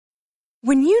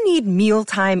When you need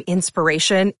mealtime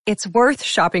inspiration, it's worth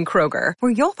shopping Kroger,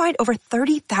 where you'll find over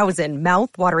 30,000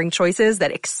 mouth-watering choices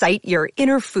that excite your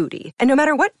inner foodie. And no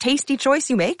matter what tasty choice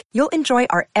you make, you'll enjoy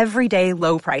our everyday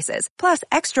low prices, plus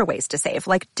extra ways to save,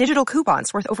 like digital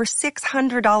coupons worth over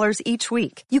 $600 each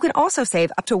week. You can also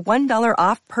save up to $1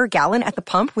 off per gallon at the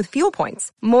pump with fuel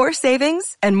points. More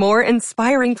savings and more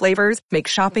inspiring flavors make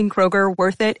shopping Kroger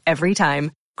worth it every time.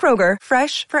 Kroger,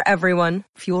 fresh for everyone.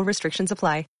 Fuel restrictions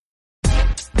apply.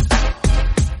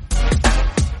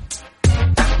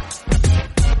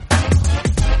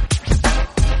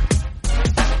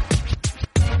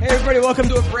 Hey everybody, welcome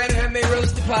to a brand new MMA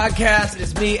Roasted podcast. It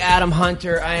is me, Adam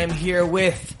Hunter. I am here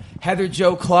with Heather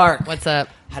Jo Clark. What's up?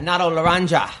 Hanaro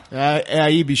Laranja.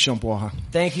 Aí, bichão, porra.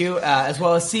 Thank you. As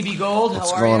well as CB Gold.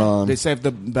 What's How are going you? on? They saved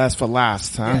the best for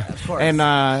last, huh? Yeah, of course. And,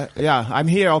 yeah, I'm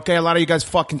here, okay? A lot of you guys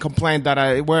fucking complained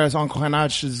that whereas Uncle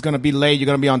Hanach is gonna be late, you're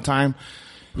gonna be on time.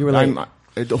 You were late.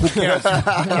 Who cares?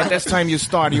 At this time you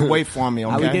start, you wait for me,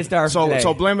 okay? We did start today.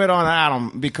 So blame it on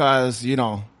Adam because, you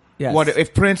know, Yes.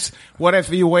 what if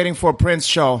you're waiting for a Prince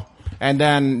show and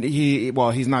then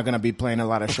he's not going to be playing a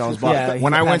lot of shows, but Yeah,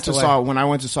 when I went passed away. when I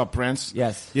went to saw Prince,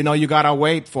 Yes. you know, you got to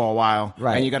wait for a while,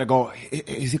 Right. and you got to go,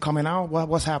 is he coming out?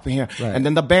 What's happening here? Right. And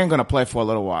then the band going to play for a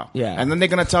little while. Yeah. And then they're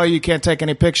going to tell you can't take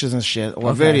any pictures and shit or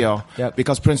Okay. video Yep.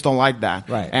 because Prince don't like that.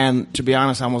 Right. And to be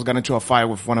honest, I almost got into a fight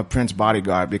with one of Prince's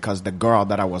bodyguard because the girl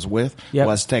that I was with Yep.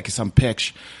 was taking some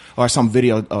pics or some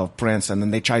video of Prince, and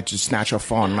then they tried to snatch her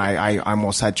phone, and I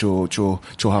almost had to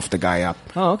huff the guy up.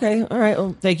 Oh, okay. All right.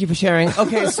 Well, thank you for sharing.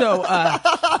 Okay, so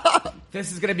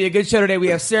this is going to be a good show today. We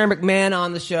have Sarah McMahon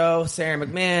on the show. Sarah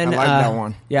McMahon. I like that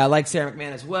one. Yeah, I like Sarah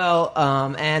McMahon as well.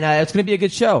 And it's going to be a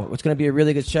good show. It's going to be a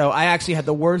really good show. I actually had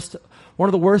one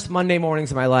of the worst Monday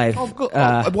mornings of my life.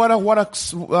 What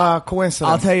a coincidence!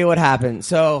 I'll tell you what happened.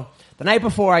 So the night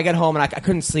before, I got home and I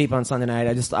couldn't sleep on Sunday night.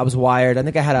 I was wired. I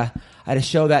think I had a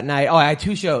show that night. Oh, I had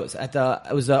two shows. It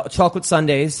was Chocolate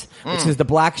Sundays, which is the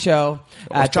black show.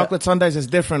 Chocolate Sundays is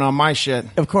different on my shit.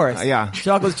 Of course. Yeah.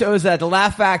 Chocolate shows at the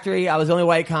Laugh Factory. I was the only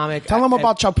white comic. Tell them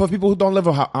about Chocolate for people who don't live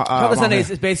Chocolate Sundays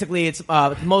is basically it's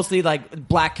mostly like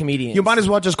black comedians. You might as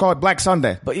well just call it Black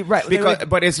Sunday. But right,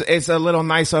 but it's a little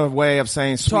nicer way of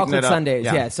saying sweeten Chocolate it up. Sundays,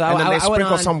 yeah. So and then I they went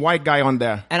sprinkle on- some white guy on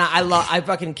there. And I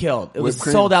fucking killed. It was Whipped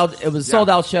cream. sold out. It was a sold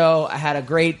out show. I had a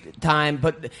great time.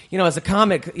 But you know, as a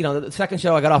comic, you know, the second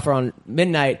show I got off around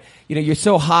midnight. You know, you're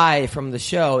so high from the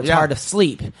show, it's hard to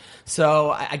sleep. So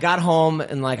I got home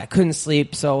and like I couldn't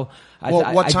sleep. So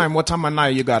What time of night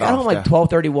you got I got off home like there?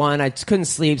 12:31. I just couldn't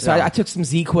sleep, so Yeah. I took some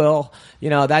ZQuil. You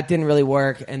know, that didn't really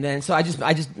work, and then so I just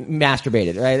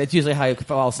masturbated. Right, that's usually how you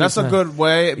fall asleep. That's a good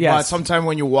way, Yes. but sometimes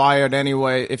when you're wired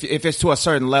anyway, if it's to a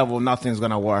certain level, nothing's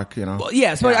gonna work, you know. Well,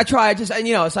 yeah, so I tried. Just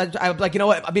you know, so I was like, you know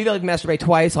what? Maybe I'll masturbate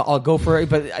twice. I'll go for it.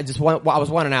 But I was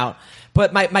wanting out.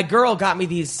 But my girl got me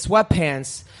these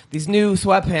sweatpants, these new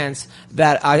sweatpants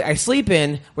that I sleep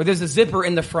in, where there's a zipper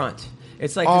in the front.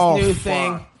 It's like this new fuck.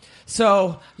 thing.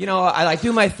 So you know, I like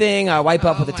do my thing. I wipe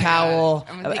up with a my towel.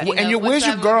 God. I'm thinking And of- where's what's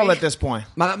your that girl movie? at this point?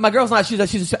 My girl's not. She's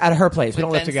just at her place. We With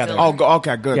don't live Ben together. Stiller. Oh,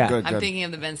 okay, good, Yeah. good. I'm thinking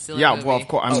of the Ben Stiller Yeah, movie. well, of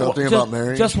course. Something just, about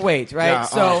marriage? just wait, right?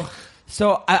 Yeah,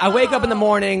 So I wake up in the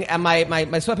morning and my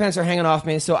sweatpants are hanging off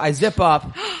me. So I zip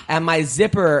up and my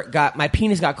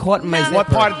penis got caught in my zipper. What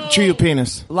part to your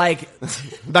penis? Like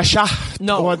The shaft?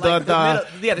 no, or like the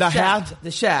the shaft, head?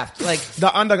 the shaft, like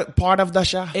The under part of the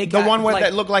shaft? It The got, one where like-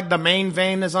 that looked like the main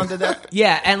vein is under there?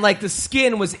 yeah, and like the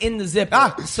skin was in the zipper.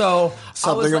 Ah. So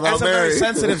Something I was, about That's a very Mary.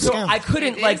 sensitive so skin. I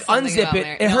couldn't It like is something unzip about it.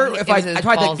 Mary. It No, hurt if it was I his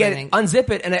tried to balls, get I think. unzip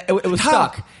it, and it was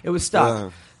stuck. It was stuck. Yeah.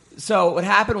 So what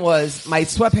happened was my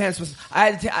sweatpants was.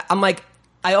 I'm like.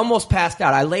 I almost passed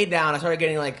out. I laid down. I started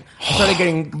getting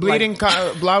Bleeding,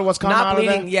 blood was coming not out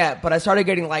bleeding of there? yet, but I started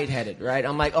getting lightheaded. Right?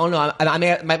 I'm like, oh no!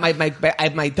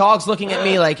 My dog's looking at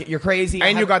me like you're crazy.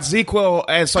 And you got ZQuil,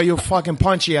 and so you're fucking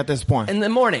punchy at this point. in the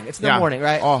morning. It's in the Yeah. morning,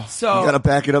 right? Oh. So You gotta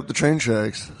back it up the train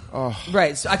tracks.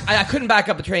 right. So I couldn't back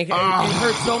up the train. It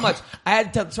hurt so much.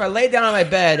 So I laid down on my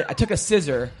bed. I took a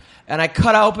scissor. And I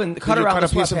cut around you the cut a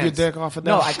piece of sweatpants. your dick off of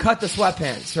No, that? I cut the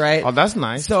sweatpants, right? Oh, that's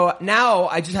nice. So now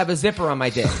I just have a zipper on my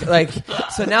dick. Like,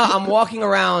 so now I'm walking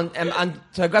around, and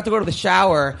so I got to go to the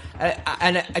shower,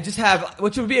 and I just have,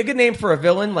 which would be a good name for a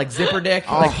villain, like Zipper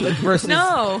Dick, like versus.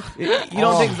 No. You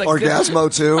don't think it's like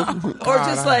Orgasmo too. or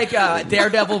just like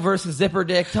Daredevil versus Zipper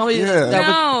Dick? Tell me. Yeah. that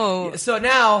would- No. so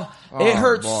now it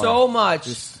hurts boy. so much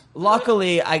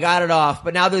Luckily, I got it off,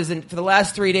 but now for the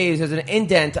last 3 days, there's an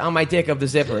indent on my dick of the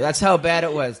zipper. That's how bad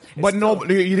it was. But no,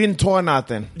 you didn't tear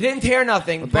nothing. Didn't tear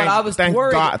nothing, but I was thank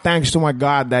worried. God, thanks to my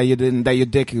God that you didn't, that your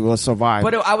dick will survive.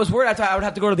 But I was worried I would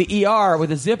have to go to the ER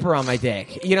with a zipper on my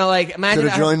dick. You know, like imagine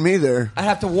Could have joined me there. I'd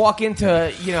have to walk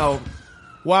into,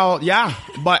 well, yeah,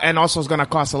 and also it's gonna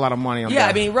cost a lot of money. Yeah,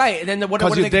 I mean, right. And then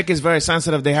because your dick is very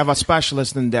sensitive, they have a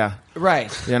specialist in there.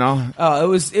 Right. You know.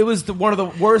 Oh, it was one of the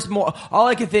worst. All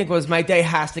I could think was my day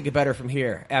has to get better from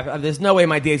here. There's no way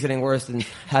my day's getting worse than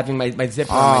having my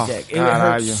zipper on my dick. It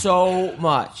hurt so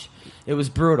much. It was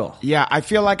brutal. Yeah, I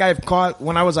feel like I've caught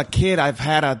when I was a kid. I've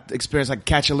had an experience like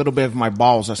catch a little bit of my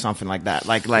balls or something like that.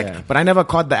 But I never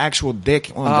caught the actual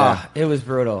dick on there. It was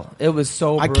brutal. It was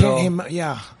so brutal. I can't.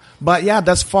 Yeah. But yeah,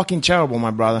 that's fucking terrible,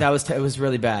 my brother. It was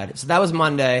really bad. So that was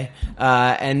Monday,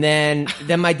 and then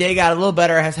my day got a little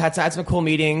better. I had some cool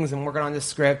meetings and working on this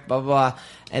script, blah blah blah.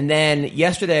 And then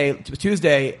yesterday,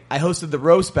 Tuesday, I hosted the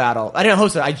roast battle. I didn't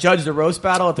host it. I judged the roast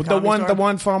battle at the Comedy Store. The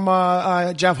one from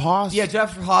Jeff Haas. Yeah,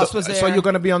 Jeff Haas was there. So you're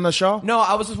gonna be on the show? No,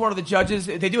 I was just one of the judges.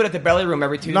 They do it at the Belly Room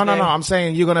every Tuesday. No. I'm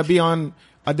saying you're gonna be on.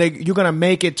 You're gonna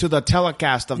make it to the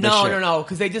telecast of the shit. No,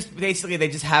 because they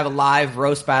just have a live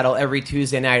roast battle every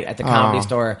Tuesday night at the Comedy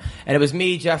Store, and it was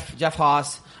me, Jeff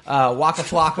Haas, Waka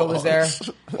Flocka was there.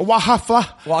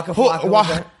 Waka Flocka was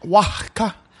there.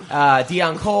 Waka.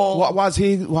 Deion Cole. What was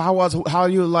he? How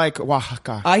you like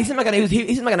Oaxaca? He seemed like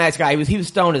he seemed like a nice guy. He was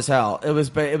stoned as hell. It was.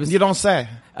 You don't say.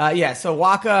 Yeah. So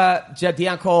Waka,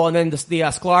 Deion Cole, and then the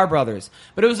Sklar brothers.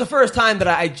 But it was the first time that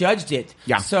I judged it.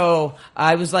 Yeah. So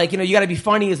I was like, you got to be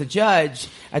funny as a judge.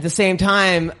 At the same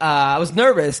time, I was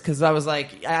nervous because I was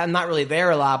like, I'm not really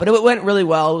there a lot. But it went really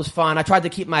well. It was fun. I tried to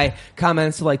keep my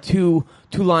comments to like two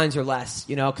lines or less,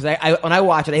 because I when I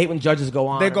watch it, I hate when judges go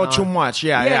on. They go too much,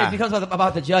 yeah. It becomes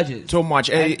about the judges. Too much.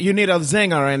 You need a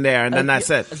zinger in there, and then that's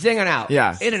it. A zinger and out.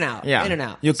 Yeah. In and out. Yeah. In and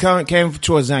out. You came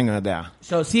to a zinger there.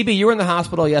 So, CB, you were in the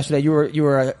hospital yesterday. You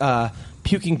were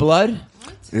puking blood?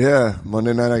 Yeah.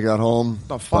 Monday night I got home. What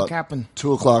the fuck happened?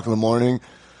 2:00 in the morning.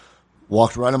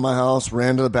 Walked right in my house,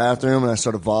 ran to the bathroom, and I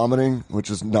started vomiting, which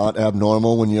is not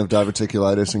abnormal when you have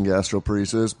diverticulitis and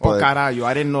gastroparesis. But, caralho,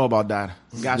 I didn't know about that.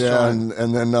 Yeah, and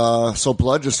then so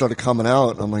blood just started coming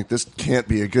out. I'm like, this can't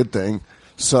be a good thing.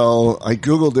 So I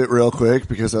Googled it real quick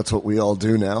because that's what we all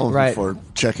do now before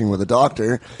checking with a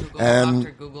doctor.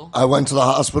 Google. I went to the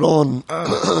hospital and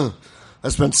I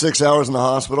spent 6 hours in the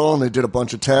hospital, and they did a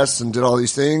bunch of tests and did all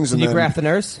these things. Did you graft the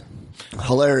nurse?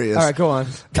 Hilarious. All right, go on.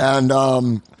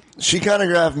 And she kind of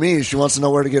grabbed me. She wants to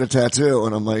know where to get a tattoo.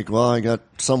 And I'm like, well, I got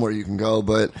somewhere you can go.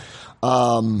 But,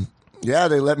 yeah,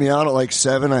 they let me out at like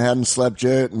 7. I hadn't slept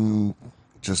yet. And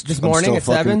this morning at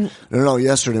 7? No,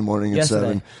 yesterday morning at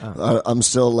 7. Oh. I'm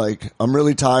still like, I'm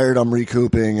really tired. I'm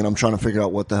recouping, and I'm trying to figure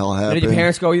out what the hell happened. Did your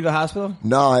parents go with you to the hospital?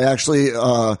 No, I actually,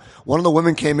 one of the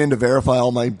women came in to verify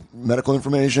all my medical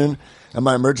information, and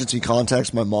my emergency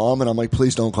contacts my mom, and I'm like,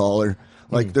 please don't call her.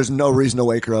 Like, there's no reason to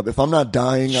wake her up. If I'm not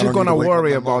dying, she's going to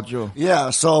worry about you. Yeah,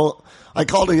 so I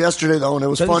called her yesterday, though, and it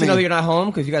was funny. Doesn't she know that you're not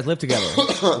home? Because you guys live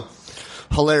together.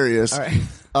 Hilarious. All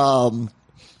right.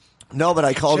 No, but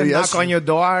I called her yesterday. Knock on your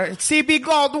door. CB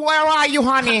Gold, where are you,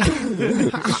 honey?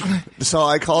 So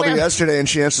I called her yesterday, and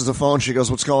she answers the phone. She goes,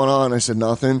 what's going on? I said,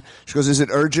 nothing. She goes, is it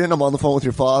urgent? I'm on the phone with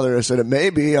your father. I said, it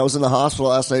may be. I was in the hospital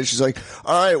last night. She's like,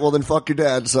 all right, well, then fuck your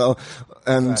dad. So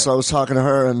I was talking to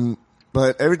her,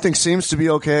 but everything seems to be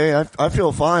okay. I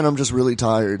feel fine. I'm just really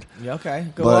tired. Yeah, okay.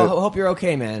 Well, I hope you're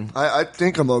okay, man. I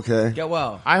think I'm okay. Get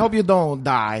well. I hope you don't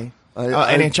die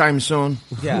anytime soon.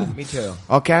 Yeah, me too.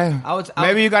 Okay.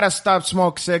 Maybe you gotta stop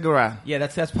smoke cigarette. Yeah,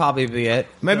 that's probably it.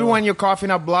 Maybe when you're coughing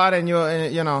up blood and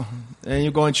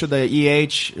you're going through the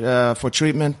EH for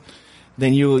treatment,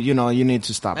 then you need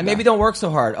to stop. And maybe don't work so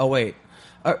hard. Oh wait.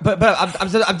 But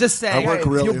I'm just saying. I work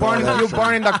really hard. You're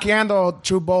burning the candle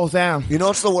through both ends. You know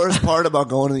what's the worst part about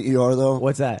going to the ER, though?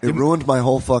 What's that? It ruined my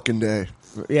whole fucking day.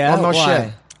 Yeah? Oh, no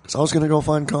shit. So I was going to go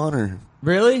find Connor.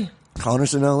 Really?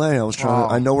 Connor's in L.A. I was trying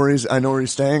to, I know where he's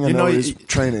staying. I know where he's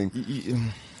training.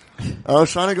 I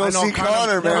was trying to go see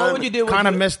Connor, man. What would you do? Kind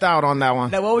of missed out on that one.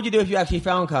 Now, what would you do if you actually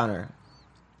found Connor?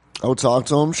 I would talk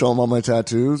to him, show him all my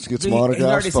tattoos, get some autographs, He's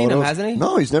already photos. seen him, hasn't he?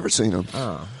 No, he's never seen him.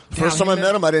 Oh. First time I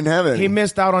met him, I didn't have it. He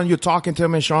missed out on you talking to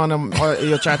him and showing him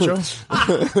your tattoo.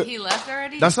 He left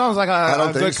already? That sounds like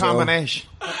a good combination.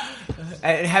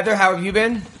 And Heather, how have you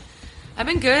been? I've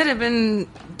been good. I've been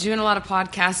doing a lot of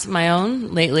podcasts of my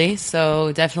own lately,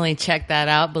 so definitely check that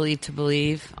out. Believe to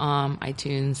Believe,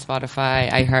 iTunes, Spotify,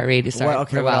 iHeartRadio.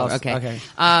 Sorry, what else? Okay. Okay.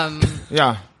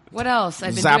 Yeah. What else?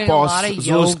 I've been Zappos, doing a lot of Zusk.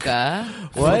 yoga.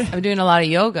 What? I've been doing a lot of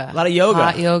yoga. A lot of yoga.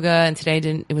 Hot yoga, and today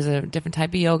it was a different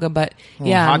type of yoga, but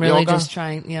yeah, hot I'm really yoga? just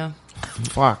trying,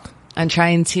 Fuck. I'm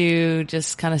trying to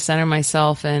just kind of center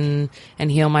myself and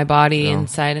heal my body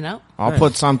inside and out.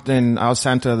 I'll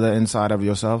center the inside of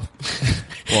yourself.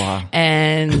 Wow.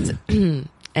 And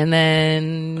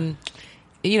then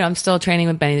I'm still training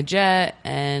with Benny the Jet,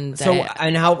 and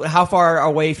how far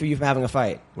away for you from having a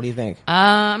fight? What do you think?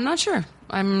 I'm not sure.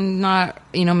 I'm not,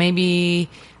 maybe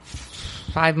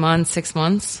 5 months, 6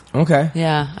 months. Okay.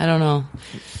 Yeah, I don't know.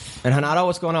 And Hanato,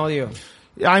 what's going on with you?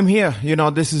 I'm here.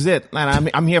 This is it, and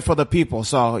I'm here for the people.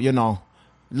 So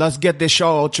let's get this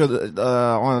show onto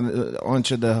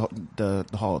the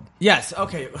hold. Yes.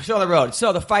 Okay. Show the road.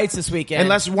 So the fights this weekend.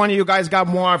 Unless one of you guys got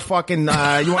more fucking, you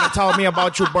want to tell me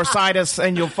about your bursitis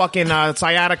and your fucking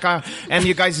sciatica and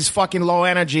you guys is fucking low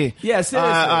energy. Yeah,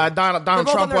 seriously. Donald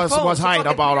Trump was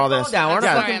hyped about all this.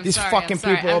 These fucking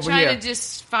people over here. I'm trying to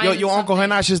just find your Uncle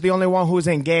Henash is the only one who's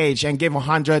engaged and gave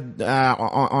 100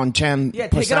 on 10%. Yeah,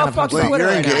 take it off fucking Wait, Twitter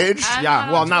you're right now. engaged?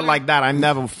 Yeah, well, not like that. I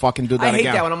never fucking do that I hate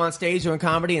again. that when I'm on stage doing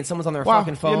comedy and someone's on their Well,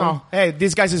 fucking phone. hey,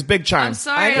 these guys is big time. I'm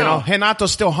sorry.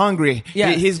 Renato's still hungry.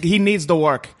 Yeah. He needs the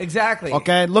work. Exactly.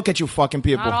 Okay, look at you fucking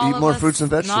people. Eat more fruits and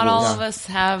vegetables. Not all Yeah. of us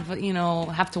have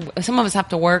to. Some of us have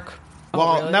to work.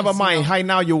 Well, really? never mind. Right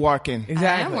now you're working. Exactly.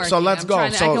 I am working. So let's I'm go.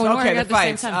 trying to- So- I can work Okay, the at the same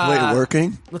fights. time. Wait,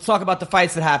 working? Let's talk about the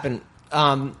fights that happened.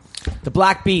 The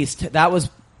Black Beast, that was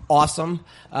awesome.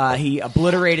 He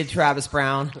obliterated Travis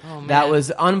Brown. Oh, man. That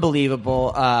was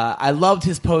unbelievable. I loved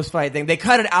his post-fight thing. They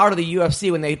cut it out of the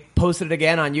UFC when they posted it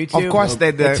again on YouTube. Of course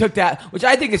they did. They took that, which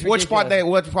I think is ridiculous.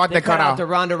 Which part they cut out? The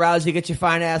Ronda Rousey, get your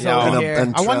fine ass Yeah. over And, here.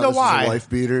 and I wonder Travis is a why. wife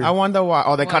beater. I wonder why.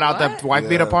 Oh, they cut out What? the wife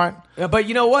beater part? Yeah, but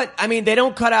you know what? I mean, they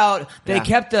don't cut out. They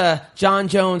kept the John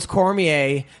Jones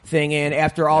Cormier thing in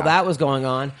after all that was going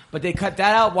on, but they cut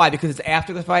that out. Why? Because it's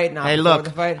after the fight, not Hey, before look,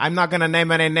 the fight. I'm not gonna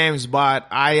name any names, but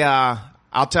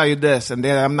I'll tell you this, and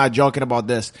then I'm not joking about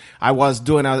this. I was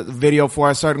doing a video for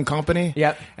a certain company.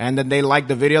 Yep. And then they liked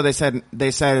the video. They said,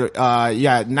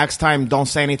 yeah, next time don't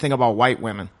say anything about white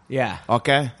women. Yeah.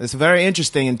 Okay. It's very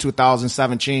interesting in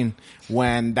 2017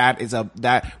 when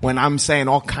when I'm saying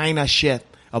all kind of shit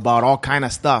about all kind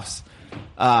of stuffs.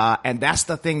 And that's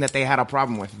the thing that they had a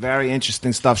problem with. Very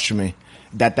interesting stuff to me.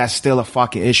 That's still a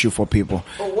fucking issue for people.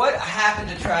 But what happened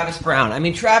to Travis Brown? I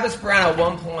mean, Travis Brown at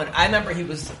one point, I remember he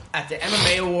was at the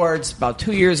MMA Awards about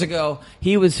 2 years ago.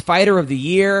 He was Fighter of the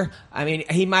Year. I mean,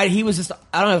 he was just,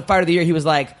 I don't know, Fighter of the Year. He was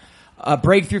like a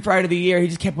breakthrough Fighter of the Year. He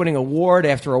just kept winning award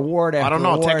after award after award.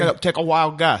 I don't know. Take a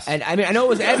wild guess. And I mean, I know it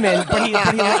was Edmund, but he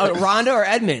Ronda or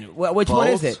Edmund? Which one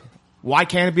is it? Why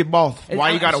can't it be both?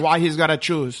 Why he's got to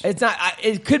choose? It's not.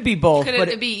 It could be both. Could but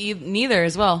it be neither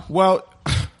as well? Well,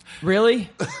 really?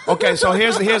 okay, so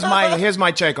here's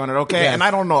my take on it, okay? Yes. And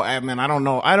I don't know, Edmund. I don't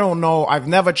know. I've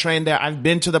never trained there. I've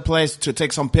been to the place to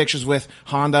take some pictures with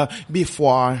Honda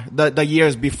before the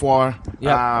years before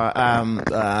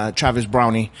Travis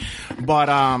Brownie. But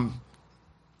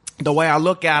the way I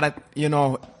look at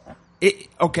it,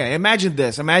 okay, imagine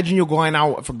this. Imagine you're going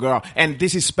out with a girl, and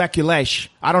this is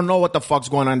speculation. I don't know what the fuck's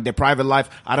going on in their private life.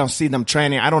 I don't see them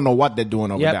training. I don't know what they're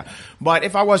doing over there. But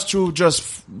if I was to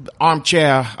just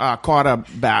armchair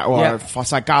quarterback or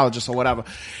psychologist or whatever,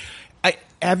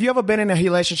 have you ever been in a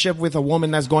relationship with a woman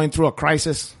that's going through a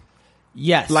crisis?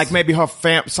 Yes. Like maybe her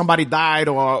somebody died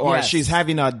or Yes. she's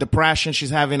having a depression, she's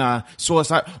having a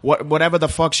suicide, whatever the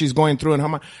fuck she's going through in her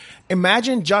mind.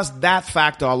 Imagine just that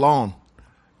factor alone.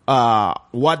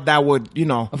 What that would,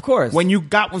 Of course. when you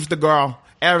got with the girl,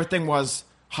 everything was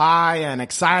high and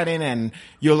exciting and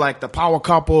you're like the power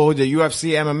couple, the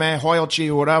UFC, MMA, Hoyalchi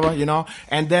or whatever,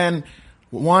 and then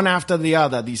one after the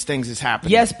other, these things is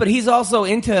happening. Yes, but he's also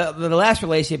into the last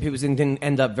relationship he was in didn't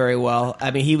end up very well.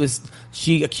 I mean,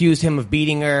 she accused him of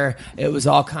beating her. It was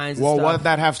all kinds of Well, stuff. what did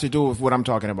that have to do with what I'm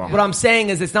talking about? What I'm saying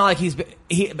is, it's not like he was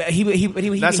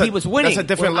winning. That's a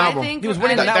different Well, I level. think- He was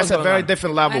winning. I that That's was a going very on.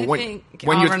 different level. I When think you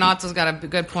Renato's got a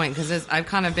good point because I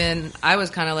was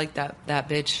kind of like that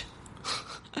bitch.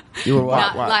 You were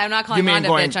what? I'm not calling You mean Ronda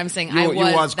going- bitch. I'm saying you I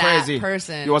was was that crazy.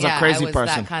 person. You was a Yeah, crazy I was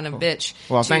person. that kind of bitch.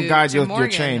 Well, thank God to you're Morgan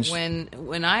changed.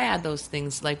 When I had those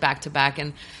things like back to back,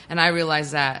 and I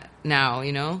realize that now,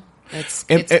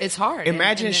 it's hard.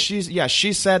 Imagine And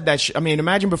she said that.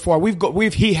 Imagine before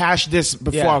he hashed this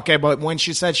before, Yeah. okay? But when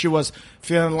she said she was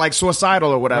feeling like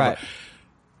suicidal or whatever, Right.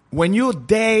 when you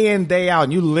day in day out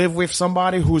and you live with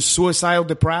somebody who's suicidal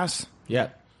depressed, Yeah.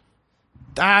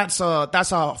 that's a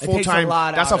full takes a time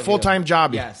lot that's out a of full time you.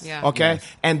 job. Yes. Yeah. Okay. Yes.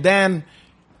 And then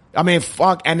I mean,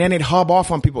 fuck, and then it hub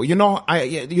off on people. You know,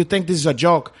 you think this is a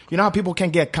joke. You know how people can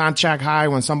get contact high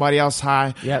when somebody else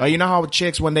high? Yeah. You know how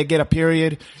chicks, when they get a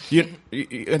period,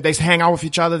 they hang out with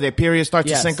each other, their period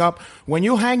starts to sync up? When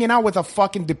you're hanging out with a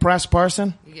fucking depressed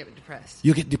person... You get depressed.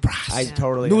 You get depressed. I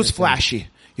totally News understand. flashy.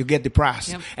 You get depressed.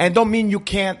 Yep. And don't mean you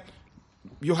can't...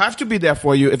 You have to be there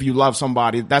for you if you love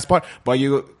somebody. That's part... But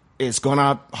it's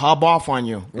gonna hub off on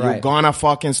you. Right. You're gonna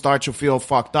fucking start to feel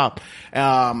fucked up.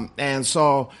 And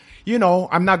so, you know,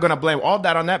 I'm not gonna blame all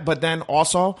that on that, but then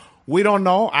also, we don't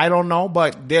know, I don't know,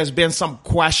 but there's been some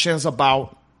questions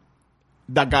about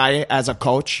the guy as a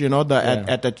coach, you know,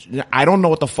 I don't know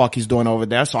what the fuck he's doing over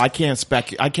there, so I can't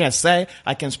say,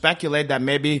 I can speculate that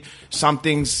maybe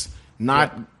something's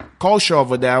not kosher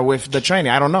over there with the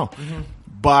training. I don't know. Mm-hmm.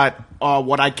 But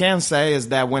what I can say is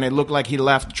that when it looked like he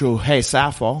left through Hey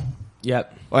Sappho,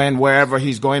 Yep. and wherever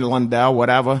he's going, Lundell,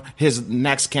 whatever, his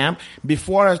next camp,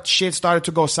 before shit started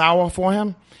to go sour for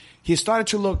him, he started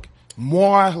to look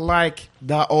more like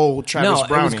the old Travis Browning.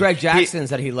 No, it was Greg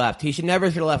Jackson's that he left. He should never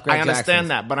have left Greg Jackson. I understand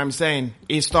that, but I'm saying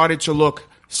he started to look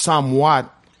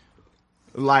somewhat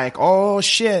like, oh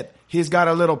shit, he's got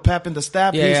a little pep in the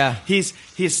step. Yeah, His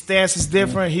stance is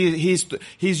different.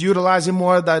 He's utilizing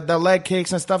more the leg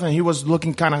kicks and stuff, and he was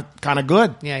looking kind of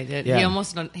good. Yeah, he did. Yeah. He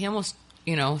almost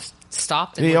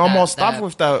stopped. He almost stopped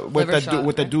with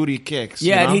the duty kicks.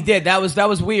 Yeah, you know? and he did. That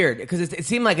was weird because it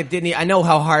seemed like it didn't. I know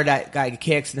how hard that guy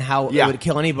kicks and how it would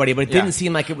kill anybody, but it didn't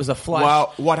seem like it was a flush.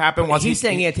 Well, what happened was he's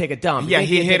saying he had to take a dump. Yeah,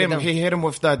 he hit him. He hit him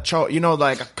with the choke. You know,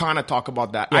 like kind of talk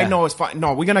about that. Yeah. I know it's fine.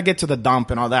 No, we're gonna get to the dump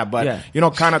and all that, but you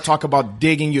know, kind of talk about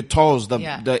digging your toes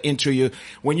into you.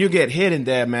 When you get hit in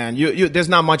there, man, you there's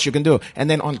not much you can do. And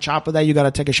then on top of that, you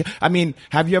gotta take a shit. I mean,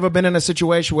 have you ever been in a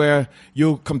situation where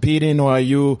you competing or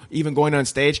you even going on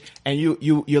stage and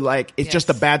you're like, it's just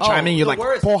a bad timing. You're like,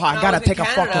 porra, I gotta take a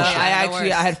fucking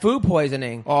shit. I had food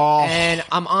poisoning. Oh, and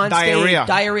I'm on diarrhea. stage.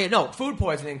 Diarrhea. No, food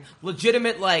poisoning.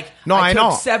 Legitimate, like, no, I took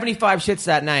know. 75 shits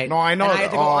that night. No, I know. And I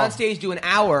had to go on stage, do an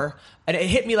hour, and it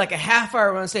hit me like a half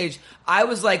hour on stage. I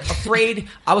was like afraid.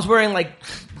 I was wearing like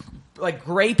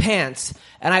gray pants,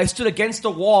 and I stood against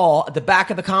the wall at the back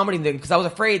of the comedy thing because I was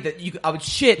afraid that I would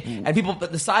shit and people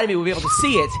at the side of me would be able to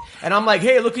see it. And I'm like,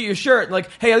 hey, look at your shirt. And like,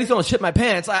 hey, at least don't shit my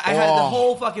pants. I had the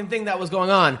whole fucking thing that was going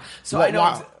on. So I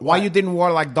know why you didn't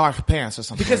wear like dark pants or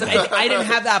something. Because I didn't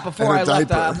have that before I left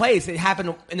the place. It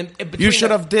happened in between. You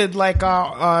should have did like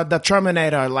the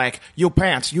Terminator, like you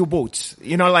pants, you boots.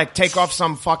 You know, like take off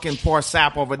some fucking poor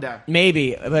sap over there.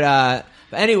 Maybe, but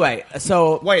anyway,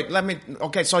 so wait,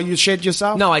 okay, so you shit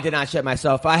yourself? No, I did not shit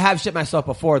myself. I have shit myself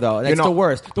before though. That's the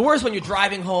worst. The worst when you're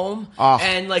driving home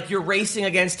and like you're racing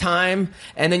against time,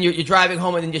 and then you're driving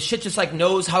home, and then your shit just like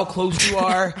knows how close you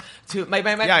are to. My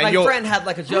friend had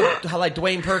like a joke how like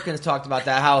Dwayne Perkins talked about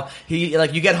that. How he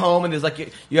like you get home and there's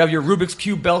like you have your Rubik's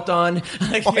Cube belt on.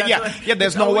 Like,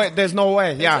 There's no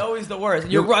way. Yeah, it's always the worst.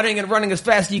 You're running as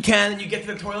fast as you can, and you get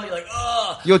to the toilet. You're like,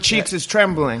 ugh. Your cheeks is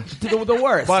trembling. The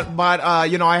worst. But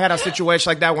you know, I had a situation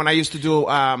like that when I used to do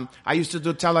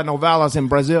telenovelas in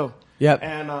Brazil. Yep.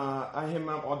 And I hit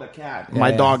my other cat.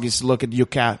 My dog is look at you,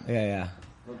 cat. Yeah.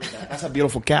 Look at that. That's a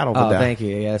beautiful cat over there. Oh, thank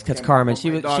you. Yeah, that's Carmen. She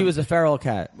was a feral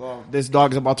cat. Well, this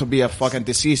dog's about to be a fucking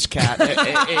deceased cat.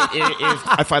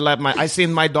 If I let I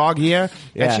seen my dog here,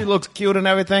 and she looks cute and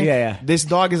everything. Yeah. This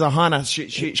dog is a hunter.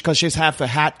 Because she's half a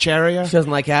hat terrier. She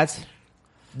doesn't like cats.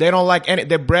 They don't like any.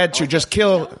 They're bred to just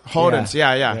kill Hodens.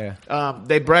 Yeah.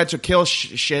 They bred to kill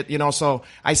shit. You know. So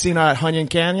I seen her at Hunyon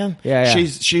Canyon. Yeah.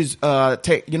 She's you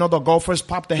know the gophers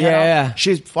pop the head out. Yeah.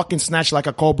 She's fucking snatched like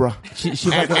a cobra. She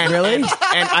really?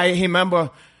 And I remember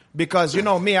because you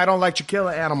know me, I don't like to kill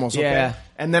animals. Okay? Yeah.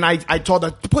 And then I told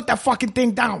her put that fucking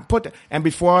thing down. And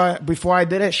before I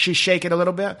did it, she shake it a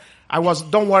little bit.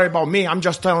 Don't worry about me. I'm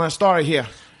just telling a story here.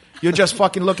 You're just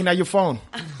fucking looking at your phone.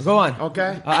 Go on.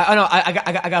 Okay. I know.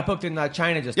 I got booked in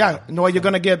China just. Yeah. No, you're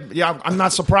gonna get. Yeah, I'm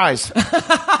not surprised.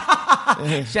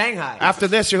 Shanghai. After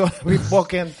this, you're gonna be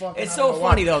booking. It's so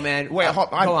funny though, man. Wait, go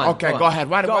on. Okay, go ahead.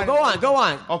 Go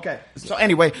on. Okay. So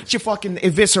anyway, she fucking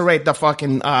eviscerate the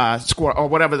fucking squirrel or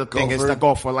whatever the thing is, the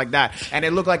gopher like that, and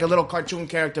it looked like a little cartoon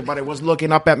character, but it was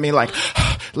looking up at me like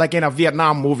in a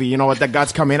Vietnam movie, you know, with the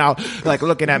guts coming out, like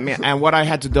looking at me. And what I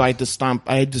had to do, I had to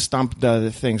stomp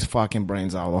the thing's fucking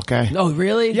brains out. Okay. No,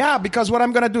 really? Yeah, because what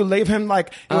I'm gonna do, leave him like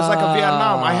it was like a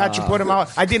Vietnam. I had to put him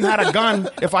out. I didn't have a gun.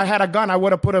 If I had a gun, I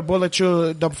would have put a bullet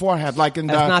through the forehead, like in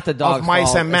That's not the dog's of Mice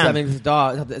fault. and Men. It's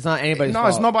not anybody's fault. No,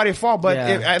 it's nobody's fault. But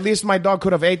at least my dog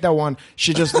could have ate that one.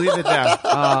 She just leave it there. You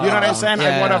know what I'm saying?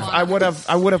 Yeah. I would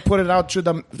have put it out to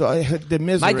the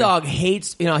misery. My dog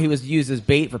hates. You know, he was used as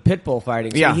bait for pit bull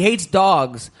fighting. So Yeah. he hates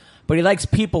dogs. but he likes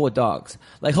people with dogs.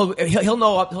 Like he'll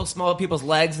know up, he'll smell people's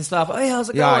legs and stuff. Hey, how's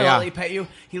it going? Yeah. He'll pet you.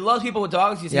 He loves people with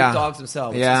dogs. He's dogs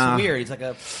himself. It's Yeah. just weird. He's like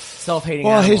a self-hating.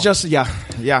 Well, animal. he's just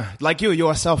like you.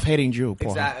 You're a self-hating Jew.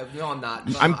 Paul. Exactly. No, I'm not.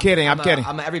 I'm kidding. I'm kidding.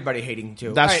 I'm everybody hating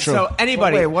Jew. That's All right, true. So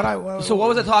anybody. Wait, what so what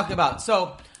was I talking about? So.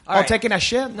 All right. Taking a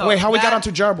shit? No, Wait, how we got that-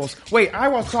 onto gerbils? Wait, I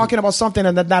was talking about something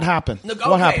and then that happened. No,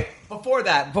 What happened? Before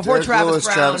Derek Travis Lewis,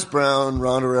 Brown. Travis Brown,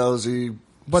 Ronda Rousey.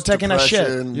 But taking a shit.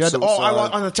 depression, I suicide. was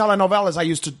on the telenovelas. I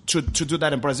used to do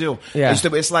that in Brazil. Yeah.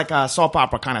 It's like a soap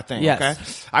opera kind of thing. Yes. Okay.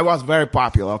 I was very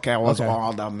popular. Okay. I was Okay.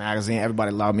 all the magazine.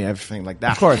 Everybody loved me. Everything like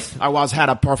that. Of course. I had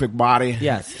a perfect body.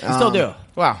 Yes. You still do.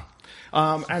 Well,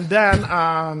 and then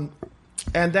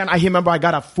I remember I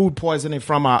got a food poisoning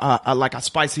from like a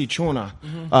spicy tuna,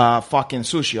 fucking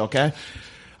sushi. Okay.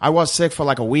 I was sick for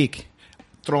like a week.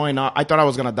 Throwing up. I thought I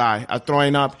was gonna die.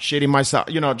 Throwing up, shitting myself.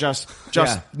 Just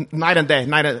night and day,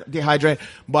 dehydrate.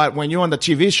 But when you're on the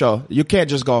TV show, you can't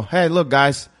just go, "Hey, look,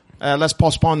 guys, let's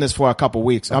postpone this for a couple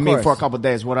weeks. Of course. For a couple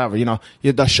days, whatever.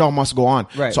 The show must go on."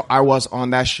 Right. So I was on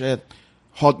that shit.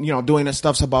 Doing the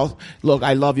stuff's about, look,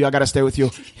 I love you. I gotta stay with you.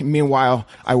 Meanwhile,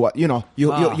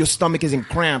 your stomach is in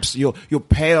cramps. You're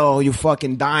pale. You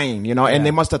fucking dying. And they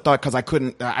must have thought because I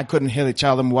couldn't really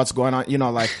tell them what's going on.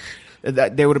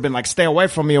 That they would have been like, stay away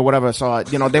from me or whatever. So,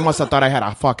 they must have thought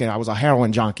I was a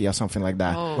heroin junkie or something like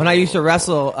that. When I used to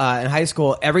wrestle in high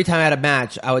school, every time I had a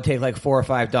match, I would take like 4 or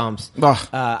 5 dumps.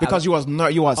 Because you was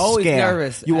always scared.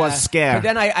 nervous. You was scared. But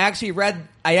then I actually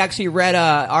read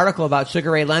an article about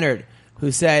Sugar Ray Leonard,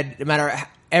 who said no matter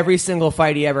every single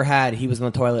fight he ever had, he was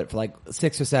on the toilet for like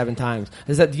 6 or 7 times.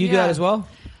 Do you do that as well?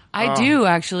 I do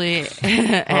actually,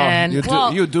 and you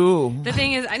do. The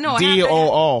thing is, I know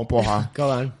DOO, porra. Go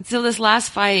on. So this last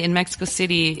fight in Mexico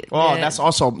City. That's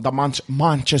also the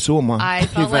Montezuma. I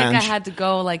felt like I revenge. had to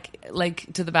go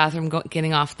like to the bathroom,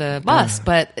 getting off the bus,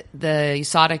 but the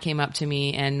USADA came up to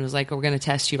me and was like, "We're going to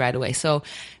test you right away." So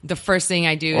the first thing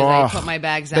I do is I put my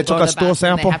bags down. They took a stool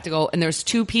sample? They have to go, and there's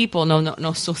 2 people.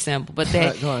 No stool sample, but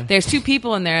Go on. there's 2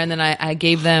 people in there, and then I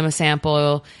gave them a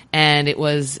sample, and it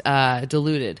was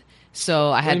diluted.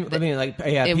 So I had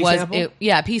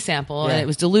pee sample, and it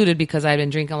was diluted because I'd been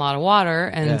drinking a lot of water,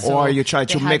 and so or you try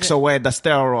to mix away the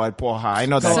steroid, porra. I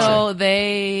know that. So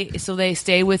they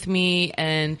stay with me,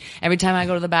 and every time I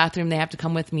go to the bathroom, they have to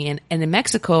come with me. And in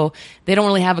Mexico, they don't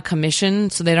really have a commission,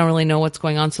 so they don't really know what's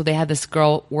going on. So they had this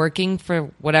girl working for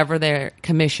whatever their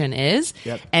commission is,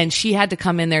 and she had to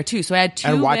come in there too. So I had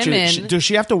 2 women. Does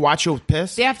she have to watch you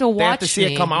piss? They have to watch They have to see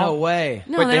me. it come out. No way.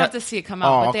 No, Wait, they don't have to see it come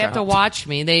out, but they have to watch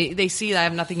me. They see that I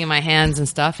have nothing in my hands and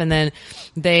stuff, and then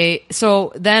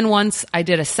then once I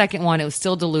did a second one, it was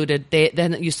still diluted.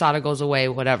 Then USADA goes away,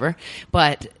 whatever.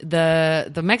 But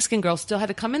the Mexican girl still had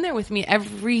to come in there with me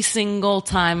every single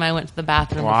time I went to the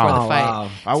bathroom before the fight. Wow.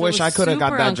 I wish I could have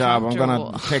got that job. I'm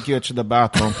gonna take you to the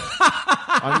bathroom.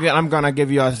 I'm gonna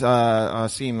give you a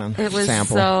semen It was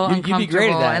sample. so You'd uncomfortable, be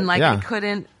great at that.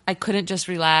 and I couldn't just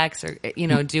relax or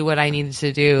do what I needed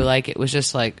to do. Like it was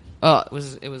just like it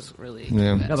was really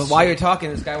bad. No, but while you're talking,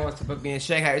 this guy wants to book me in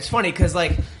Shanghai. It's funny because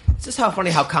it's just how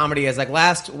funny how comedy is. Like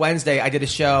last Wednesday, I did a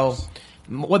show.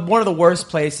 One of the worst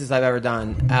places I've ever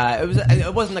done.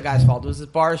 It wasn't the guy's fault. It was this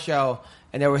bar show.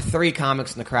 And there were 3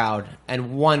 comics in the crowd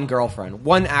and 1 girlfriend,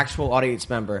 1 actual audience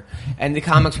member. And the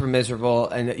comics were miserable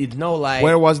and you'd no light.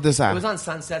 Where was this at? It was on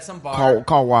Sunset, some bar.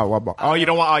 Call what? Oh, you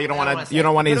don't want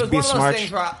to be smart.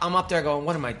 Things where I'm up there going,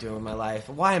 what am I doing in my life?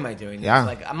 Why am I doing this? Yeah.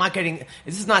 Like, I'm not getting.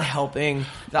 This is not helping.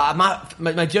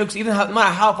 My jokes, no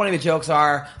matter how funny the jokes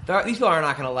are, these people are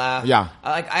not going to laugh. Yeah.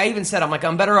 I even said,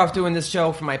 I'm better off doing this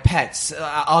show for my pets.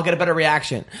 I'll get a better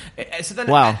reaction. So then,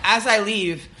 as I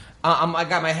leave. I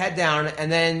got my head down,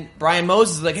 and then Brian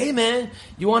Moses is like, "Hey man,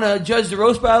 you want to judge the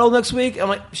roast battle next week?" I'm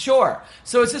like, "Sure."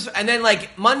 So it's just, and then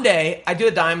like Monday, I do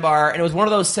a dime bar, and it was one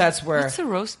of those sets where What's a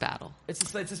roast battle?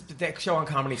 it's just show on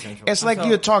Comedy Central. It's like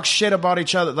you talk shit about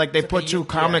each other. Like they put 2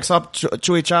 comics up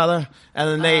to each other,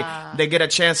 and then they get a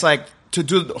chance like to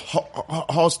do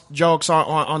host jokes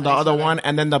on the other one,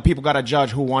 and then the people got to judge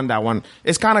who won that one.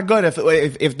 It's kind of good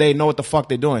if they know what the fuck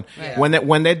they're doing. Yeah.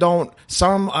 When they don't,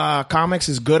 some comics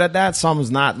is good at that, some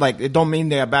is not. Like it don't mean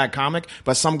they're a bad comic,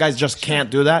 but some guys just can't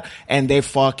do that, and they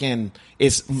fucking.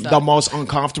 It's the most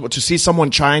uncomfortable to see someone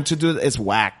trying to do it. It's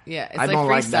whack. Yeah, it's I like don't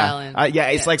like freestyling.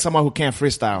 that. It's like someone who can't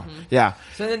freestyle. Mm-hmm. Yeah,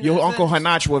 your Uncle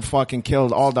Hanach would fucking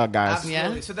kill all the guys.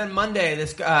 Absolutely. Yeah. So then Monday,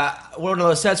 this one of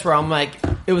those sets where I'm like,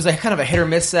 it was a kind of a hit or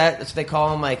miss set. That's what they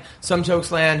call them. Like some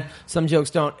jokes land, some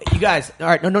jokes don't. You guys, all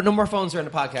right? No more phones during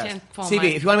the podcast. Can't phone CB, mine.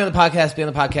 if you want to be on the podcast, be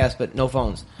on the podcast, but no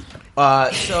phones.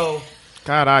 So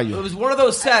God, are you? it was one of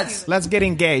those sets. Let's get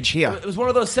engaged here. It was one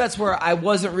of those sets where I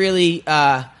wasn't really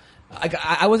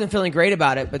I wasn't feeling great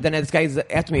about it, but then this guy's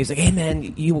after me. He's like, "Hey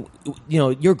man, you know,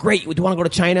 you're great. Do you want to go to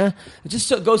China?" It just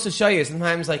goes to show you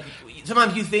sometimes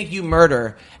you think you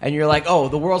murder and you're like, "Oh,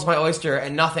 the world's my oyster,"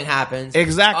 and nothing happens.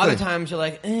 Exactly. Other times you're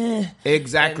like, "Eh."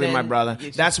 Exactly, my brother.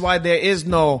 That's why there is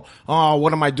no, "Oh,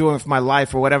 what am I doing with my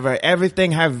life?" or whatever.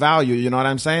 Everything have value. You know what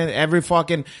I'm saying? Every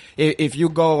fucking if you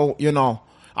go, you know.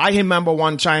 I remember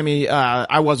one time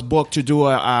I was booked to do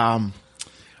a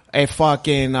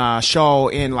fucking show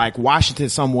in like Washington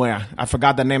somewhere. I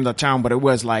forgot the name of the town, but it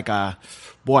was like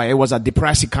it was a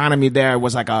depressed economy there. It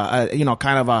was like a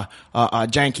kind of a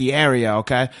janky area.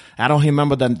 Okay, I don't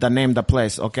remember the name of the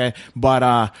place. Okay,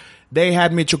 but they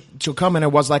had me to come in.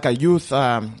 It was like a youth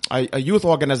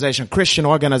organization, Christian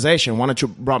organization. Wanted to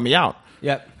brought me out.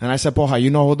 Yep. And I said, "Poha,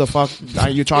 you know who the fuck are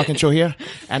you talking to here?"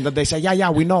 And they said, yeah,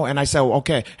 we know. And I said,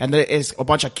 okay. And there is a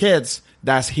bunch of kids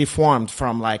that he formed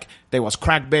from, like, there was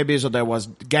crack babies or there was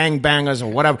gang bangers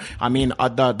or whatever. I mean,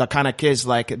 the kind of kids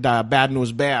like the Bad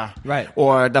News Bear. Right.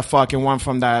 Or the fucking one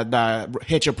from the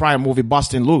Hitcher Pryor movie,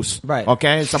 Bustin' Loose. Right.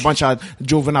 Okay? It's a bunch of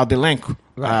juvenile delinquents.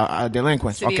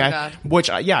 City Okay? of God.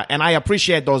 Which, and I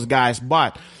appreciate those guys,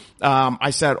 but I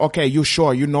said, okay, you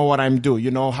sure? You know what I'm doing. You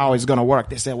know how it's going to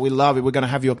work. They said, we love it. We're going to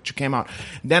have you came out.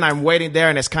 Then I'm waiting there,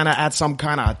 and it's kind of at some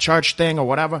kind of church thing or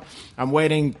whatever. I'm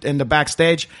waiting in the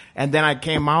backstage, and then I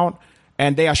came out,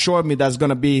 and they assured me there's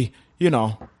going to be, you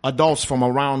know, adults from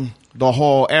around the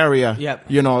whole area. Yep.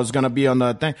 You know, it's going to be on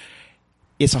the thing.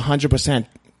 It's 100%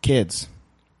 kids.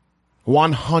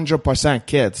 100%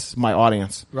 kids, my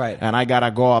audience. Right. And I gotta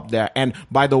go up there. And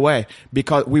by the way,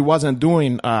 because we wasn't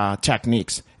doing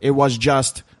techniques, it was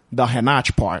just the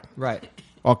henach part. Right.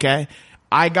 Okay?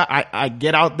 I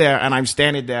get out there and I'm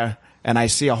standing there and I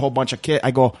see a whole bunch of kids. I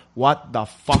go, what the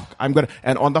fuck?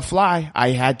 And on the fly, I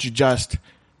had to just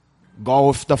go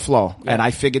with the flow. Yeah. And I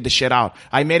figured the shit out.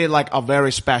 I made it like a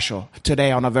very special.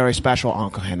 Today on a very special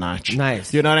Uncle Henach.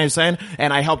 Nice. You know what I'm saying?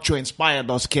 And I helped to inspire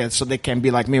those kids so they can be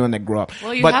like me when they grow up.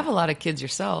 Well, you have a lot of kids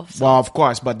yourself. So. Well, of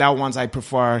course. But that ones I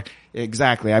prefer.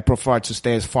 Exactly. I prefer to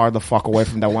stay as far the fuck away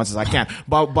from that ones as I can.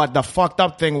 But the fucked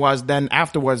up thing was then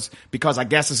afterwards, because I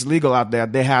guess it's legal out there,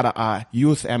 they had a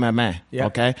youth MMA. Yeah.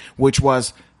 Okay? Which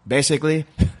was basically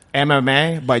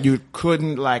MMA, but you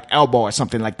couldn't like elbow or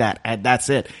something like that. And that's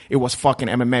it. It was fucking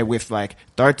MMA with like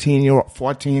 13-year-old,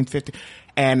 14, 15.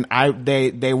 And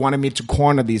they wanted me to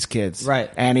corner these kids. Right.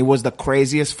 And it was the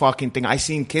craziest fucking thing. I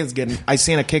seen a kid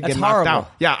get knocked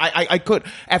out. Yeah, I could.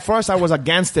 At first I was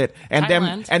against it. And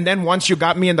then once you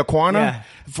got me in the corner,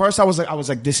 first I was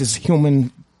like, this is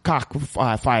human cock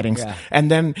fightings. Yeah. And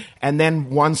then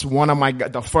once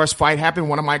the first fight happened,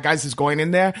 one of my guys is going in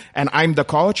there and I'm the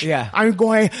coach. Yeah. I'm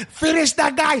going, finish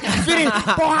that guy,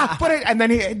 put it. And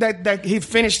then he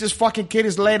finished this fucking kid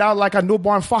is laid out like a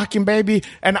newborn fucking baby.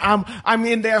 And I'm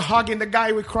in there hugging the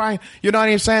guy with crying. You know what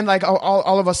I'm saying? Like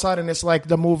all of a sudden it's like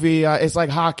the movie, it's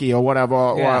like Hockey or whatever,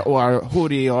 or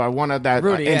Hootie or one of that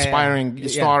inspiring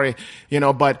story, you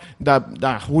know, but the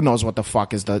who knows what the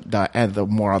fuck is the end, the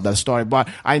moral of the story. But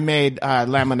I made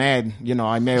lemonade. You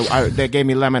know, they gave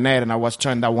me lemonade, and I was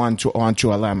turned that one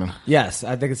onto a lemon. Yes,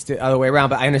 I think it's the other way around,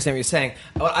 but I understand what you're saying.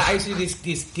 I used to do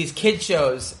these kid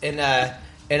shows in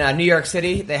New York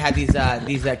City. They had these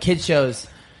kid shows,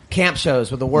 camp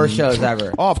shows, with the worst shows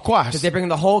ever. Oh, of course. Because they bring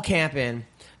the whole camp in.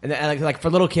 And like for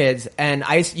little kids, and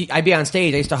I'd be on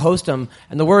stage. I used to host them,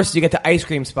 and the worst is you get the ice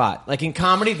cream spot. Like in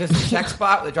comedy, there's a check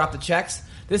spot where they drop the checks.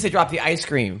 This, they drop the ice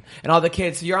cream, and all the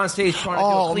kids. So you're on stage trying to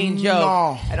do a clean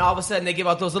joke, and all of a sudden they give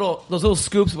out those little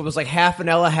scoops, but it was like half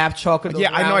vanilla, half chocolate.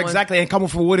 Yeah, I know exactly. And come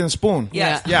with a wooden spoon.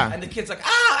 Yes. Yeah. And the kid's like,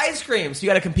 ice cream. So you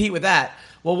got to compete with that.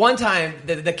 Well, one time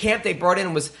the camp they brought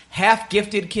in was half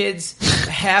gifted kids,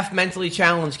 half mentally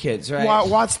challenged kids. Right?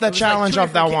 What's the challenge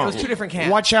of that one? It was two different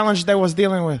camps. What challenge they was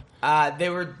dealing with? They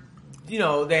were. You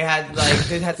know, they had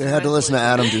to listen to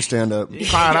Adam do stand up.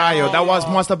 Carayo, that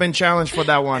must have been challenged for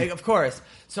that one. Of course.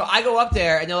 So I go up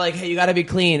there and they're like, "Hey, you got to be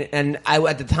clean." And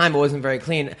at the time it wasn't very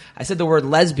clean. I said the word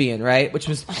lesbian, right? Which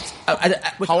was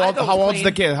how old's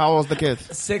the kid? How old's the kid?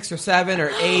 6 or 7 or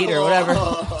 8 or whatever.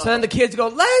 So then the kids go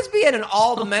lesbian, and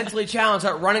all the mentally challenged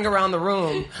start running around the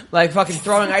room like fucking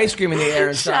throwing ice cream in the air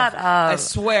and stuff. Shut up! I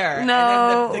swear. No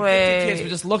and then the way. kids were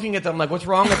just looking at them like, "What's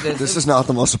wrong with this?" This is not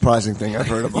the most surprising thing I've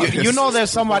heard about. You know,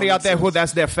 there's somebody out there who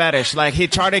that's their fetish. Like he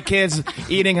charted kids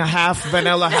eating a half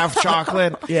vanilla, half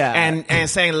chocolate, and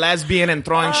saying lesbian and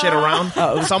throwing shit around.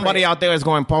 Somebody out there is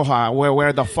going, "Poha,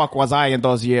 where the fuck was I in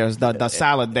those years? The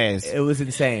salad days." It was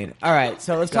insane. All right,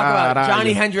 so let's talk about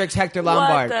Johnny Hendricks, Hector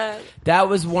Lombard. That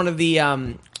was one of the.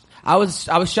 I was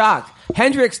shocked.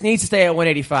 Hendrix needs to stay at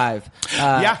 185.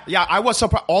 Yeah. I was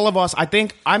surprised. All of us. I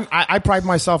think I pride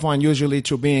myself on usually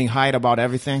to being hyped about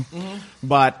everything,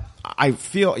 but I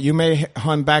feel you may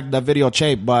hunt back the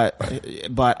videotape,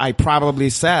 but I probably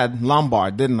said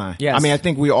Lombard, didn't I? Yes. I mean, I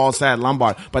think we all said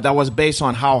Lombard, but that was based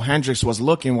on how Hendrix was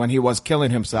looking when he was killing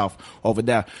himself over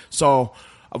there. So,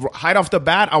 right off the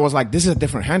bat, I was like, "This is a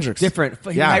different Hendrix." Different.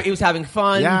 He was having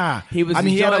fun. Yeah, he was. I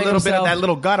mean, he had a little himself. bit of that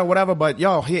little gut or whatever, but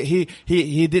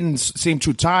he didn't seem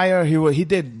too tired. He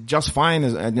did just fine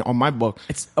on my book.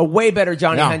 It's a way better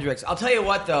Johnny Yeah. Hendrix. I'll tell you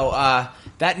what, though,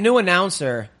 that new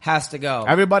announcer has to go.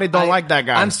 Everybody don't like that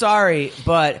guy. I'm sorry,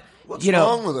 but What's you know,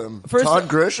 wrong with him? First, Todd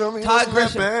Grisham? He wasn't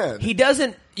that bad. He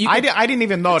doesn't. I didn't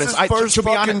even notice. It's his first to be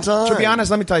fucking honest, time. To be honest,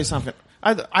 let me tell you something.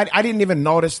 I didn't even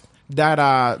notice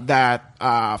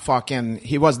that fucking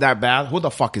he was that bad. Who the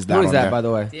fuck is that? Who is on that, there? by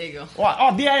the way? Diego. What?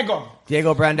 Oh, Diego.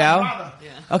 Diego Brandao. Yeah.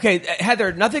 Okay,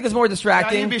 Heather. Nothing is more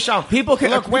distracting. Yeah, you be shown. People can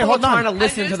Look, wait, people hold are on. trying to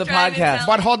listen I'm to the just trying to podcast. tell-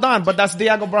 But hold on, but that's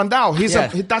Diego Brandao.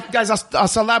 Yes. That guy's a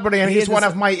celebrity, and He he's is one a-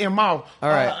 of my imau. All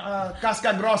right.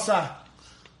 Casca grossa.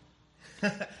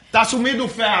 Tá sumido,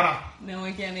 fera. No,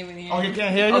 we can't even hear Oh, you. he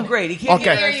can't hear you? Oh, great. He can't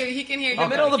Okay. hear He can hear you. He can hear you. In the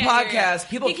middle of the He can't hear you. podcast,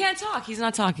 people- He can't talk. He's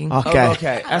not talking. Okay. Oh,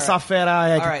 okay. All Essa fera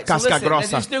é All right, so casca listen, grossa.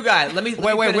 this new guy. Let me Wait,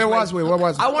 finish where my- was we? Where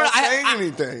was we? I want Not saying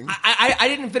anything. I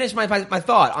didn't finish my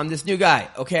thought on this new guy.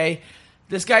 Okay,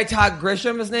 this guy Todd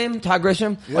Grisham. His name Todd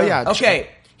Grisham. Yeah. Oh, yeah. Okay,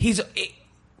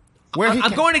 I'm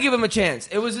He going to give him a chance.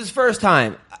 It was his first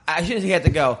time. I shouldn't say he had to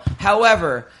go.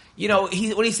 However, you know,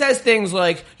 when he says things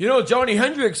like, you know, Johnny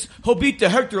Hendrix, he'll beat the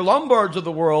Hector Lombards of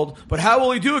the world, but how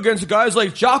will he do against guys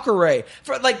like Jacare?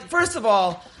 First of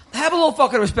all, have a little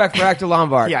fucking respect for Hector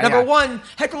Lombard. Yeah, Number yeah. one,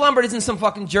 Hector Lombard isn't some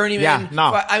fucking journeyman. Yeah,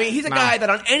 no. I mean, he's a No. guy that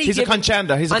on any He's a given,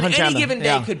 contender. He's a on any contender. given day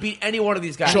Yeah. could beat any one of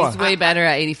these guys. Sure. He's way better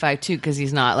at 85 too because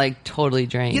he's not like totally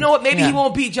drained. You know what? Maybe Yeah. he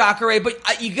won't beat Jacare, but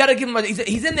you got to give him.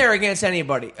 He's in there against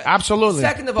anybody. Absolutely.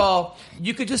 Second of all,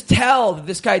 you could just tell that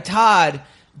this guy Todd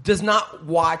does not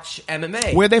watch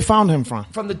MMA. Where they found him from?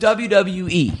 From the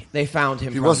WWE, they found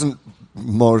him. He from. wasn't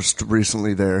most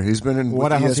recently there. He's been in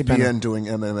What with has he been in? ESPN doing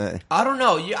MMA. I don't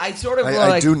know. I sort of.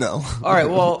 I do know. All right.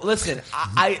 Well, listen.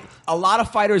 A lot of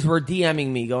fighters were DMing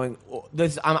me, going,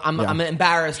 "This. I'm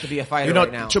embarrassed to be a fighter You know,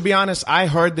 right now." to be honest, I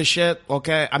heard the shit.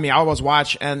 Okay, I mean, I was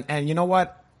watching, and you know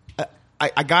what?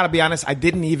 I gotta be honest. I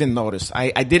didn't even notice. I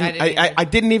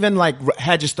didn't even like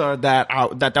register that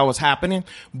that was happening.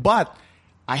 But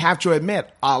I have to admit,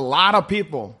 a lot of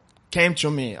people came to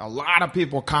me. A lot of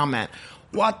people comment,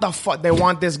 "What the fuck? They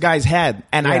want this guy's head,"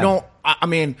 and I Yeah. don't. I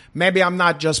mean, maybe I'm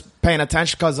not just paying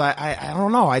attention because I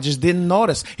don't know. I just didn't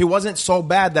notice. He wasn't so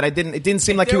bad that I didn't. It didn't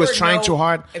seem like he was trying too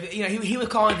hard. You know, he was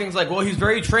calling things like, "Well, he's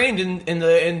very trained in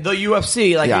the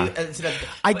UFC." Like, Yeah.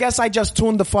 I guess I just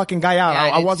tuned the fucking guy out. Yeah, I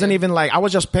I did wasn't too. even like, I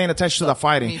was just paying attention to the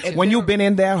fighting. Me too. When you've been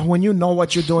in there, when you know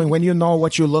what you're doing, when you know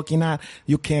what you're looking at,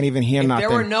 you can't even hear If nothing.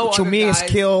 there were no to other me, it's guys-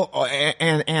 kill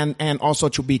and also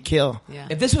to be killed. Yeah.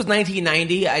 If this was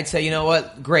 1990, I'd say, you know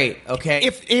what, great, okay.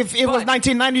 If it was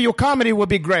 1990, your comedy would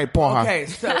be great, Porha. Okay,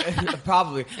 so,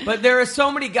 probably. But there are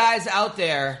so many guys out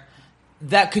there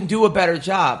that can do a better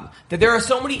job. That there are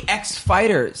so many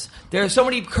ex-fighters. There are so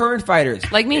many current fighters.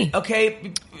 Like me.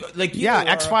 Okay? Like you. Yeah, or-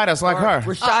 ex-fighters like or her.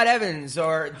 Rashad Evans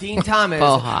or Dean Thomas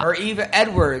Boha. or Eva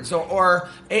Edwards or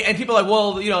and people are like,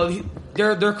 well, you know,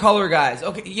 they're color guys.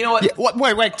 Okay, you know what?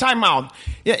 Yeah, wait, time out.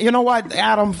 You know what,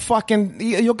 Adam? Fucking,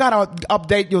 you gotta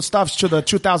update your stuff to the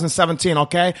 2017,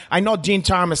 okay? I know Gene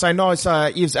Thomas, I know it's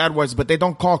Yves Edwards, but they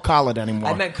don't call colored anymore.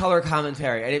 I meant color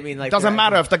commentary. I didn't mean like. Doesn't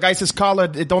matter if the guy says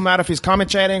colored. It don't matter if he's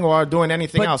commentating or doing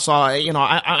anything But- else. So you know,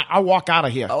 I walk out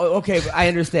of here. Oh, okay, I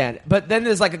understand. But then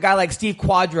there's like a guy like Steve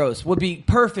Quadros would be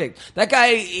perfect. That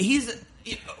guy, he's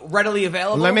readily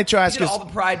available. Let me try He ask did you- all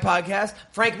the Pride podcast.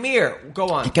 Frank Mir, go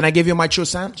on. Can I give you my true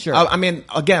sense? Sure. I mean,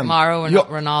 again, Mauro you-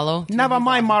 Ronaldo. Never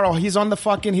mind, Mauro. He's on the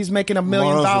fucking. He's making $1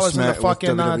 million Mauro's with in the Smack- fucking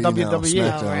with WWE now, WWE.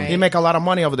 SmackDown. Oh, right. He make a lot of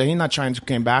money over there. He's not trying to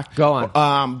come back. Go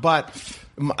on. But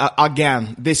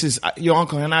again, this is your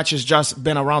Uncle Henach has just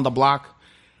been around the block.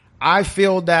 I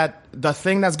feel that the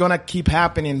thing that's gonna keep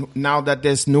happening now that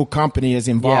this new company is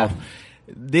involved. Yeah.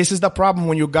 This is the problem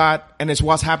when you got, and it's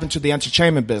what's happened to the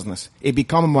entertainment business. It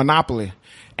become a monopoly,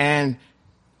 and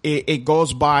it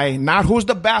goes by not who's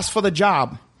the best for the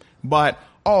job, but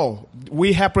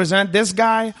we represent this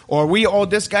guy, or we owe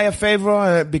this guy a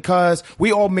favor because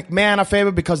we owe McMahon a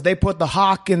favor because they put the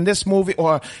Hawk in this movie,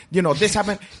 or you know this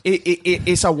happened.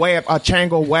 It's a web, a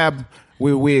tangled web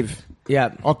we weave.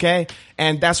 Yeah. Okay?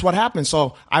 And that's what happened.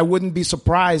 So I wouldn't be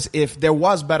surprised if there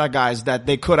was better guys that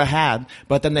they could have had,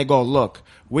 but then they go, look,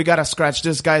 we got to scratch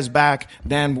this guy's back.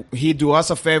 Then he do us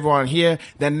a favor on here.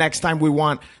 Then next time we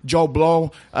want Joe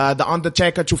Blow, the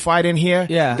Undertaker to fight in here.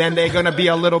 Yeah. Then they're going to be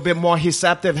a little bit more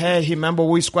receptive. Hey, remember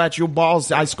we scratch your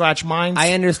balls, I scratch mine.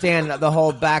 I understand the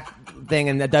whole back thing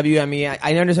in the WME.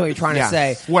 I understand what you're trying to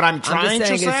say. What I'm trying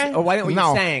to say? Or what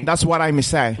you're saying. That's what I'm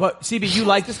saying. What, CB, you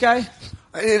like this guy?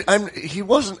 He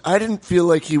wasn't. I didn't feel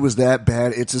like he was that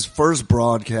bad. It's his first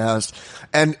broadcast,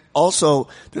 and also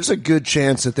there's a good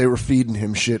chance that they were feeding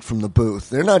him shit from the booth.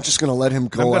 They're not just going to let him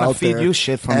go out feed there you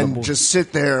shit from and the booth. just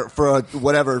sit there for a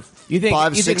whatever you think,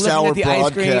 5-6 hour the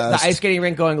broadcast. ice skating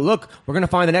rink, going, look, we're going to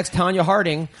find the next Tanya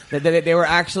Harding. That they were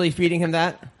actually feeding him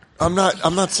that. I'm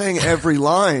not saying every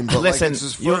line, but listen, like it's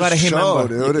his first you gotta show,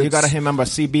 remember, dude. You gotta remember,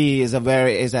 CB is a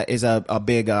big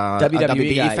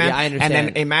WWE guy. fan. Yeah, I understand. And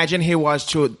then imagine he was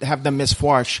to have the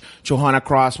misfortune to run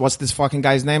across what's this fucking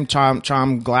guy's name? Tom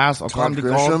Glass or Todd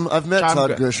Grisham? I've met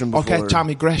Todd Grisham before. Okay,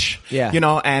 Tommy Grish. Yeah. You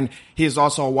know, and he's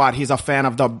also he's a fan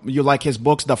of you like his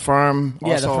books, The Firm.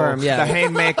 Yeah, also, The Firm, yeah. The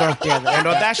Haymaker. Yeah, and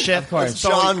all that shit. Of course. So,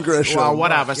 John Grisham. Well,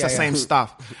 whatever. It's Yeah, the yeah. same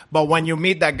stuff. But when you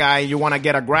meet that guy, you want to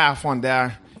get a graph on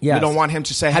there. Yes. You don't want him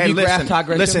to say, Have hey, you graphed Todd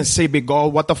Grisham? listen, CB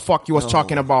Gold, what the fuck you was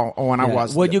talking about when I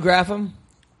was Would you graph him?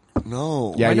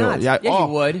 No. Yeah, Why you, not? yeah. Yeah, oh.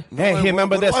 you would. Hey,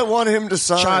 remember what this? do I want him to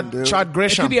sign, dude? Chad It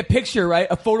Grisham. could be a picture, right?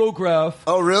 A photograph.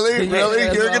 Oh, really? Didn't you Really? say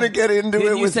that You're as well? going to get into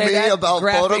Didn't it you with say me that? about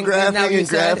Graphing, photographing isn't that what you and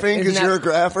said? graphing because Isn't you're a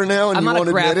that- grapher now and I'm you not a won't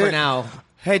admit grapher it? now.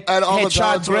 Hey, At all hey, the Chad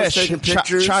times when I was taking Grish.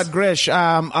 pictures? Chad Grish.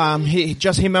 He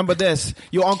just remember this.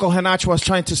 Your uncle Hanach was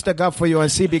trying to stick up for you, and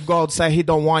CB Gold said he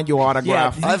don't want your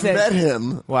autograph. Yeah, I've said- met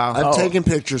him. Wow. I've Oh. taken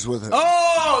pictures with him.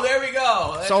 Oh, there we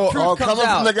go. So- The truth Oh, comes coming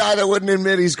out. from the guy that wouldn't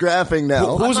admit he's graphing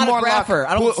now. I'm Who's not more a grapher.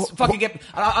 I don't who- fucking get.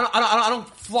 I don't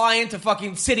fly into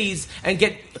fucking cities and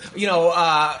get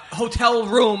hotel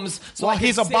rooms. So Well, I can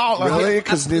he's a sit- baller. Really?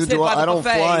 Because sit neither do by I. the I don't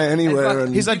buffet fly and anywhere. fuck-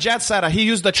 And He's a jet setter. He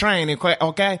used the train.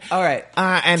 Okay. All right.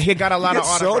 And he got a lot of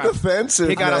It's so autographs. defensive.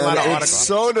 He got a man. lot of It's autographs.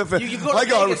 so defensive. You go to I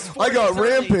got Vegas 40 days early.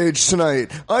 Rampage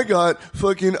tonight. I got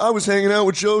fucking. I was hanging out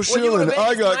with Joe Well, you go to Schilling. I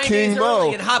Vegas got 9 King days Mo.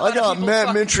 early and hop I out of got people's Matt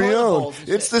fucking toilet Mitrione. bowls and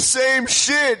It's shit. the same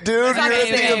shit, dude. It's not You're the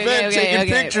at the same. event Okay, taking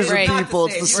okay, pictures right. of people.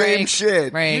 It's the same Right.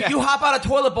 shit. Right. You hop out of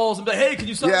toilet bowls and be like, hey, can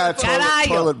you sign Yeah, my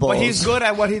photo? toilet balls. But he's good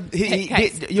at what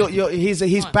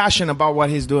he's passionate about what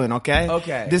he's doing. Okay.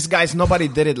 Okay. This guy's nobody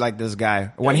did it like this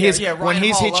guy. When Yeah, he's yeah, Ryan when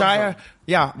he's Hall loves hitchhiker. him.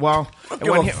 Yeah. Well, Give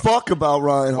when a he, fuck about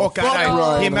Ryan Hall. Okay, Fuck I-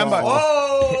 Ryan he remember- Hall.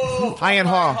 Oh, Ryan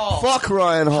Hall. Fuck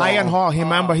Ryan Hall. Ryan Hall. He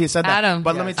remember he said that. Adam,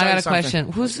 But let me tell I got you a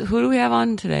something. question. Who do we have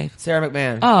on today? Sarah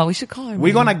McMahon. Oh, we should call her.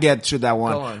 We're man. gonna get to that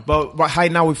one, Go on. but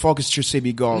right now we focus to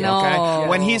CB Gold. No. Okay, Yeah.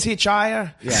 when he's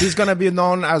hitchhiker, he's gonna be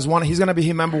known as one. He's gonna be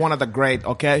remember one of the great.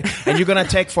 Okay, and you're gonna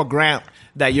take for granted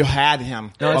that you had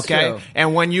him. No, it's okay, true.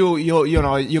 and when you're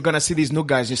gonna see these new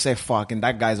guys, you say, "Fucking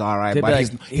that guy's all right," They'd but be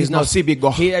like, he's no CB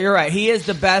Gold. You're right. He is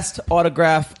the best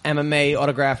autograph MMA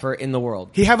autographer in the world.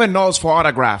 He have a nose for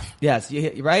autograph. Yes,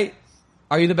 you right?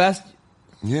 Are you the best?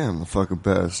 Yeah, I'm the fucking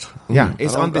best. Yeah,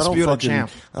 he's I don't undisputed fucking- champ.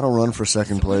 I don't run for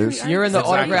second place. You're in the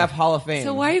Exactly. autograph Hall of Fame.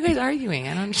 So why are you guys arguing?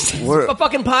 I don't understand. We're- a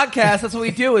fucking podcast. That's what we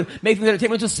do. Make things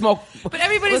entertainment. Just smoke. But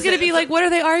everybody's going to be like, what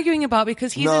are they arguing about?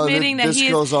 Because he's No, admitting that this he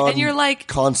is, goes on and you're like,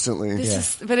 constantly. this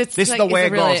is, but it's This like, is the way it's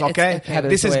it really- goes, okay? it's- Heather,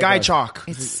 This it's the is way it guy goes. chalk.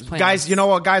 It's Guys, you know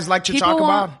what guys like to People talk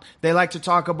want- about? They like to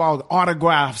talk about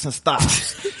autographs and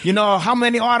stuff. You know, how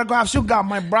many autographs you got,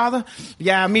 my brother?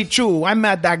 Yeah, me too. I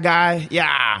met that guy.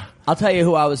 Yeah. I'll tell you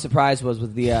who I was surprised was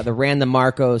with the random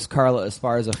Marcos Carla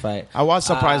Esparza fight. I was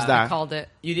surprised I that. called it.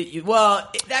 You did. Well,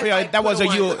 that, Yeah, fight that was a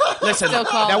could've you. won. Listen, Still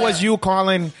called that was it. you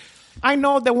calling. I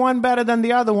know the one better than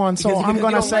the other one, so Because I'm you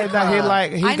gonna don't say like that her. I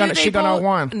knew she they gonna both-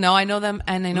 won. No, I know them,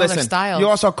 and I know Listen, their style. you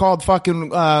also called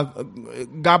fucking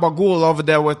Gabagool over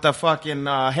there with the fucking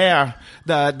hair.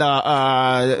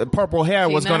 The purple hair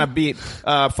was Tina? gonna beat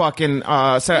fucking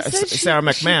Sarah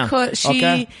McMahon.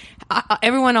 Okay?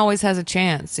 Everyone always has a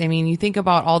chance. I mean, you think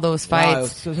about all those Wow,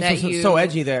 fights. so that you, so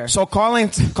edgy there. So calling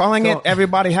it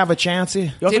everybody have a chance. You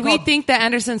also Did we called- think that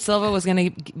Anderson Silva was going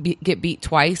to get beat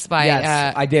twice by?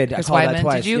 Yes, I did. Chris I called Weidman? that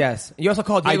twice. Did you? Yes. You also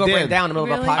called Diego I did. Brandao in the middle of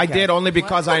Really? our podcast. I did only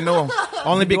because I know.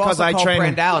 Only You because also I called trained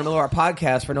him. Brandao in the middle of our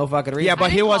podcast for no fucking reason. Yeah, but I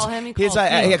he didn't was call him, he he's called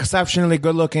an me. exceptionally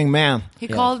good looking man. He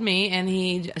called me,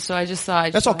 and so I just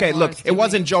thought. That's okay. Look, it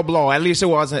wasn't Joe Blow. At least it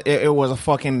wasn't. It was a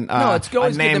fucking no, it's always a good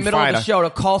in the named middle fighter. of the show to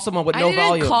call someone with I no didn't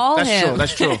volume. call That's him. true.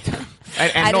 That's true.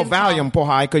 And I no didn't call. volume, Poha.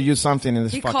 I could use something in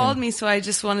this He fucking. called me, so I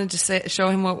just wanted to show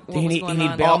him what He was need- going he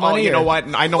need on. bail Oh, money you or- know what?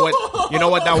 I know what. You know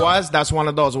what that was? That's one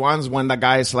of those ones when the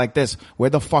guy is like this. Where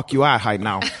the fuck you at right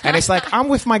now? And it's like I'm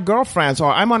with my girlfriend,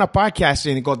 or I'm on a podcast. chest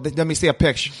and he go, let me see a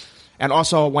picture. And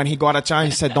also, when he got a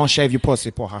chance, he said, don't shave your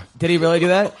pussy, porra. Did he really do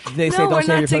that? Did they say No, don't we're shave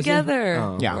your not pussy? together.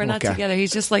 Oh. Yeah, we're not okay. together.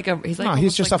 He's just like No, almost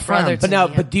he's just like a friend. brother to But no,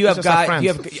 me. but do you have Just a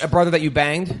friend. a brother that you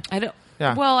banged? I don't.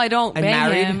 Yeah. Well, I don't And bang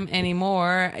married? him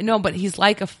anymore. No, but he's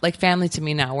like family to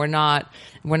me now. We're not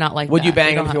like. Would that. you bang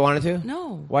We him don't if you have- wanted to?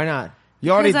 No. Why not?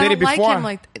 You already Because I did it don't before.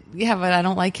 Like him yeah, but I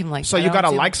don't like him like. So I you don't gotta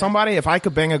do like somebody? If I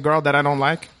could bang a girl that I don't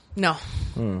like? No,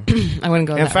 I wouldn't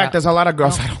go. In fact, there's a lot of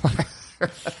girls I don't like.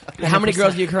 How many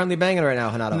girls are you currently banging right now,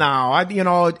 Hanato?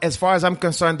 No, as far as I'm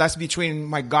concerned, that's between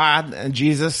my God and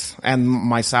Jesus and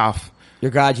myself. Your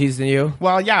God, Jesus, and you?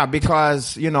 Well, yeah,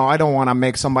 because, I don't want to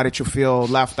make somebody to feel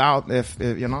left out if.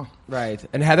 Right.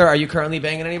 And Heather, are you currently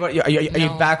banging anybody? Are you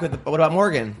No. back with, what about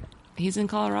Morgan? He's in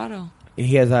Colorado.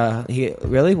 He has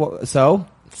really? So?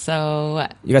 So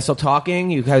what? You guys still talking?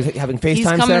 You guys having FaceTime He's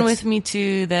coming sex? with me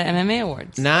to the MMA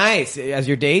awards. Nice. As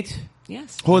your date?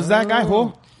 Yes. Who's that guy?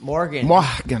 Who? Morgan.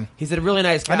 Morgan. He's a really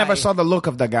nice guy. I never saw the look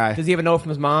of the guy. Does he have a note from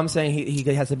his mom saying he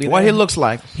has to be there? What he looks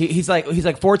like. He's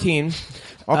like 14.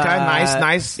 Okay,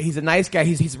 nice. He's a nice guy.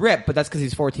 He's ripped, but that's because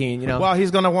he's 14. Well, he's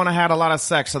going to want to have a lot of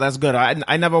sex, so that's good.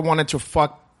 I never wanted to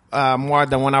fuck more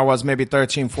than when I was maybe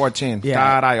 13, 14. Yeah.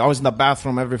 God, I was in the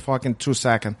bathroom every fucking 2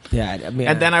 seconds. Yeah, I mean,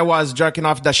 And then I was jerking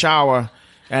off the shower.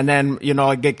 And then,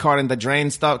 I get caught in the drain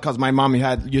stuff because my mom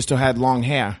used to have long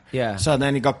hair. Yeah. So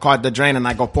then he got caught in the drain and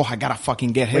I go, I gotta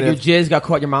fucking get hit. Your jizz got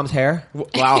caught in your mom's hair.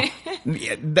 Well,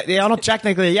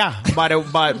 technically, yeah, but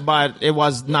it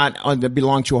was not it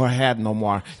belonged to her head no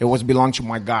more. It was belonged to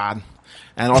my God,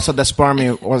 and also the sperm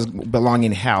was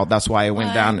belonging in hell. That's why it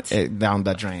went down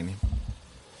the drain.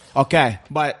 Okay,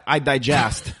 but I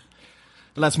digest.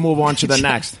 Let's move on to the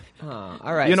next. All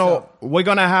right. We're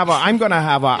gonna have I'm gonna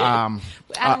have a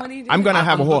Adam, what are you doing? I'm gonna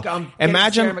have a whole. I'm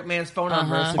Imagine. Sarah McMahon's phone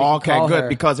number. So we can Okay, call good. her.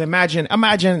 Because imagine,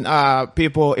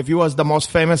 people, if you was the most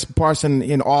famous person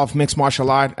in all of mixed martial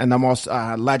art and the most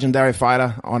legendary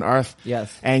fighter on earth.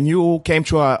 Yes. And you came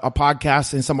to a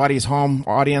podcast in somebody's home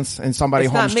audience, in somebody's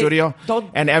It's home not me. studio,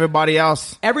 and everybody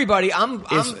else. Everybody,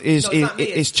 Is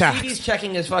It's checked. CD's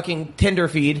checking his fucking Tinder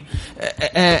feed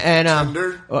and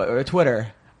Tinder? or Twitter.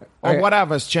 Or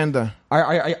whatever, it's gender.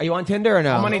 Are you on Tinder or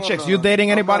no? How many chicks? You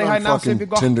dating anybody right now? See if you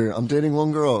go. Tinder. I'm dating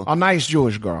one girl. A nice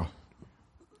Jewish girl.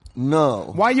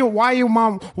 No. Why you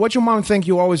mom? What your mom think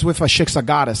you always with a shiksa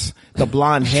goddess? The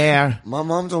blonde hair. My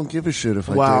mom don't give a shit if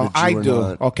I Well, date a I Jew or do.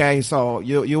 not. Okay, so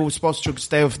you supposed to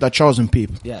stay with the chosen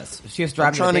people. Yes, she has I'm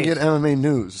driving. trying to get MMA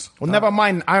news. Well, never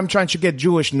mind. I'm trying to get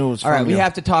Jewish news. All right, from we you.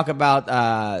 have to talk about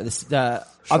the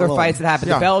other Shalom. fights that happened.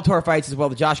 Yeah. The Bellator fights as well.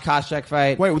 The Josh Koscheck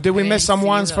fight. Wait, did we miss some see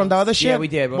ones from the those. other shit? Yeah, we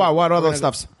did. Wow, what We're other gonna-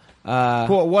 stuffs?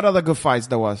 What other good fights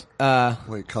there was?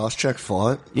 Wait, Koscheck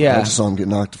fought? Yeah. I just saw him get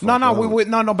knocked the fuck No,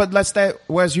 out. no. But let's stay.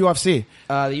 Where's UFC?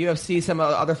 The UFC, some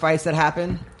other fights that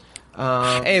happened.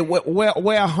 Hey,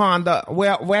 where Honda?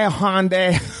 Where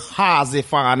Honda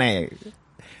Hazifane?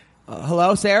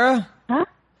 Hello, Sarah. Huh?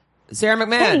 Sarah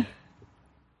McMahon. Hey.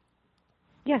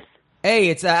 Yes. Hey,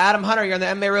 it's Adam Hunter. You're on the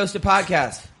MMA Roasted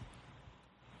podcast.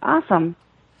 Awesome.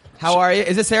 How are you?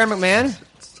 Is it Sarah McMahon?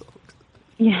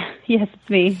 Yeah. Yes, it's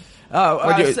me.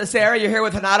 Oh, Sarah, you're here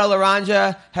with Hanato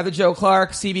Laranja, Heather Joe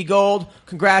Clark, CB Gold.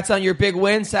 Congrats on your big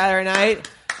win Saturday night.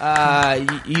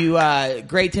 You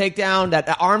great takedown.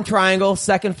 That arm triangle,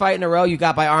 second fight in a row you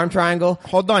got by arm triangle.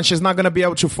 Hold on, she's not gonna be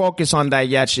able to focus on that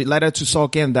yet. She let her to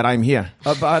soak in that I'm here.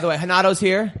 By the way, Hanato's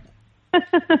here.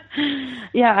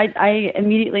 Yeah, I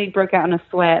immediately broke out in a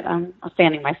sweat. I'm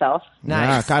fanning myself.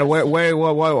 Nice. Yeah,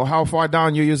 God, how far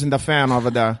down you using the fan over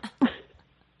there?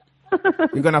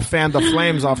 You're gonna fan the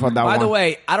flames off of that one. By the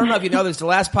way, I don't know if you know this. The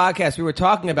last podcast we were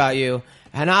talking about you.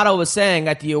 Hanato was saying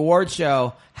at the award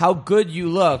show how good you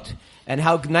looked and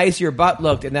how nice your butt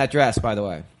looked in that dress. By the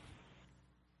way,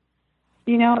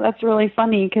 You know, that's really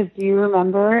funny because do you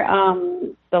remember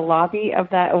the lobby of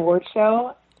that award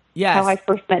show? yes, How I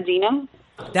first met Gina?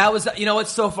 that was. You know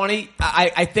what's so funny?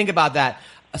 I think about that.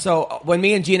 So when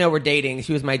me and Gina were dating,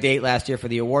 she was my date last year for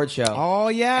the award show. Oh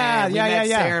yeah, And we yeah, met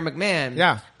yeah. Sarah McMahon.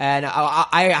 Yeah. And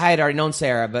I had already known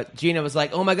Sarah, but Gina was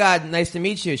like, "Oh my God, nice to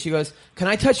meet you." She goes, "Can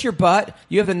I touch your butt?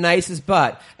 You have the nicest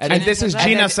butt." And then- this is and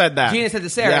Gina then said that. Gina said to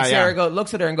Sarah. Yeah, and Sarah yeah.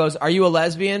 looks at her and goes, "Are you a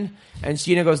lesbian?" And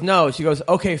Gina goes, "No." She goes,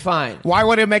 "Okay, fine," Why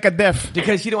would it make a diff?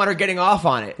 because she didn't want her getting off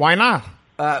on it. Why not?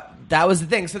 That was the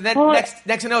thing. So then Well-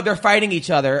 next to know, they're fighting each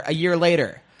other a year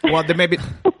later. Well, then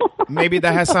maybe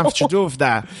that has something to do with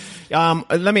that.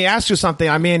 Let me ask you something.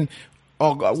 I mean,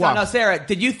 No, Sarah,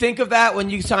 did you think of that when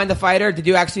you signed the fighter? Did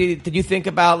you think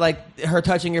about like her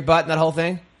touching your butt and that whole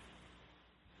thing?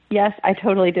 Yes, I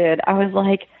totally did. I was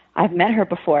like, I've met her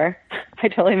before. I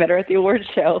totally met her at the awards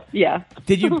show. Yeah.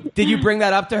 Did you bring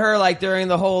that up to her like during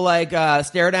the whole like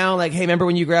stare down? Like, hey, remember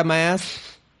when you grabbed my ass?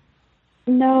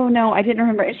 No, I didn't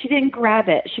remember. And she didn't grab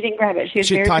it. She was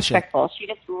very respectful. She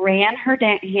just ran her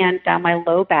hand down my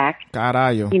low back.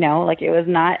 Caralho. You know, like it was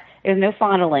no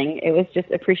fondling. It was just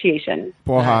appreciation.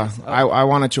 Porra, nice. I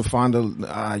wanted to fondle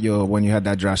you when you had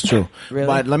that dress too. Really?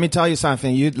 But let me tell you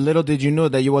something. Little did you know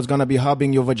that you was going to be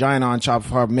hubbing your vagina on top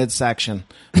of her midsection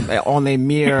only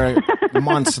mere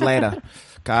months later.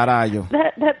 Caralho.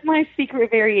 That's my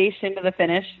secret variation to the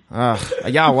finish.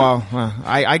 Yeah, well,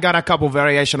 I got a couple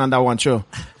variation on that one too.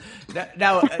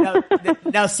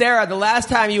 Now, Sarah, the last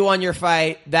time you won your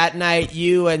fight, that night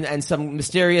you and some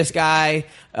mysterious guy,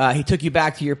 he took you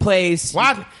back to your place.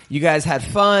 What? You guys had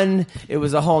fun. It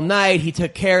was a whole night. He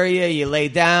took care of you. You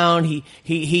laid down.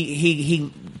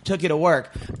 He took you to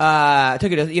work.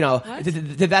 Took you to, you know,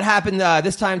 did that happen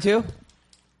this time too?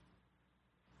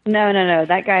 No.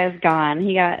 That guy is gone.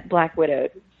 He got Black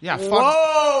Widowed. Yeah.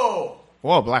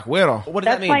 Whoa, Black Widow. What does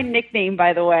that That's mean? my nickname,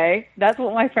 by the way. That's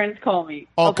what my friends call me.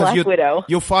 Oh, Black Widow.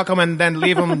 You fuck him and then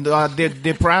leave him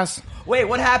depressed? Wait,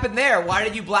 what happened there? Why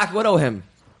did you Black Widow him?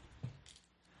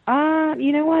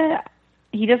 You know what?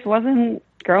 He just wasn't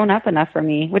grown up enough for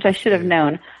me, which I should have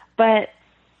known. But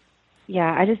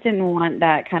yeah, I just didn't want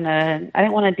that kind of. I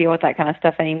didn't want to deal with that kind of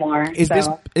stuff anymore. Is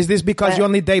this because you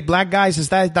only date black guys?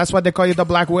 That's why they call you the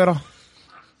Black Widow?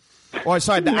 Or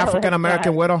sorry, the African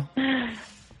American widow?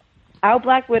 I'll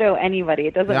Black Widow anybody.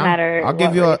 It doesn't matter. I'll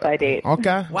give you I date.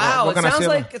 Okay. Wow,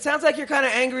 it sounds like you're kind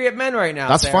of angry at men right now.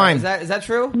 That's Sarah. fine. Is that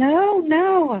true? No,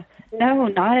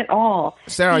 not at all.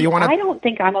 Sarah, See, you want to? I don't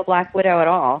think I'm a Black Widow at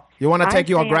all. You want to take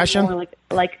your aggression? I'm more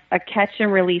like a catch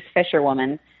and release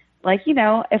fisherwoman. Like, you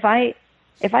know, if I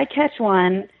catch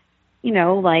one, you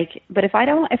know, like, but if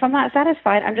I'm not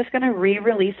satisfied, I'm just going to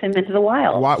re-release him into the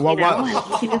wild.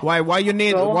 Why you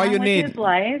need his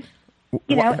life,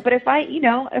 you know, but if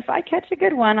I catch a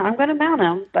good one, I'm going to mount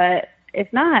him, but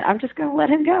if not, I'm just going to let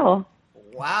him go.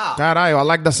 Wow. I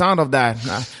like the sound of that.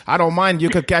 I don't mind. You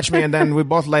could catch me and then we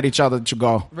both let each other to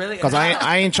go. Really? Because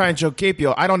I ain't trying to keep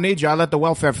you. I don't need you. I let the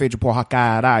welfare feed you. Porra,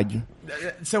 caralho.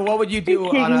 So what would you do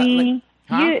on a...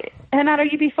 Renato,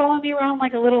 you'd be following me around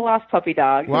like a little lost puppy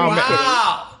dog.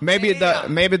 Wow. Maybe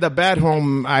the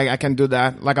bedroom I can do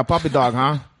that, like a puppy dog,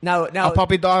 huh? Now a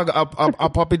puppy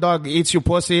dog eats your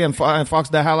pussy and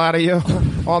fucks the hell out of you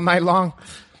all night long.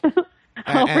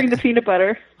 I'll bring the peanut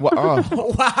butter. Wow!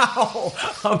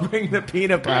 I'll bring the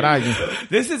peanut butter.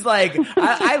 This is like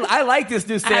I like this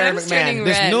new Sarah McMahon.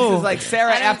 This is like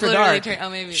Sarah After Dark.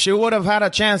 She would have had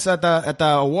a chance at the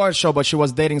award show, but she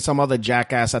was dating some other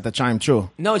jackass at the time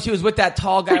too. No, she was with that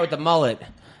tall guy with the mullet.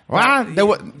 What?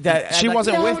 She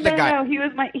wasn't with the guy. No, he's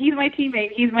my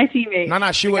teammate. He's my teammate.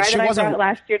 No, she wasn't.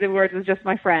 Last year, the awards was just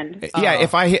my friend. Yeah,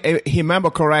 if I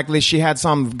remember correctly, she had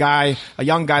some guy, a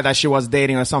young guy that she was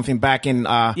dating or something back in.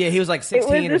 Yeah, he was like 16 or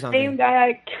something. It was the same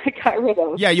guy I got rid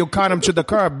of. Yeah, you cut him to the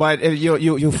curb, but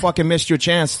you fucking missed your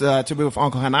chance to be with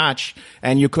Uncle Hanach,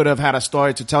 and you could have had a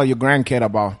story to tell your grandkid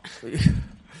about.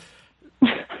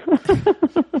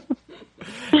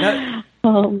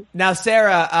 Now,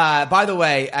 Sarah. By the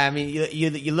way, I mean,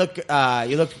 you look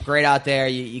great out there.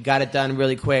 You got it done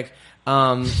really quick.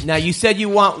 Now, you said you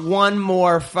want one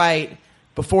more fight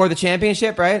before the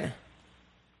championship, right?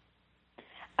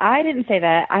 I didn't say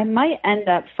that. I might end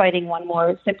up fighting one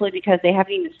more simply because they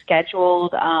haven't even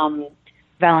scheduled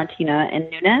Valentina and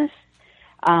Nunes.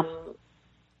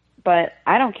 But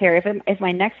I don't care if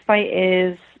my next fight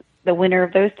is the winner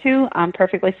of those two. I'm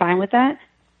perfectly fine with that.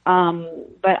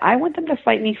 But I want them to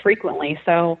fight me frequently.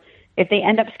 So if they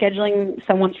end up scheduling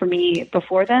someone for me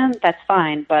before then, that's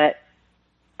fine. But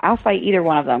I'll fight either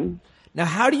one of them. Now,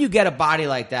 how do you get a body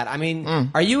like that? I mean,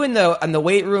 are you in the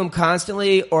weight room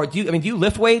constantly, or do you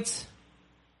lift weights?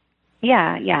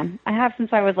 Yeah. I have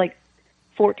since I was like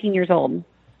 14 years old.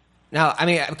 Now, I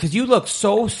mean, because you look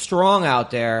so strong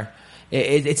out there.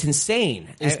 It's insane.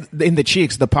 In the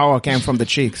cheeks. The power came from the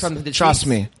cheeks. Trust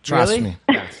me. Yes.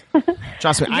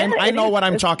 Trust me. I know what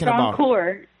I'm talking about.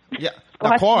 Core. Yeah,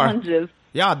 the core. Lunges.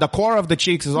 Yeah, the core of the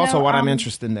cheeks is also what I'm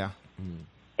interested in there.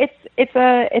 It's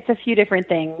a few different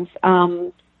things.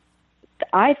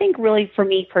 I think really for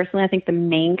me personally, I think the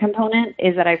main component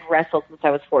is that I've wrestled since I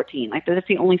was 14. Like that's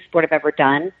the only sport I've ever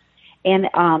done, and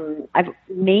I've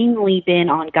mainly been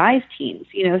on guys' teams.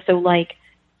 You know, so like.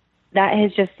 That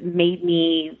has just made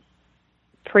me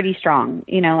pretty strong.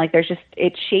 You know, like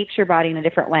it shapes your body in a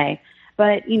different way.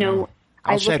 But, you know,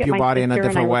 I look at my sister and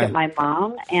I look at my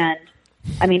mom and,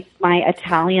 I mean, my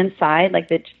Italian side, like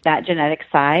that genetic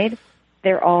side,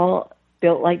 they're all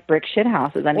built like brick shit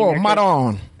houses. I mean, Oh,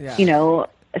 Maron. you know,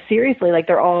 seriously, like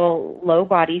they're all low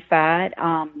body fat,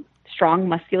 strong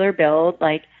muscular build.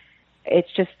 Like it's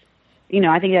just, you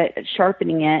know, I think that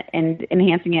sharpening it and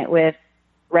enhancing it with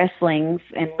wrestlings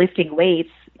and lifting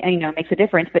weights, you know, makes a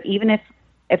difference. But even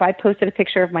if I posted a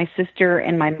picture of my sister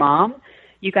and my mom,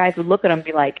 you guys would look at them and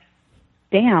be like,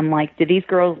 damn, like, do these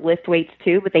girls lift weights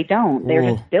too? But they don't. They're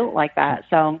just built like that.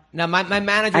 So now, my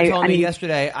manager told me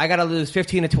yesterday I got to lose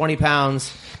 15 to 20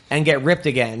 pounds and get ripped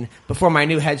again before my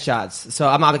new headshots. So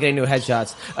I'm not getting new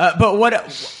headshots. But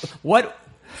what?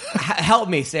 Help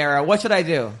me, Sarah. What should I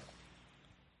do?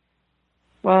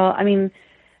 Well, I mean,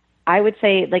 I would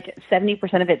say like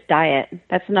 70% of it's diet.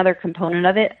 That's another component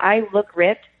of it. I look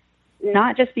ripped,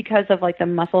 not just because of like the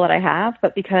muscle that I have,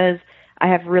 but because I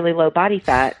have really low body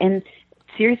fat. And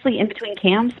seriously, in between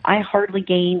camps, I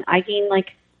gain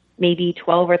like maybe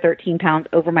 12 or 13 pounds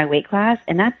over my weight class,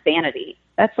 and that's vanity.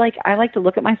 That's like, I like to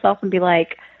look at myself and be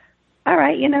like, all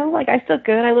right, you know, like I feel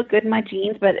good, I look good in my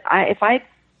jeans, but I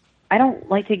don't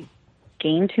like to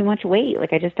gain too much weight.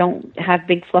 Like I just don't have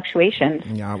big fluctuations.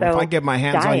 Yeah, so if I get my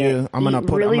hands on you, I'm gonna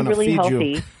really feed healthy,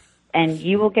 you, and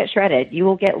you will get shredded. You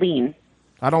will get lean.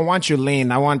 I don't want you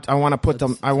lean. I want to put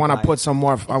them. I want to put some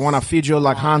more. I want to feed you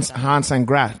like Hansel and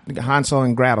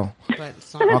Gretel.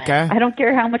 Okay. I don't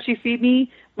care how much you feed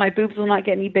me. My boobs will not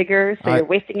get any bigger, so you're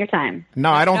wasting your time.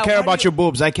 No, I don't care about your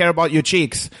boobs. I care about your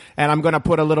cheeks, and I'm gonna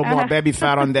put a little more baby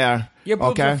fat on there. Your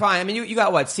boobs are fine. I mean, you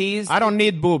got what, C's? I don't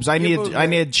need boobs. I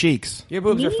need cheeks. Your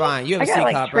boobs are fine. You have I a got C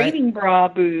like cup, training right? bra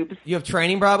boobs. You have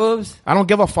training bra boobs? I don't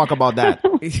give a fuck about that.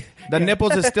 The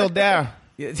nipples is still there.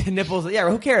 Nipples, yeah.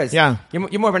 Who cares? Yeah,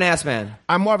 you're more of an ass man.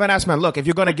 I'm more of an ass man. Look, if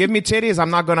you're gonna give me titties, I'm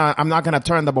not gonna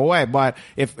turn them away. But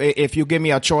if you give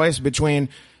me a choice between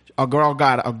a girl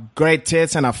got a great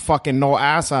tits and a fucking no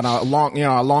ass and a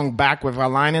long back with a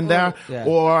line in there,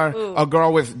 or a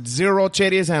girl with zero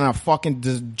titties and a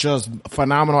fucking just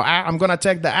phenomenal ass, I'm gonna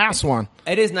take the ass one.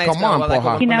 It is nice. Come on, like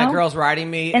Poha. when my girl's riding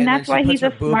me, and that's why he's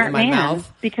a boob smart in my man.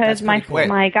 mouth. Because my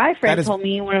guy friend told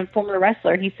me, when I'm a former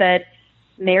wrestler, he said,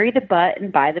 marry the butt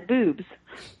and buy the boobs.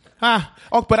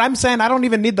 But I'm saying I don't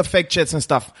even need the fake tits and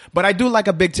stuff. But I do like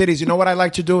a big titties. You know what I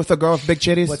like to do with a girl with big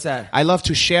titties? What's that? I love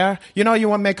to share. You know, you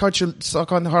want to make her to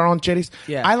suck on her own titties?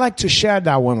 Yeah. I like to share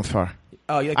that one with her.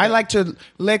 Oh, I like to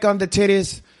lick on the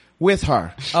titties with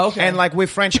her. Oh, okay. And like we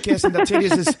French kiss and the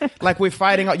titties is like we're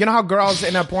fighting. You know how girls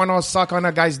in a porno suck on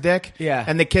a guy's dick? Yeah.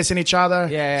 And they kissing each other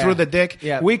through the dick?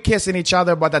 Yeah. We kissing each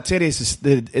other, but the titties is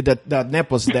the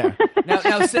nipples there. Now,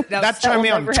 that turned me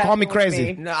on. Call me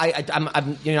crazy. No,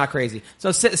 you're not crazy.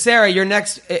 So, Sarah, your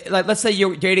next, like, let's say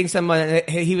you're dating someone, and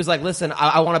he was like, "Listen,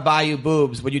 I want to buy you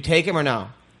boobs. Would you take him or no?"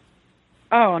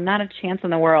 Oh, not a chance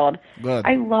in the world. Good.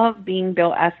 I love being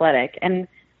built athletic, and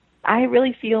I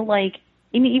really feel like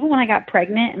even when I got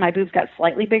pregnant and my boobs got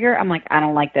slightly bigger, I'm like, I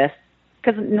don't like this,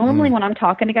 because normally when I'm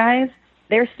talking to guys,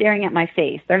 they're staring at my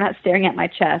face. They're not staring at my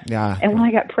chest. Yeah. And when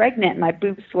I got pregnant and my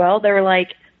boobs swelled, they were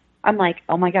like, I'm like,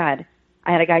 oh my God.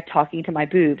 I had a guy talking to my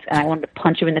boobs, and I wanted to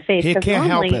punch him in the face. He can't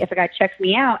help it. If a guy checks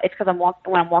me out, it's because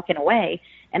when I'm walking away,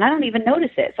 and I don't even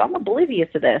notice it. So I'm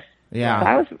oblivious to this. Yeah. So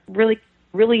I was really,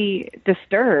 really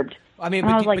disturbed. I mean,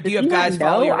 and I was but like, do you have guys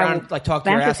follow you around, like talk to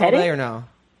your ass all day, or no?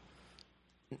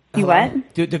 You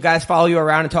what? Do guys follow you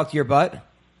around and talk to your butt?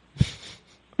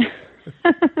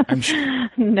 I'm sure.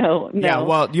 No. Yeah,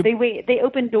 well, they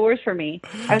open doors for me.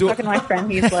 I was talking to my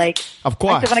friend. He's like, of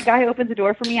course. I said, when a guy opens a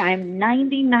door for me, I am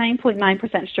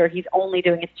 99.9% sure he's only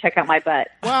doing it to check out my butt.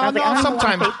 Well, I was like, I don't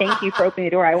want to say thank you for opening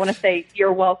the door. I want to say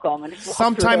you're welcome. And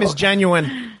sometimes it's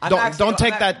genuine. Don't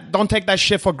take that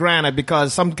shit for granted,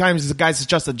 because sometimes the guy's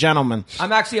just a gentleman.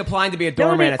 I'm actually applying to be a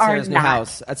doorman at Sarah's new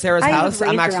house. At Sarah's house,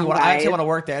 I actually want to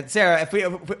work there. Sarah,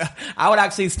 I would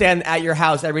actually stand at your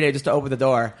house every day just to open the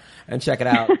door and check it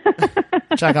out.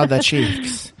 Check out the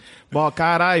cheeks. Well,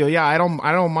 caralho, yeah, I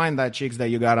don't mind that cheeks that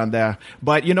you got on there.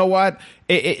 But you know what?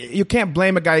 You can't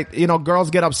blame a guy. You know, girls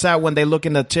get upset when they look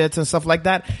in the tits and stuff like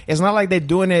that. It's not like they're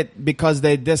doing it because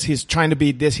he's trying to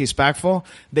be disrespectful.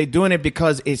 They're doing it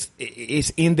because it's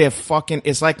in their fucking.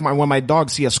 It's like when my dog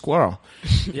see a squirrel.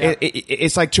 Yeah.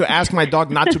 It's like to ask my dog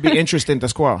not to be interested in the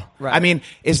squirrel. Right. I mean,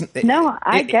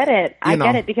 I get it. I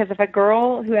get it, because if a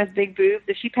girl who has big boobs,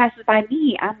 if she passes by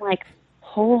me, I'm like,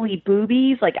 holy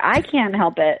boobies, like I can't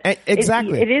help it.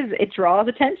 Exactly. It draws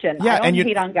attention. Yeah, I don't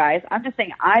hate on guys. I'm just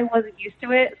saying I wasn't used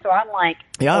to it, so I'm like,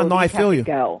 I feel you.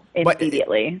 Go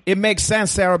immediately. It makes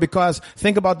sense, Sarah, because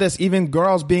think about this. Even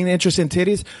girls being interested in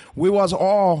titties, we was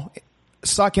all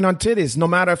sucking on titties, no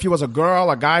matter if he was a girl,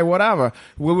 a guy, whatever.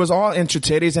 We was all into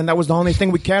titties, and that was the only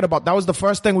thing we cared about. That was the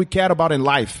first thing we cared about in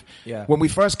life. Yeah. When we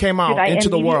first came out into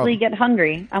the world. I immediately get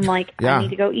hungry. I'm like, I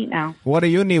need to go eat now. What do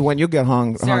you need when you get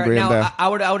hungry? Now, in there? I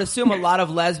would assume a lot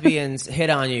of lesbians hit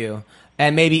on you,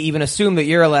 and maybe even assume that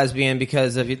you're a lesbian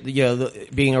because of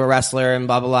being a wrestler and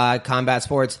blah blah blah, combat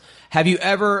sports. Have you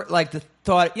ever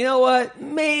thought, you know what,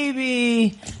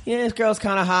 maybe this girl's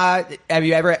kind of hot? Have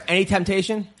you ever any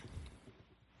temptation?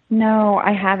 No,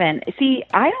 I haven't. See,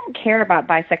 I don't care about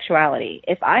bisexuality.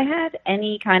 If I had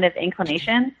any kind of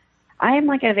inclination, I am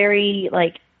a very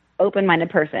open-minded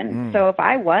person. So if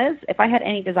I had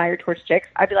any desire towards chicks,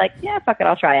 I'd be like, yeah, fuck it,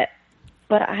 I'll try it.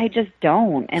 But I just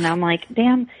don't. And I'm like,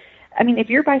 damn. I mean, if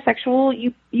you're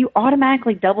bisexual, you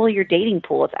automatically double your dating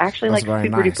pool. It's actually super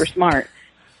duper smart.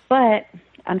 But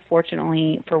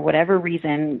unfortunately, for whatever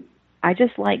reason, I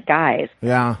just like guys.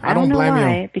 Yeah, I don't know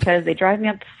why, because they drive me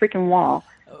up the freaking wall.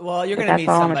 Well, you're going to meet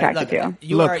somebody.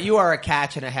 You are a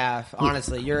catch and a half.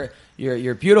 Honestly,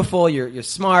 you're beautiful. You're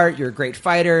smart. You're a great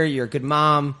fighter. You're a good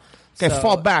mom. Okay,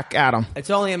 fall back, Adam. It's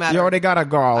only a matter. You already got a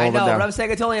girl over there. I know, but I'm saying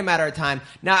it's only a matter of time.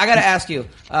 Now I got to ask you.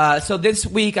 So this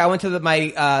week I went to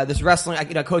this wrestling.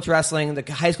 Coach wrestling.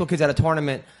 The high school kids at a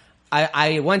tournament.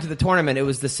 I went to the tournament. It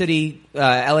was the city,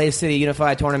 LA City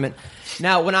Unified Tournament.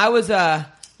 Now when I was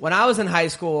in high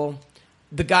school,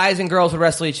 the guys and girls would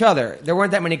wrestle each other. There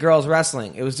weren't that many girls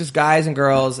wrestling. It was just guys and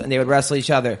girls, and they would wrestle each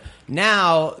other.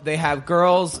 Now they have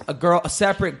a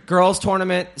separate girls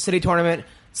tournament, city tournament,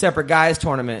 separate guys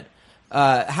tournament.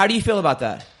 How do you feel about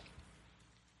that?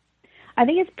 I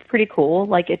think it's pretty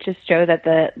cool. It just shows that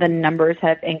the numbers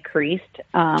have increased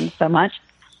so much.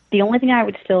 The only thing I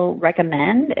would still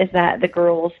recommend is that the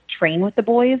girls train with the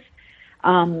boys.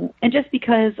 And just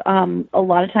because a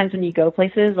lot of times when you go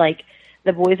places,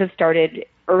 the boys have started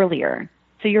earlier.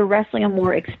 So you're wrestling a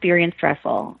more experienced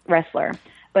wrestler.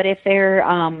 But if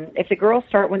the girls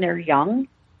start when they're young,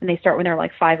 and they start when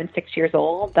they're 5 and 6 years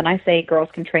old, then I say girls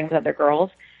can train with other girls.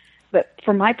 But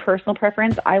for my personal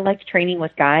preference, I like training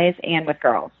with guys and with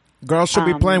girls. Girls should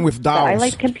be playing with dolls. I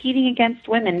like competing against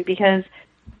women because,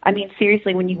 I mean,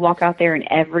 seriously, when you walk out there and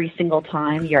every single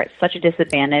time you're at such a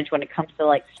disadvantage when it comes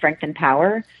to strength and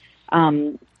power,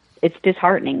 it's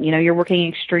disheartening. You're working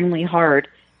extremely hard,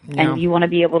 and you want to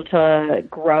be able to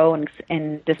grow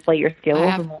and display your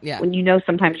skills. When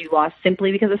sometimes you lost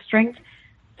simply because of strength,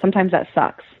 sometimes that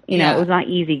sucks. It was not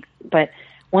easy. But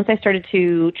once I started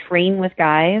to train with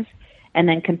guys and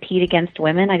then compete against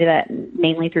women, I did that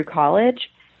mainly through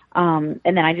college, and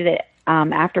then I did it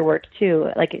afterwards too,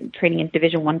 training in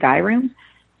Division I guy rooms,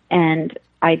 and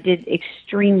I did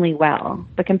extremely well.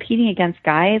 But competing against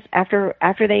guys after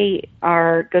they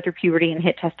go through puberty and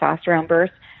hit testosterone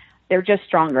bursts, they're just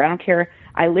stronger. I don't care.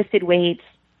 I lifted weights.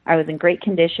 I was in great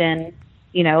condition,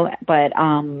 but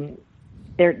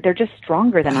they're just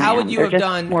stronger than I am. They're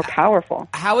just more powerful.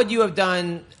 How would you have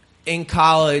done in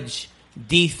college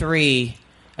D3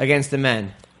 against the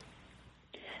men?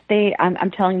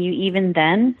 I'm telling you, even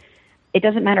then, it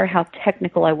doesn't matter how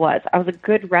technical I was. I was a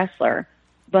good wrestler,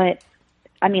 but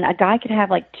I mean, a guy could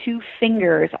have 2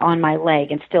 fingers on my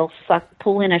leg and still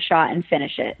pull in a shot and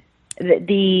finish it.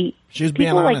 She's people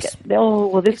being honest.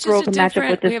 This girl can match up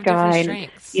with this guy. And,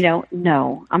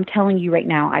 no, I'm telling you right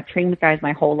now, I've trained with guys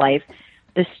my whole life.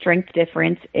 The strength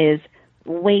difference is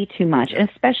way too much, and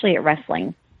especially at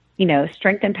wrestling.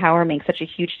 Strength and power makes such a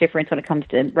huge difference when it comes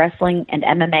to wrestling and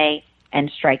MMA and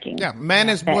striking. Yeah, man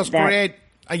was created.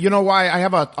 You know why? I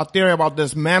have a theory about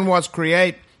this. Man was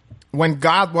created when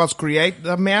God was created.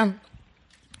 The man,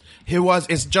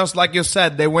 it's just like you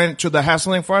said. They went to the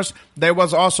wrestling first. They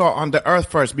was also on the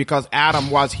earth first because Adam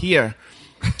was here.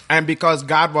 And because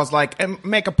God was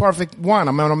make a perfect one.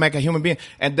 I'm going to make a human being.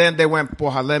 And then they went,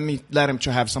 let him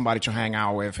to have somebody to hang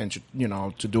out with and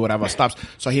to do whatever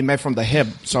stuff. So he made from the hip.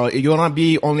 So you're not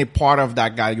be only part of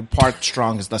that guy. You're part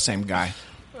strong is the same guy.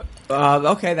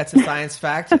 Okay, that's a science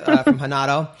fact from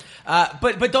Hanato.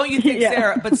 But don't you think,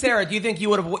 Sarah, do you think you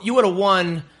would have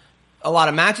won a lot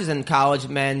of matches in college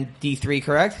men D3,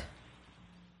 correct?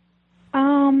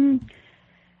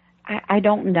 I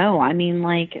don't know. I mean,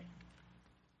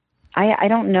 I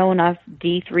don't know enough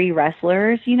D3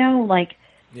 wrestlers,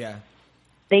 Yeah.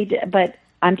 But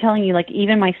I'm telling you,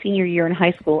 even my senior year in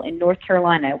high school in North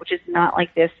Carolina, which is not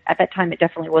like this, at that time it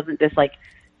definitely wasn't this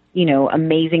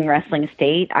amazing wrestling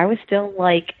state. I was still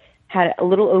had a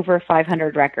little over a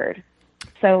 500 record.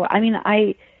 So, I mean,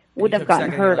 I wouldn't have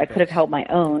gotten hurt. I could have held my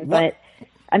own. But,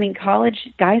 I mean, college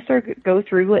guys go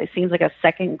through, it seems like a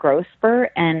second growth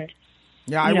spurt. And,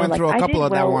 yeah, I went through a couple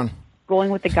of that one.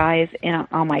 Going with the guys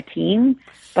on my team,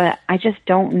 but I just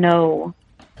don't know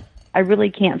I really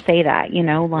can't say that, you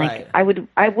know, like Right.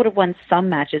 I would have won some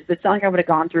matches, but it's not like I would have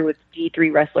gone through with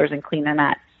D3 wrestlers and cleaned the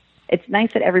mat. It's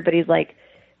nice that everybody's like,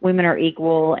 women are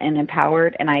equal and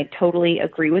empowered, and I totally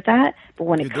agree with that. But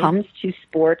when it comes to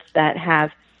sports that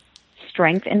have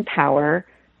strength and power,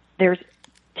 there's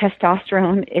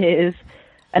testosterone is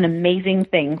an amazing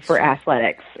thing for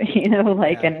athletics, you know,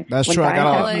 like, and that's when true. I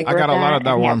guys got a lot of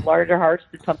that and one. have larger hearts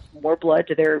to pump more blood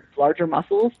to their larger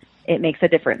muscles, it makes a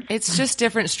difference. It's just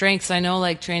different strengths. I know,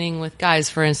 like training with guys,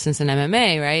 for instance, in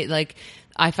MMA, right? Like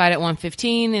I fight at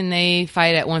 115 and they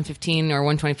fight at 115 or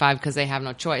 125 because they have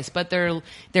no choice. But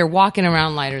they're walking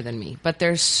around lighter than me, but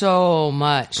they're so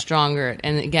much stronger.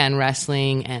 And again,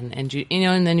 wrestling and you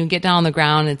know, and then you get down on the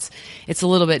ground, it's a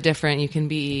little bit different. You can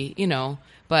be, you know,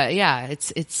 but yeah,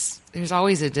 it's there's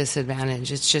always a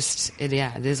disadvantage. It's just it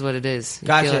is what it is. You feel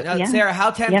Gotcha. it. Now, Sarah,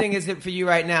 how tempting is it for you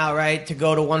right now, right, to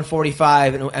go to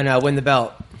 145 and win the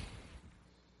belt?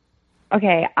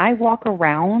 Okay, I walk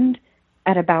around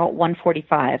at about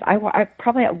 145. I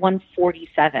probably at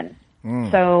 147.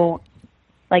 So,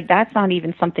 like, that's not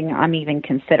even something I'm even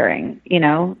considering. You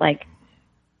know, like.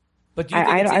 But do you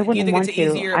think I wouldn't it's want to.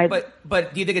 easier?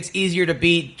 But do you think it's easier to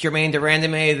beat Jermaine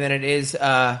Durandame than it is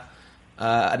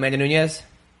Amanda Nunes?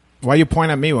 Why you point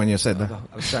at me when you said that?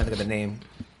 I was trying to think of the name.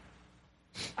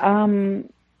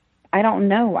 I don't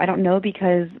know. I don't know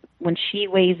because when she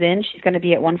weighs in, she's going to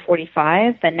be at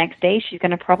 145. The next day, she's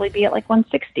going to probably be at like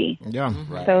 160. Yeah.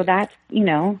 Right. So that's, you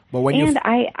know. But when and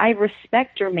I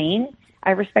respect Jermaine.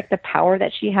 I respect the power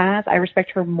that she has. I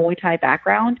respect her Muay Thai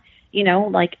background. You know,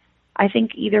 like, I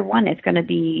think either one is going to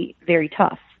be very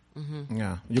tough.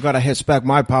 Yeah, you gotta respect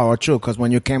my power too, because when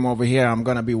you came over here, I'm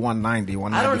gonna be 190,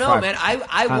 195. I don't know, man.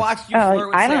 I watched you flirt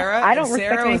with Sarah. I don't and respect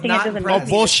Sarah was anything not that doesn't impressed. make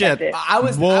me bullshit. respect it. I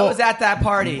was at that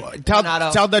party.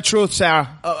 Tell the truth,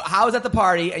 Sarah. I was at the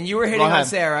party, and you were hitting Go on ahead.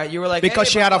 Sarah. You were like, Because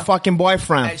hey, she had a fucking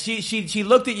boyfriend. and she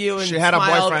looked at you and She had a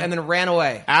smiled boyfriend. and then ran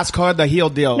away. Ask her the heel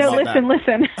deal. No, about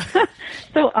listen. that.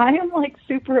 So I am like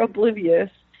super oblivious.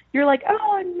 You're like,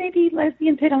 oh, and maybe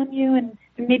lesbians hit on you, and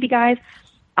maybe guys.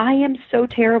 I am so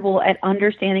terrible at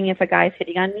understanding if a guy's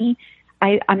hitting on me.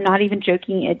 I'm not even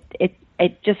joking.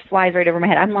 It just flies right over my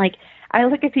head. I'm like, I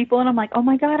look at people and I'm like, oh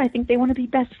my God, I think they want to be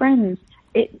best friends.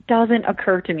 It doesn't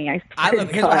occur to me. Here's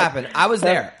what happened. I was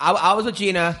there. I was with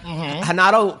Gina.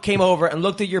 Hanato came over and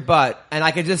looked at your butt, and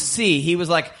I could just see he was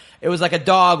like. It was like a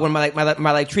dog when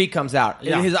my treat comes out.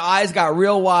 Yeah. His eyes got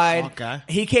real wide. Okay.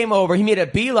 He came over. He made a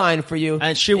beeline for you,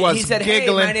 And she was He said,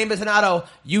 giggling. "Hey, my name is Hanato."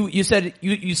 You said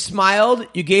you smiled.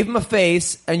 You gave him a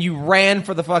face, and you ran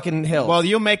for the fucking hill. Well,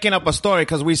 you're making up a story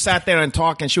because we sat there and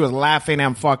talked, and she was laughing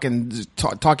and fucking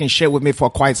talking shit with me for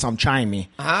quite some time.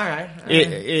 all right.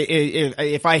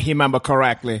 If I remember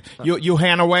correctly, you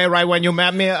ran away right when you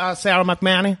met me, Sarah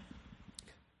McManny.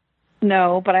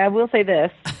 No, but I will say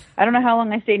this. I don't know how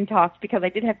long I stayed and talked because I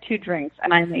did have 2 drinks,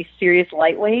 and I'm a serious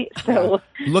lightweight. So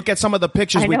Look at some of the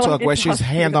pictures I we know I took did where she's talk to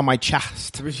hand you. on my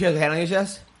chest. She has a hand on your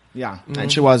chest. Yeah, and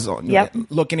she was Yep.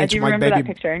 looking I into do my remember that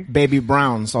picture. baby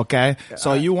Browns. Okay,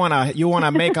 so you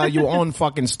wanna make your own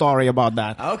fucking story about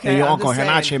that. Okay, and your I'm uncle just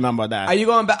Hanachi saying. remember that. Are you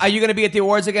going to be at the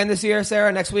awards again this year,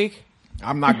 Sarah? Next week?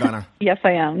 I'm not gonna. yes,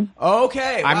 I am.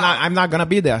 Okay. wow. I'm not gonna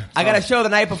be there. I got a show the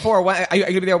night before. Are you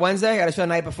going to be there Wednesday? I got a show the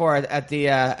night before at the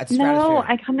No, Stratosphere.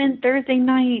 I come in Thursday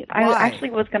night. Why? I actually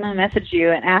was going to message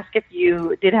you and ask if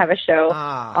you did have a show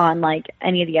on like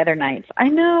any of the other nights. I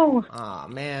know. Oh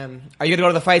man, are you going to go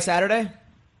to the fight Saturday?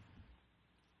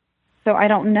 So I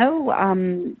don't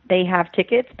know. They have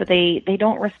tickets, but they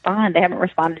don't respond. They haven't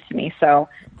responded to me. So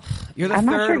You're the I'm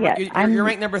third. not sure yet. You're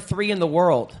ranked number 3 in the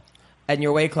world in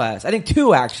your weight class. I think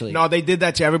 2 actually. No, they did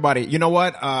that to everybody. You know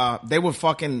what? They were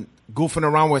fucking goofing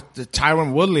around with the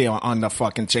Tyron Woodley on the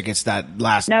fucking tickets that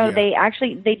last year. No,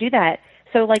 they do that.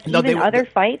 So like No, even they- other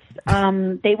fights,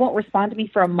 they won't respond to me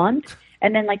for a month,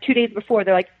 and then like 2 days before,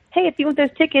 they're like, "Hey, if you want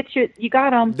those tickets, you got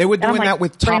them." They were doing that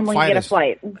with top randomly get a fighters.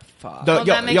 flight. Well,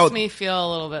 that makes me feel a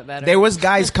little bit better. There was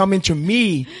guys coming to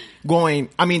me going,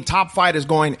 top fighters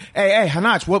going, hey,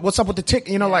 Hanach, what's up with the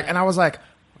ticket? You know, like, and I was like,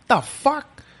 what the fuck?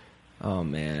 Oh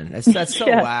man, that's so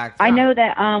Yeah. whack. I know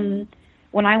that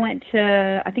when I went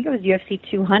to, I think it was UFC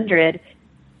 200,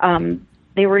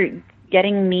 they were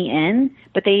getting me in,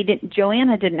 but they didn't.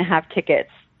 Joanna didn't have tickets.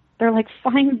 They're like,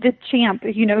 find the champ,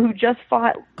 who just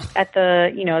fought at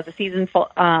the, the season,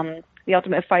 the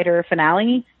Ultimate Fighter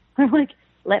finale. They're like,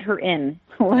 let her in.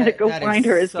 Let it go That find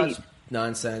is her a such seat.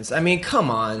 nonsense. I mean, come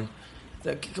on.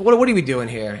 What are we doing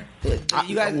here?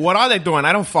 You guys, What are they doing?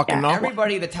 I don't fucking know.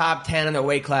 everybody in the top 10 in their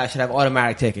weight class should have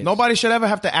automatic tickets. Nobody should ever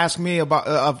have to ask me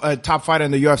about a top fighter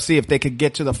in the UFC if they could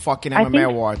get to the fucking I MMA think-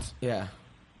 awards. Yeah.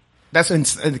 That's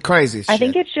crazy. I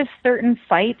think it's just certain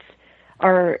fights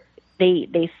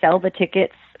they sell the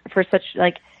tickets for such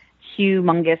like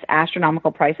humongous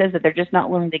astronomical prices that they're just not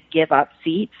willing to give up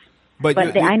seats.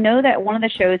 But I know that one of the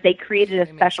shows they created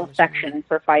a special section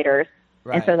for fighters.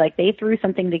 Right. And so, like, they threw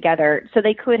something together so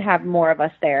they could have more of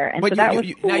us there. And so that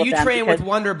was cool. Now, you train with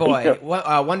Wonder Boy.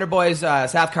 Wonder Boy's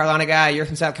South Carolina guy. You're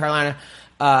from South Carolina.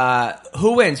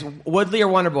 Who wins, Woodley or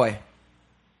Wonder Boy?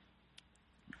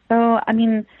 So, I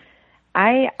mean,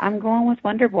 I'm going with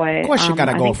Wonder Boy. Of course you got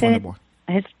to go with Wonder Boy.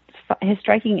 His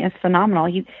striking is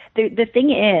phenomenal. The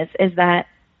thing is that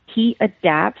he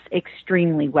adapts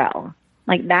extremely well.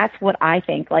 Like, that's what I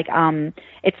think. Like,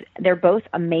 they're both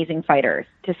amazing fighters,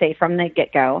 to say from the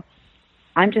get-go.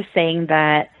 I'm just saying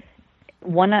that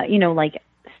like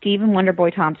Stephen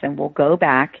Wonderboy Thompson will go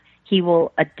back, he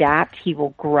will adapt, he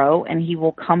will grow, and he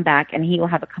will come back, and he will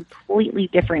have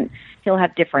he'll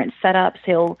have different setups.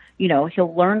 He'll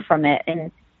learn from it,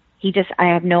 and I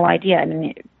have no idea. I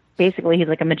mean, basically, he's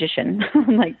like a magician.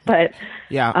 And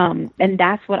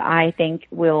that's what I think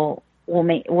will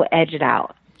edge it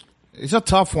out. It's a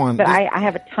tough one. But I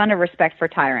have a ton of respect for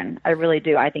Tyron. I really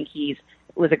do. I think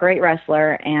was a great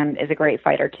wrestler and is a great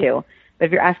fighter too. But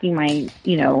if you're asking my,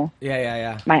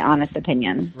 my honest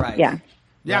opinion, right? Yeah.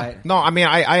 Yeah, right. No, I mean,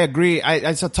 I agree.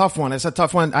 It's a tough one.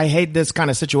 I hate this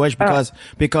kind of situation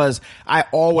because I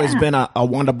always been a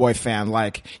Wonder Boy fan.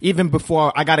 Like, even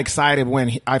before I got excited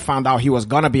when I found out he was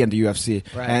gonna be in the UFC,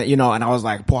 right. And and I was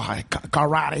like, boy,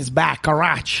 Karate is back,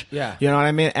 Karach. Yeah, you know what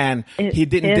I mean. And he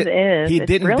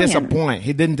didn't disappoint.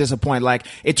 He didn't disappoint. Like,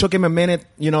 it took him a minute.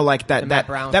 Like that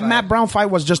Matt Brown fight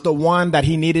was just the one that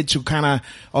he needed to kind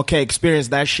of experience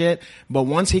that shit. But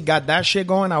once he got that shit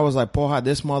going, I was like, boy,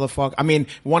 this motherfucker. I mean,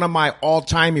 one of my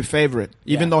all-time favorite,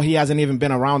 even though he hasn't even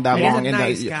been around that long. He's a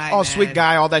nice guy, man. Sweet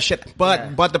guy, all that shit.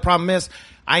 But the problem is,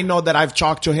 I know that I've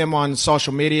talked to him on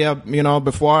social media,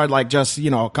 before, like just,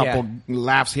 a couple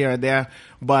laughs here and there.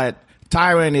 But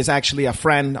Tyron is actually a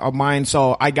friend of mine,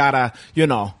 so I gotta,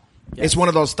 it's one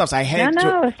of those stuffs. I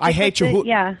hate to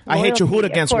hoot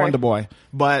against Wonder Boy,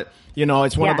 but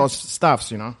it's one of those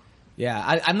stuffs,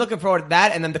 Yeah, I'm looking forward to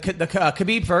that, and then the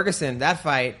Khabib Ferguson, that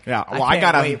fight. Yeah, well,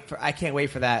 I can't wait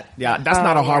for that. Yeah, that's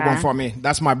not a hard one for me.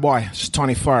 That's my boy, it's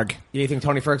Tony Ferg. You think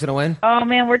Tony Ferg's gonna win? Oh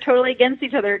man, we're totally against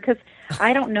each other because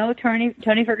I don't know Tony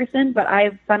Ferguson, but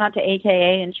I've gone out to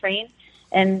AKA and trained,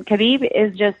 and Khabib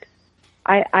is just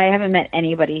I haven't met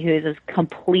anybody who is as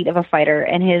complete of a fighter,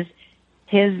 and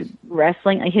his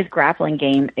wrestling, his grappling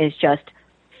game is just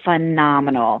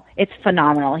phenomenal. It's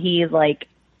phenomenal. He's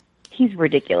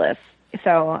ridiculous.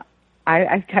 So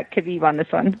I've got Khabib on this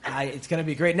one. It's going to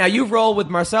be great. Now, you roll with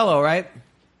Marcelo, right?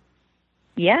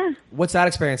 Yeah. What's that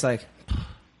experience like?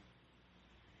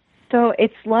 So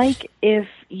it's like if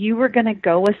you were going to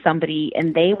go with somebody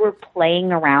and they were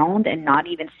playing around and not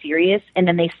even serious, and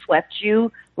then they swept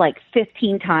you like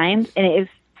 15 times, and it was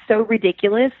so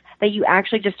ridiculous that you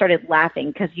actually just started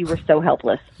laughing because you were so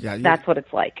helpless. Yeah, that's what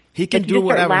it's like. He can do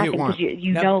whatever he wants.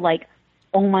 You know, like,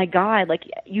 oh my God, like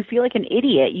you feel like an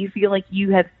idiot. You feel like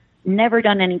you have never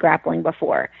done any grappling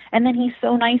before. And then he's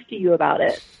so nice to you about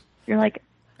it. You're like,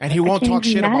 and he won't talk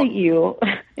shit about you.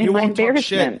 He won't talk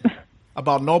shit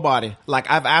about nobody.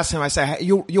 Like, I've asked him, I said, hey,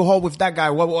 you hold with that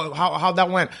guy. How that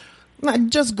went? Nah,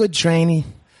 just good training.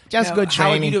 Good training.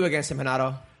 How did you do against him,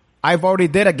 Renato? I've already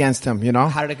did against him,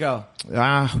 How did it go?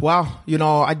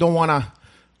 I don't want to.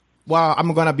 Well,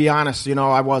 I'm gonna be honest.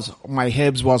 My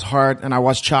hips was hurt and I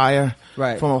was tired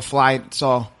from a flight.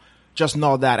 So just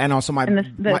know that. And also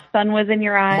the sun was in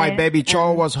your eye. My baby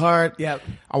Cho was hurt. Yep.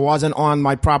 I wasn't on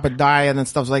my proper diet and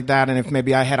stuff like that. And if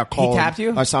maybe I had a cold, he tapped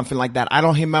you or something like that. I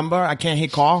don't remember. I can't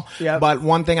recall. Yep. But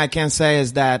one thing I can say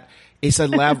is that it's a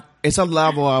level. It's a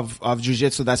level of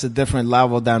jiu-jitsu that's a different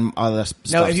level than other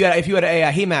stuff. No, if you had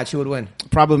a he match, who would win?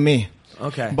 Probably me.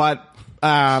 Okay. But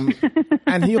and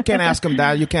you can ask him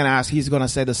that. You can ask. He's gonna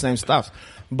say the same stuff.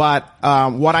 But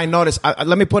what I noticed,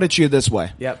 let me put it to you this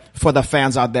way. Yep. For the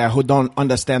fans out there who don't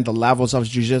understand the levels of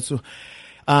jiu-jitsu,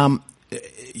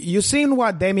 you seen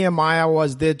what Damian Maia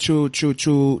did to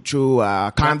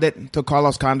Condit, to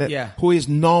Carlos Condit, who is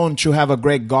known to have a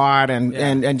great guard and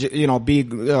be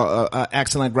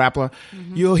excellent grappler.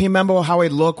 Mm-hmm. You remember how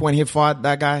it looked when he fought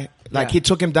that guy? Like, he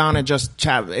took him down and just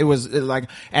chat. It was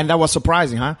and that was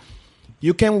surprising, huh?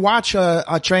 You can watch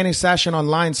a training session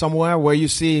online somewhere where you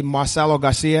see Marcelo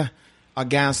Garcia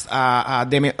against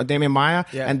Damian Maia,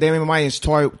 and Damian Maia is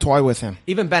toy with him.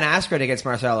 Even Ben Askren against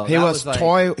Marcelo. He was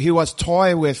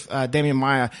toy with Damian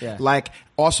Maia, like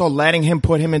also letting him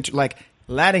put him into like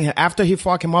letting him, after he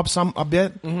fucked him up a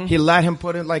bit, he let him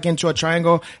put it like into a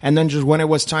triangle, and then just when it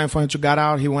was time for him to get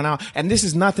out, he went out. And this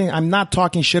is nothing, I'm not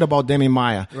talking shit about Demian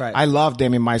Maia. Right. I love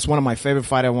Demian Maia. It's one of my favorite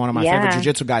fighters, one of my favorite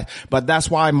jiu-jitsu guys. But that's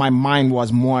why my mind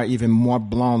was even more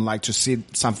blown, like to see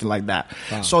something like that.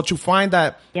 Wow. So to find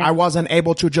that I wasn't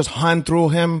able to just hunt through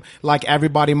him like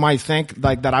everybody might think,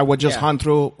 like that I would just hunt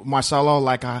through Marcelo,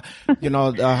 like, like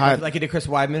you did Chris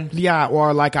Weidman? Yeah,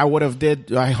 or like I would have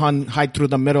hide through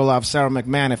the middle of Sarah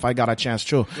McMahon if I got a chance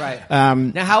to. Right.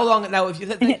 Now, how long? Now, if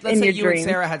let's say you dream. and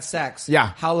Sarah had sex.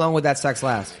 Yeah. How long would that sex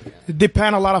last?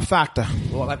 Depend a lot of factor.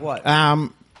 Well, like what?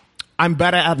 I'm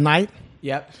better at night.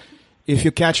 Yep. If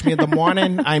you catch me in the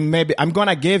morning, I'm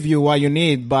gonna give you what you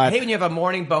need. But I hate when you have a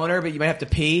morning boner, but you might have to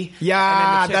pee.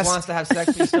 Yeah, and then the chick wants to have sex.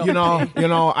 But you still you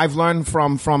know, I've learned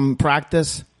from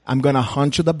practice. I'm gonna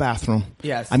hunt to the bathroom.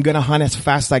 Yes. I'm gonna hunt as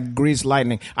fast like greased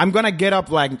lightning. I'm gonna get up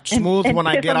like smooth and when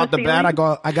I get out the bed.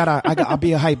 I'll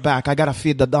be a height back. I gotta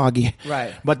feed the doggy.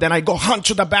 Right. But then I go hunt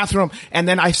to the bathroom, and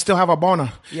then I still have a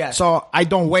boner. Yes. So I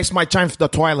don't waste my time for the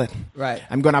toilet. Right.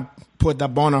 I'm gonna put the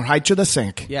boner right to the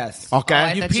sink. Yes. Okay.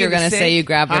 I thought you were going to say you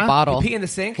grabbed a bottle. You pee in the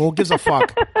sink? Who gives a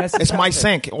fuck? It's my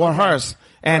sink or hers.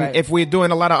 And if we're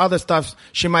doing a lot of other stuff,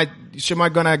 she might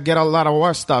gonna get a lot of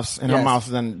worse stuffs in her mouth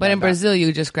than. But in Brazil,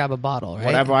 you just grab a bottle, right?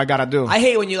 Whatever I gotta do. I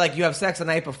hate when you have sex the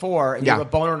night before and you have a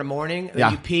boner in the morning.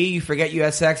 And you pee, you forget you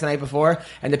had sex the night before,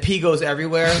 and the pee goes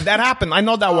everywhere. That happened. I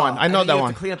know that one. I know that you one.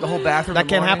 Have to clean up the whole bathroom. That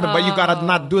can't happen, but you gotta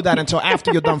not do that until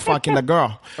after you're done fucking the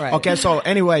girl. Right. Okay. So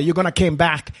anyway, you're gonna came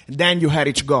back, then you had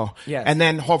it to go. Yes. And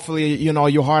then hopefully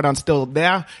your heart on still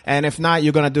there, and if not,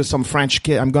 you're gonna do some French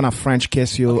kiss. I'm gonna French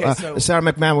kiss you, Okay, Sarah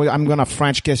McMahon. I'm gonna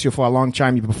French kiss you for a long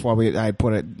time before I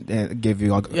put it, give you.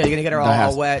 You're gonna get her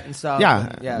all wet and stuff.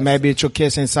 Yeah, maybe to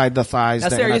kiss inside the thighs. Now,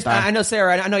 Sarah, I know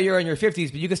Sarah. I know you're in your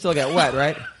 50s, but you can still get wet,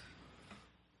 right?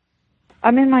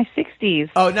 I'm in my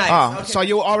 60s. Oh, nice. Oh, Okay. so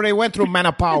you already went through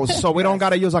menopause, so we don't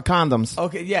gotta use our condoms.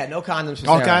 Okay, yeah, no condoms for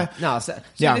Sarah. Okay. No, so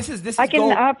Yeah. this is I can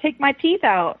gold. take my teeth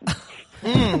out.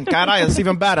 Caray, it's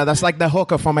even better. That's like the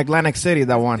hooker from Atlantic City.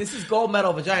 That one. This is gold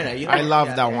medal vagina. You know? I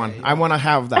love that one. I want to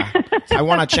have that. I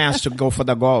want a chance to go for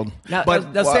the gold. Now,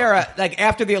 Sarah, like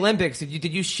after the Olympics,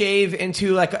 did you shave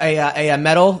into like a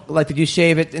medal? Like, did you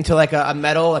shave it into like a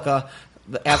medal?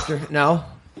 After no.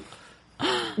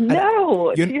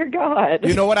 No, dear God.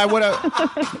 You know what I would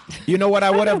have. You know what I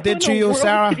would have did to you,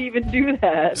 Sarah? Could even do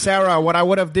that, Sarah? What I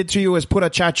would have did to you is put a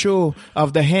tattoo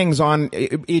of the hangs on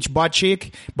each butt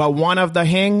cheek, but one of the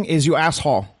hang is your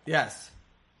asshole. Yes.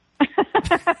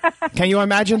 Can you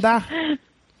imagine that?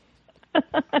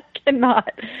 I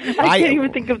cannot. I can't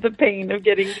even think of the pain of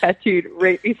getting tattooed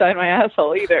right beside my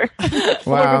asshole either.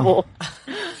 Wow. Horrible.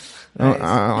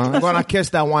 I'm gonna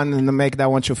kiss that one and make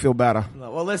that one to feel better.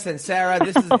 Well, listen, Sarah,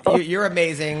 you're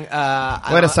amazing. Wait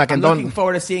a second. I'm looking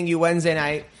forward to seeing you Wednesday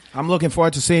night. I'm looking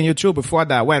forward to seeing you too. Before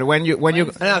that, when you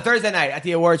No, Thursday night at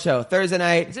the award show. Thursday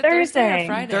night. Is it Thursday or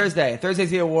Friday? Thursday. Thursday's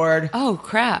the award. Oh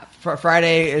crap!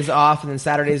 Friday is off, and then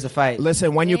Saturday is the fight.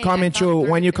 Listen, when you come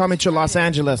into Los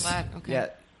Angeles. Okay.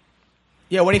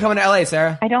 Yeah. When are you coming to LA,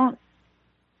 Sarah?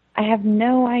 I have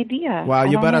no idea. Well,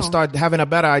 you better know. start having a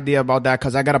better idea about that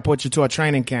because I got to put you to a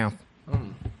training camp.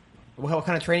 What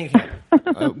kind of training camp?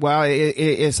 Well,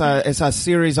 it's a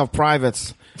series of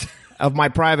privates, of my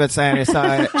privates, and it's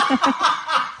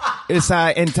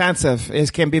intensive.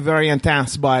 It can be very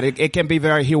intense, but it can be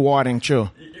very rewarding too.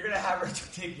 You're gonna have her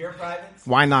take your privates?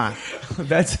 Why not?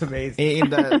 That's amazing.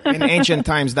 In ancient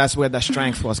times, that's where the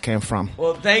strength came from.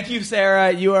 Well, thank you,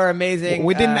 Sarah. You are amazing.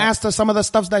 We didn't ask her some of the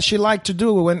stuff that she liked to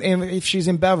do if she's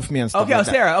in bed with me and stuff. Okay, like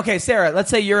that. Sarah. Okay, Sarah. Let's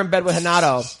say you're in bed with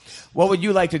Hanato. What would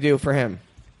you like to do for him?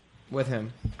 With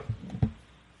him?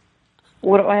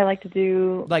 What do I like to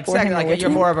do? Like, for second, him or like with you're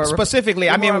him? more of a Specifically,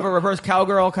 you're I mean, more of a reverse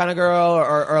cowgirl kind of girl,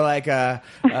 or like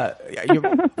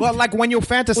well, like when you're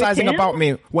fantasizing him? about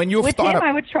me, when you've With thought him, of.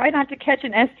 I would try not to catch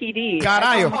an STD.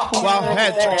 Caralho. Well,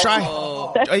 hey, try.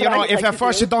 That's what I would If like at to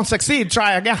first do. you don't succeed,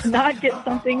 try again. Not get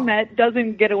something that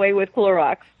doesn't get away with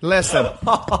Clorox. Listen.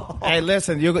 Hey,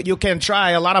 listen, you can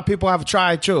try. A lot of people have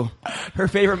tried too. her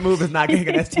favorite move is not getting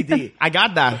an STD. I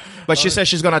got that. But she says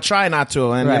she's going to try not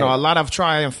to. And, Right. a lot of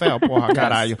try and fail. Poor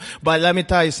caralho. But let me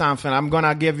tell you something. I'm going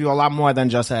to give you a lot more than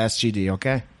just a STD,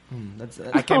 okay?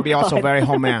 I can be also very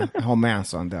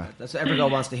romance on that. That's what every girl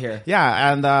wants to hear.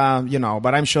 Yeah, and,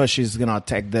 but I'm sure she's going to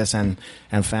take this and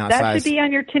fantasize. That should be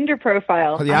on your Tinder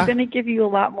profile. Yeah? I'm going to give you a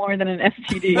lot more than an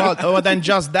STD. Well, than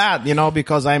just that,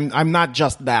 because I'm not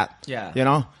just that.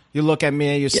 Yeah. You look at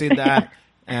me, you see that,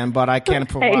 but I can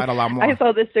provide a lot more. I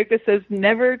saw this joke that says,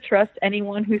 never trust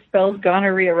anyone who spells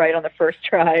gonorrhea right on the first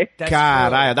try. That's God,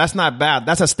 true. that's not bad.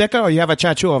 That's a sticker, or you have a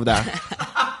tattoo of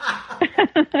that?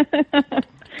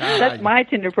 That's my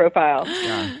Tinder profile.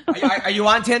 Are you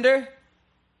on Tinder?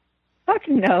 Fuck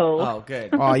no. Oh, good.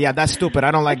 Oh, yeah, that's stupid.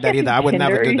 I don't like that either. I would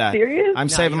never do that. Serious? I'm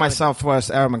saving myself for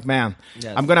Sarah McMahon.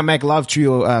 Yes. I'm going to make love to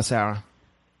you, Sarah.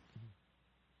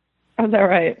 Oh, is that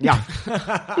right? Yeah.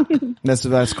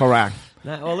 That's correct.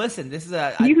 Well, listen, this is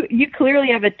a... You clearly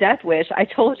have a death wish. I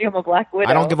told you I'm a Black Widow.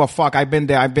 I don't give a fuck. I've been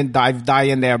there. I've died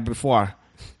in there before.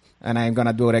 And I ain't going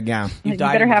to do it again. You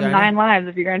better have 9 lives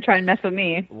if you're going to try and mess with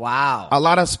me. Wow. A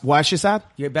lot of... What she said?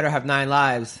 You better have 9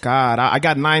 lives. God, I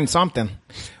got 9 something.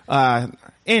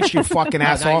 Inch, you fucking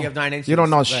asshole. You have 9 inches. You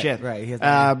don't know Right, shit. right. He has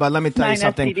 9. But let me tell you 9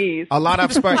 something. STDs. A lot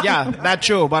of sperm, yeah, that's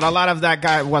true. But a lot of that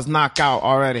guy was knocked out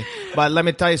already. But let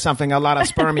me tell you something. A lot of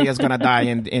spermia is gonna die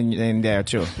in there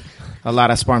too. A lot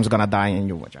of sperm's gonna die in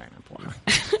your vagina.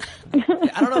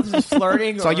 I don't know if this is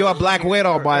flirting. So you're a Black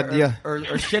Widow, but yeah, or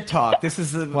shit talk. This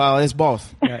is well, it's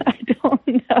both. I don't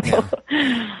know.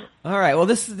 All right. Well,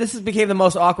 this became the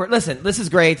most awkward. Listen, this is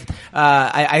great.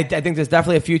 I think there's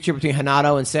definitely a future between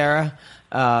Hanato and Sarah.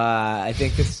 I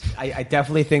think this. I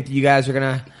definitely think that you guys are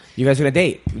gonna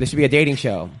date. This should be a dating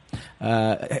show.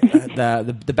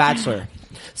 The Bachelor.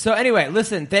 So anyway,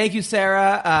 listen. Thank you,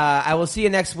 Sarah. I will see you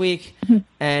next week,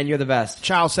 and you're the best.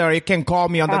 Ciao, Sarah. You can call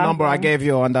me on the number I gave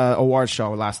you on the award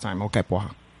show last time. Okay,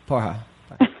 porra. Porra.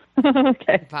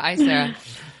 Okay. Bye, Sarah.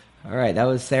 All right, that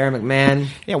was Sarah McMahon.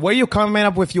 Yeah, where you coming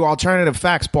up with your alternative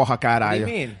facts, porra caralho? What do you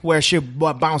mean? Where she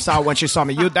bounced out when she saw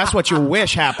me. That's what you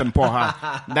wish happened,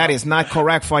 porra. That is not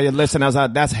correct for your listeners.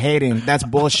 That's hating. That's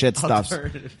bullshit stuff.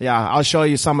 Yeah, I'll show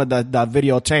you some of the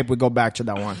videotape. We go back to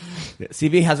that one.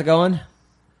 CV, how's it going?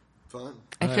 Fun.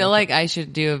 I feel like I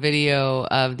should do a video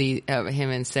of him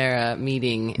and Sarah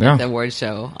meeting Yeah. at the award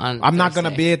show on I'm not going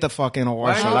to Thursday. be at the fucking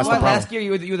award show. That's the What? problem. Last year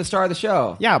you were the star of the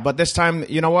show. Yeah, but this time,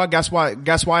 you know what? Guess why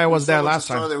I was there So last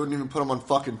sorry time? They wouldn't even put them on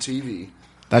fucking TV.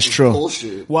 That's true.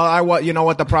 Bullshit. Well, you know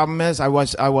what the problem is? I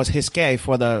was risque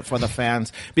for the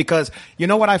fans because you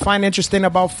know what I find interesting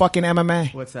about fucking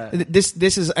MMA. What's that?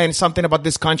 This is and something about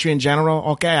this country in general.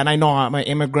 Okay, and I know I'm an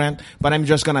immigrant, but I'm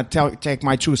just gonna take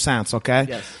my 2 cents. Okay.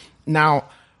 Yes. Now.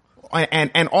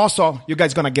 And also, you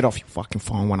guys gonna get off your fucking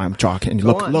phone when I'm talking.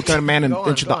 Look at a man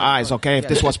into the eyes, okay? If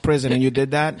this was prison and you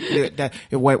did that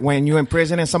when you're in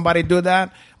prison and somebody do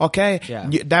that, okay? Yeah.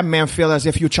 That man feel as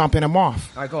if you chomping him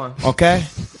off. All right, go on. Okay?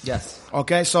 Yes.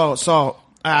 Okay, so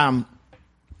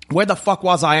where the fuck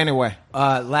was I anyway?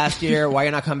 Last year, why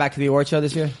you're not coming back to the award show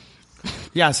this year?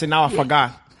 Yeah, see, now I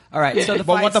forgot. All right. So the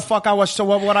But what the fuck what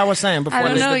I was saying before I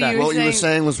don't this know, did that? you were What you were saying-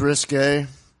 saying was risque,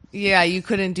 Yeah, you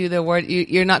couldn't do the award.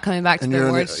 You're not coming back to and the you're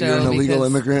award show. an illegal because-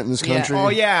 immigrant in this Yeah. country. Oh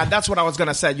yeah, that's what I was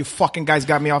gonna say. You fucking guys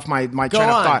got me off my train of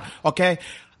on. thought. Okay,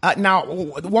 now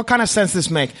what kind of sense this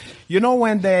make? You know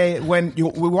we're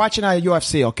watching a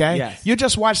UFC, okay? Yes. You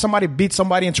just watch somebody beat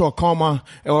somebody into a coma,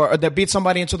 or they beat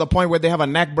somebody into the point where they have a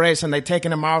neck brace and they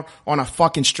taking them out on a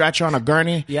fucking stretcher on a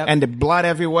gurney, Yep. and the blood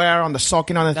everywhere on the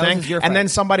soaking on the That thing, was your and fight. then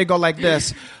somebody go like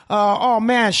this, oh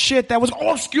man, shit, that was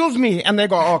excuse me, and they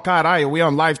go, oh God, we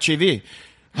on live TV.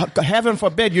 Heaven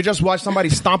forbid you just watch somebody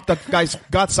stomp the guy's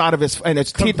guts out of his and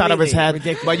his teeth out of his Completely head,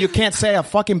 ridiculous. but you can't say a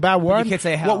fucking bad word. You can't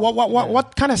say hell.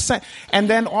 What kind of sense? And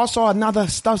then also another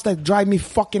stuff that drive me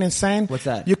fucking insane. What's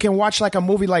that? You can watch like a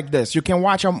movie like this. You can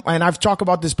watch and I've talked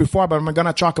about this before, but I'm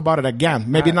gonna talk about it again.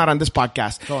 Maybe not on this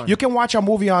podcast. Go on. You can watch a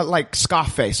movie on like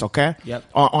Scarface, okay? Yep.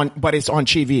 But it's on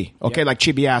TV, okay? Yep. Like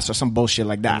CBS or some bullshit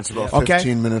like that. And it's about okay?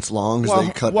 15 minutes long because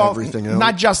they cut everything out.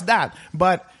 Not just that,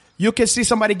 but you can see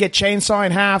somebody get chainsaw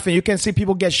in half, and you can see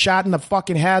people get shot in the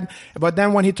fucking head. But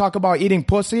then when he talk about eating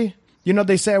pussy, you know,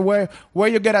 they say where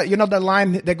you get the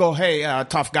line, they go, hey,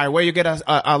 tough guy, where you get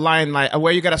a line like,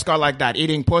 where you get a scar like that,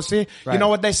 eating pussy. Right. You know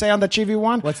what they say on the TV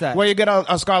one? What's that? Where you get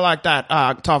a scar like that,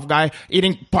 tough guy,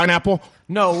 eating pineapple.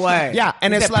 No way. Yeah,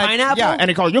 and Is it's that like pineapple? yeah, and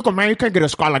he goes, "You can get a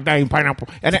scar like that in pineapple."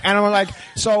 And I'm like,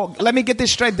 so let me get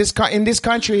this straight. In this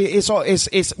country,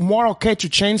 it's more okay to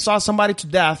chainsaw somebody to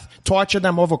death, torture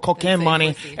them over cocaine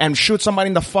money, and shoot somebody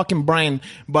in the fucking brain.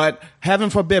 But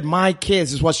heaven forbid, my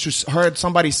kids was to heard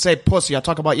somebody say pussy. I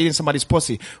talk about eating somebody's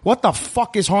pussy. What the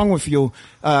fuck is wrong with you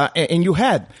in your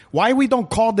head? Why we don't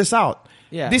call this out?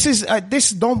 Yeah.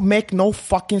 This don't make no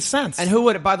fucking sense. And who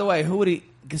would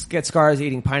get scars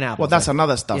eating pineapple? Well, that's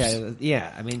another stuff.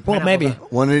 Yeah. I mean, Well, pineapple's maybe.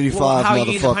 185, how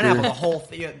you eat the pineapple? The motherfucker. whole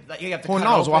thing. You have to Who cut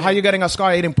knows? it Well, open. how you getting a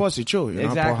scar eating pussy too? You know?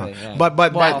 Exactly, yeah. But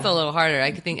That's a little harder.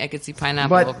 I could see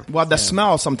pineapple. over. well, the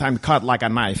smell sometimes cut like a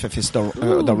knife if it's the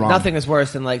wrong. Nothing is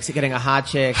worse than like getting a hot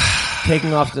chick,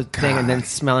 taking off the thing, and then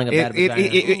smelling a bad vagina.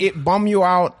 It bum you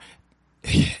out.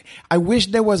 I wish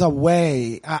there was a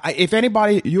way. If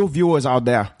anybody, you viewers out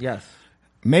there, Yes.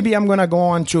 maybe I'm gonna go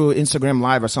on to Instagram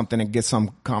Live or something and get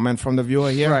some comment from the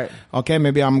viewer here. Right. Okay.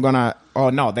 Maybe I'm gonna. Oh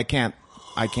no, they can't.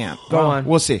 I can't. Go on.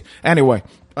 We'll see. Anyway,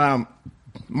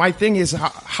 my thing is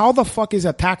how the fuck is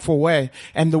a tactful way?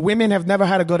 And the women have never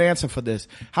had a good answer for this.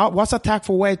 What's a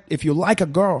tactful way if you like a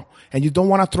girl and you don't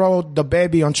want to throw the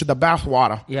baby onto the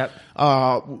bathwater? Yep.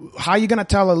 How you gonna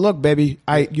tell her, look, baby,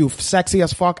 you sexy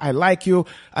as fuck. I like you.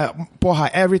 Pour her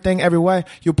everything, everywhere.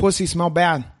 Your pussy smell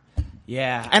bad.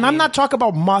 Yeah. And I'm not talking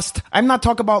about must. I'm not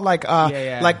talking about like,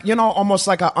 like, you know, almost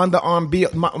like a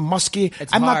underarm musky.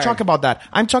 I'm not talking about that.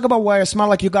 I'm talking about where it smell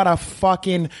like you got a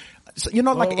fucking, you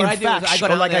know, like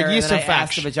infection or like a yeast infection. I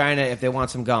ask the vagina if they want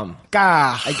some gum.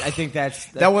 God, I think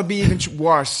that would be even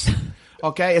worse.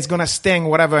 Okay, it's gonna sting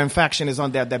whatever infection is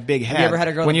on that big head. Have you ever had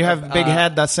a girl when you have big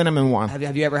head, that cinnamon one?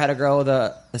 Have you ever had a girl with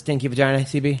a stinky vagina,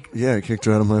 CB? Yeah, I kicked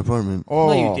her out of my apartment. Oh,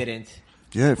 no, you didn't.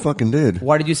 Yeah, it fucking did.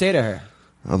 What did you say to her?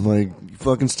 I'm like, you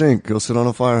fucking stink. Go sit on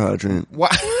a fire hydrant.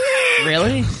 What?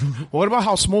 Really? What about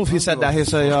how smooth he said that? He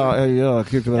said, yeah, I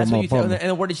kicked her out of my apartment.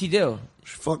 And what did she do?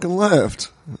 She fucking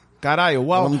left. Caralho.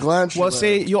 Well, I'm glad she left.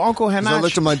 See, your Uncle Hanash. I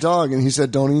looked at my dog and he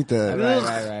said, don't eat that.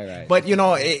 Right. But, you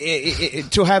know,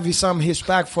 to have some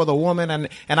respect for the woman and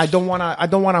I don't want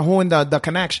to ruin the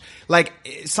connection. Like,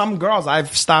 some girls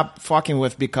I've stopped fucking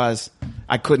with because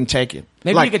I couldn't take it.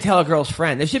 Maybe like, you could tell a girl's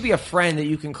friend. There should be a friend that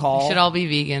you can call. You should all be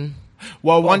vegan.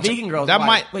 Well, vegan girls. That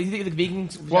might. Wait, you think the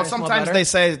vegans? Well, sometimes they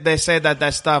say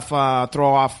that stuff throw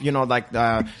off, you know, like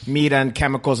meat and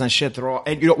chemicals and shit.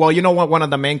 And you know what? One of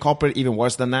the main culprits, even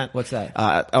worse than that. What's that?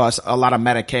 A lot of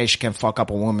medication can fuck up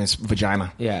a woman's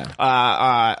vagina. Yeah.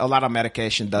 A lot of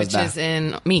medication does that. Which is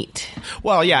in meat.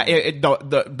 Well, yeah.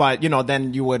 But you know,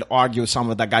 then you would argue some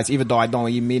of the guys, even though I don't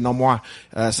eat meat no more.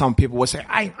 Some people would say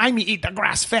I eat the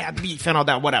grass-fed beef and all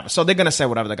that, whatever. So they're gonna say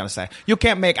whatever they're gonna say.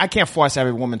 I can't force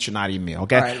every woman to not eat meat,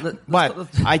 okay? Right, but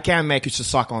I can make you to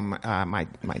suck on my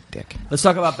dick. Let's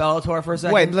talk about Bellator for a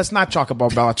second. Wait, let's not talk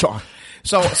about Bellator.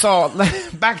 So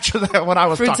back to what I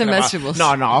was Fruits talking about. Fruits and vegetables.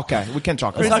 No, okay, we can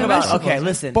talk. Let's about talk about. Okay,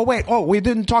 listen. But wait, we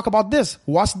didn't talk about this.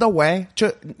 What's the way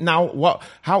to now? What?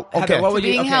 How? Okay, Heather, what would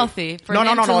being healthy for him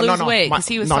to lose weight because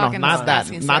he was talking not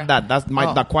that. That's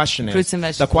the question is. Fruits and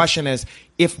vegetables. The question is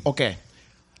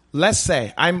let's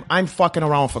say I'm fucking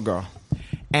around with a girl,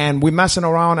 and we're messing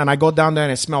around, and I go down there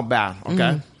and it smells bad.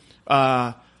 Okay,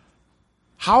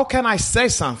 how can I say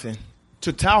something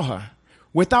to tell her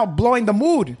without blowing the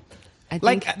mood? That's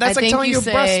like telling your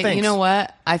breast stinks. You know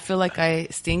what? I feel like I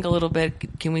stink a little bit.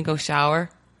 Can we go shower?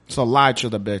 So lie to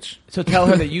the bitch. So tell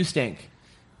her that you stink.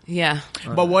 Yeah.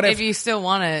 But what if you still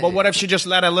want it? But what if she just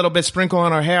let a little bit sprinkle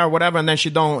on her hair or whatever, and then she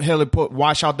don't really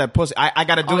wash out that pussy? I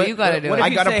gotta do it. You gotta do what it.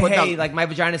 If you say, hey, like my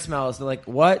vagina smells? They're like,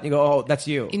 what? You go, oh, that's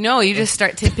you. You just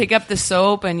start to pick up the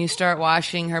soap and you start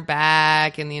washing her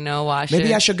back and wash.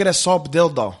 Maybe I should get a soap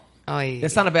dildo. Oh, yeah.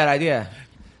 That's not a bad idea.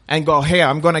 And go, hey,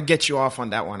 I'm gonna get you off on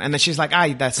that one. And then she's like,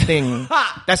 that sting.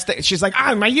 She's like,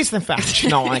 my yeast infection.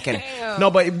 No, I'm kidding. No,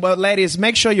 but ladies,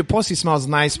 make sure your pussy smells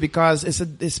nice because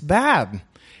it's bad.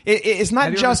 It's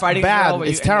not just bad.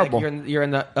 It's terrible. Like you're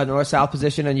in the north-south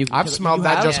position, and I've smelled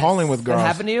that just holding with girls. That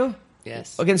happened to you?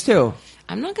 Yes. Against who?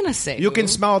 I'm not gonna say. You can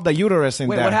smell the uterus in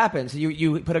there. Wait, what happened? So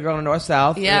you put a girl in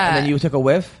north-south, yeah, and then you took a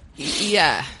whiff.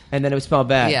 Yeah. And then it would smell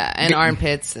bad. Yeah, and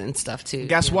armpits and stuff too.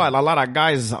 Guess what? A lot of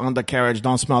guys undercarriage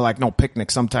don't smell like no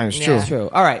picnic. Sometimes true. It's true.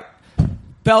 All right,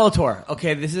 Bellator.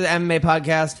 Okay, this is an MMA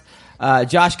podcast.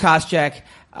 Josh Koscheck.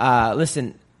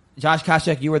 Listen, Josh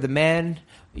Koscheck, you were the man.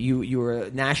 You were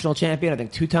a national champion, I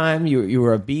think 2-time. You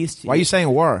were a beast. Why are you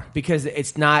saying were? Because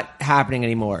it's not happening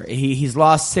anymore. He's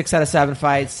lost 6 out of 7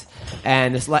 fights,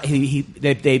 and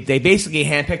they basically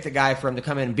handpicked a guy for him to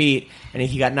come in and beat, and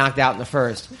he got knocked out in the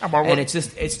first. And it's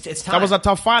time. That was a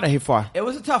tough fighter he fought. It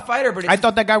was a tough fighter, but I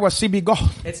thought that guy was CB Gold.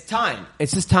 It's time.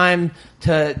 It's just time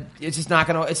to. It's just not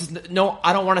gonna. It's just no.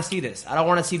 I don't want to see this. I don't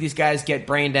want to see these guys get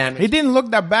brain damage. He didn't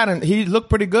look that bad, and he looked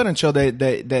pretty good until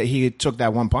he took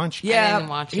that one punch. Yeah,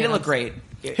 he didn't look great.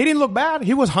 He didn't look bad.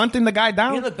 He was hunting the guy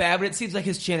down. He didn't look bad, but it seems like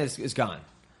his chin is gone.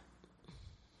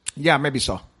 Yeah, maybe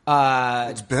so.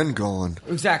 It's been gone.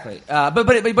 Exactly.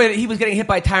 But he was getting hit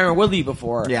by Tyron Woodley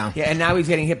before. Yeah. And now he's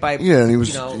getting hit by. Yeah, and he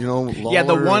was Lawler, yeah,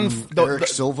 the one Eric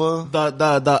Silva.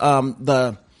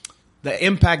 The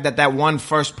impact that one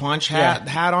first punch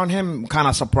had on him kind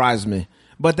of surprised me.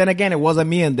 But then again, it wasn't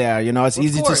me in there. You know, it's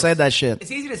easy to say that shit. It's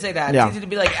easy to say that. Yeah. It's easy to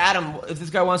be like, Adam, if this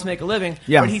guy wants to make a living.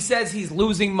 Yeah. But he says he's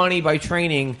losing money by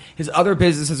training. His other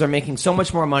businesses are making so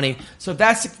much more money. So if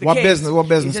that's the What case. business- what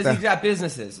business He says then? he's got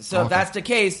businesses. So if that's the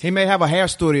case. He may have a hair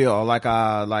studio like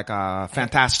a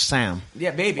Fantastic Sam.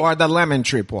 Yeah, maybe. Or the Lemon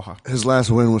Tree, porra. His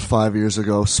last win was 5 years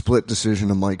ago. Split decision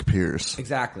to Mike Pierce.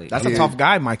 Exactly. That's a tough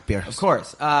guy, Mike Pierce. Of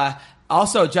course.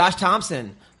 Also, Josh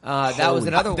Thompson. That was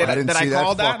another one. I didn't Did see I that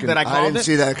call that? fucking- Did I I call didn't it?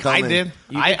 see that coming. I did.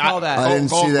 You did call that. I didn't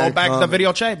see that Go back to the coming.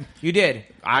 video tape. You did.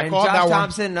 I and called Josh that one.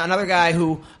 Thompson, another guy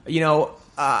who,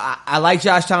 I like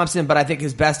Josh Thompson, but I think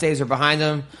his best days are behind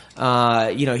him.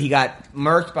 He got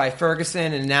murked by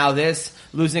Ferguson, and now this,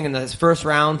 losing in the first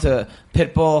round to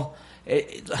Pitbull.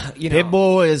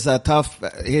 Pitbull is tough.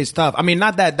 He's tough. I mean,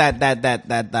 not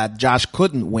that Josh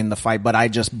couldn't win the fight, but I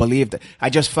just believed. I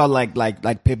just felt like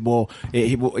Pitbull.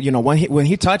 When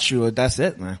he touched you, that's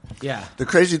it, man. Yeah. The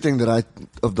crazy thing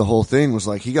of the whole thing was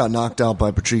like he got knocked out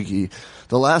by Patricky.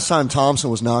 The last time Thompson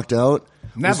was knocked out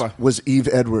was Eve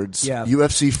Edwards. Yeah.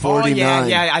 UFC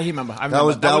 49. I remember. That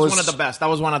was one of the best. That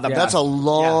was one of the best. That's a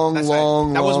long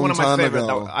That was one of my time favorite.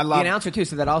 ago. I The love. announcer, too,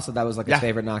 said that also. That was like his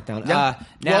favorite knockdown. Yeah.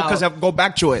 Now, because go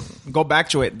back to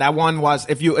it. That one was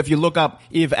if you look up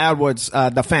Eve Edwards,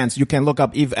 the fans, you can look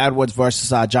up Eve Edwards versus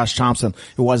Josh Thompson,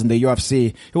 who was in the UFC.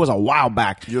 It was a while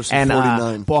back. UFC and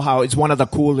 49. Porra, it's one of the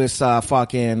coolest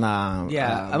fucking.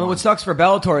 what sucks for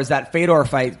Bellator is that Fedor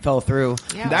fight fell through.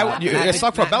 Yeah. It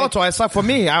sucked for Bellator. It sucked for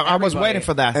me. I was waiting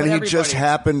for that. And he everybody- just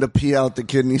happened to pee out the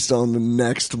kidney stone the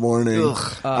next morning.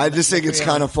 I just think it's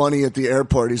kind of funny at the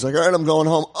airport. He's like, all right, I'm going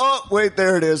home. Oh, wait,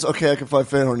 there it is. Okay, I can fight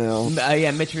Fedor now.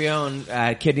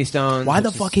 Mitrione, kidney stones. Why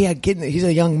the fuck he had kidney? He's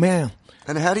a young man.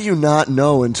 And how do you not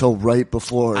know until right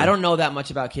before? I don't know that much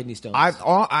about kidney stones.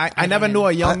 I never knew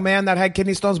a young man that had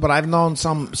kidney stones, but I've known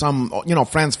some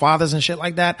friends' fathers and shit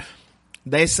like that.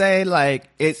 They say like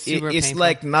it's painful.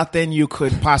 like nothing you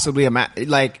could possibly imagine.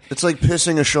 Like It's like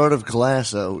pissing a shard of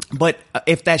glass out. but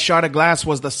if that shard of glass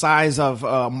was the size of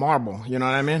marble, you know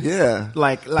what I mean? Yeah.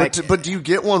 But do you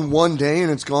get one day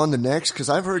and it's gone the next? Because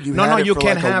I've heard you had it you for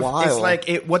can like a have. while. It's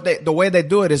like the way they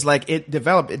do it is like it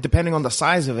developed depending on the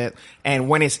size of it, and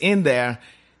when it's in there.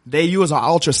 They use an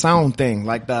ultrasound thing,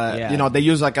 like they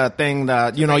use like a thing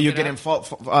that, you get in,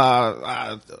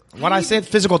 what I said,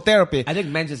 physical therapy. I think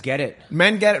men just get it.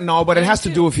 Men get it, no, but it has to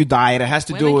do if you diet. It has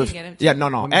to do Women with, can get it too. yeah, no.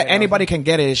 Women get it Anybody also. can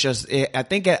get it. It's just, I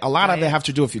think a lot of it have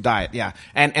to do if you diet, yeah.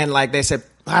 And like they said,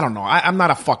 I don't know. I'm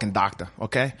not a fucking doctor,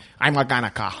 okay? I'm a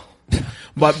gynecologist.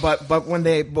 but when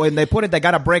they put it, they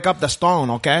gotta break up the stone,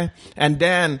 okay? And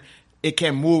then it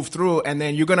can move through, and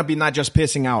then you're gonna be not just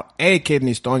pissing out a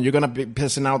kidney stone, you're gonna be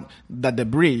pissing out the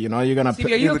debris. You're gonna. CB,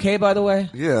 are you okay, by the way?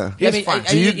 Yeah. It's fine.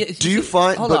 Do you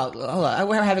find- Hold but- on.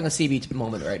 We're having a CB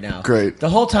moment right now. Great.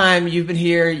 The whole time you've been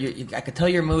here, I could tell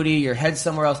you're moody. Your head's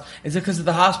somewhere else. Is it because of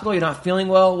the hospital? You're not feeling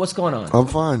well? What's going on? I'm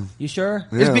fine. You sure?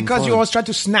 Yeah, It's I'm because you fine. always try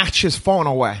to snatch his phone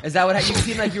away. Is that what you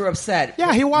seem like you were upset?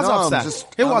 Yeah, he was No, I'm upset. just-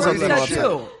 He was I'm a ready little to upset upset.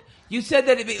 too. You said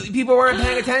that people weren't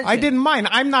paying attention. I didn't mind.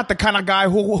 I'm not the kind of guy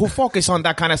who focus on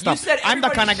that kind of stuff. said I'm the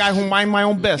everybody- kind of guy who mind my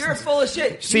own You're business. full of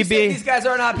shit. You CB. said these guys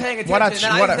are not paying attention. What a- and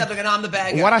then what I a- said, like, I'm the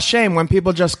bad guy. What a shame when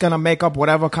people just gonna make up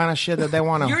whatever kind of shit that they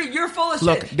want to. You're full of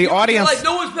Look, shit. the You're audience- like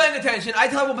no one's paying attention. I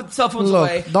tell him to put the cell phones Look,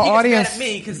 away. the He audience- gets mad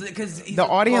at me because The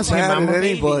audience Mad at remember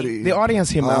anybody. The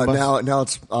audience remembers. Now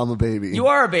I'm a baby. You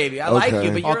are a baby. I like Okay.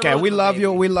 you, but you're Okay, a we little love baby.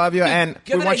 you. We love you, and The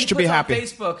we other want day you he to be puts on happy.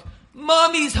 Facebook,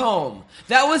 Mommy's home.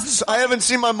 That was. I haven't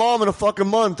seen my mom in a fucking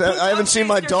month. I haven't seen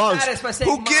my updates your dogs. status by saying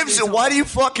Who gives mommy's it? Why home. do you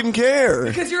fucking care?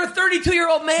 Because you're a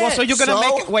 32-year-old man. Well, so you're gonna So?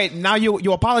 make it. Wait, now you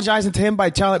apologizing to him by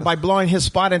blowing his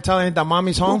spot and telling him that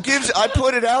mommy's Who home. gives? I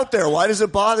put it out there. Why does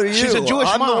it bother you? She's a Jewish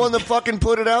I'm mom. the one that fucking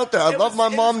put it out there. I It love was- my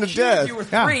it mom was to cute. death. You were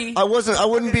Yeah. 3. I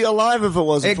wouldn't be alive if it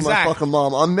wasn't for my Exactly. fucking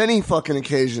mom on many fucking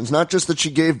occasions. Not just that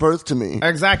she gave birth to me.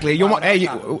 Exactly.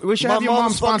 We should My have your mom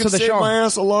mom's sponsor fucking the saved show. my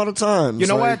ass a lot of times. You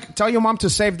know Like, what? Tell your mom to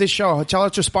save this show. Tell her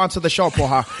to sponsor the show for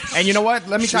her. And you know what?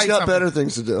 Let me tell She's you got something. better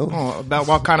things to do. Oh, about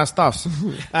what kind of stuff?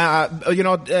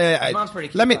 mom's pretty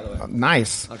cute, Let me. by the way.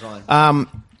 Nice. Oh, go on.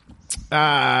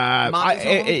 Mommy's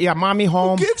home? yeah, mommy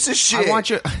home. Who gives a shit? I want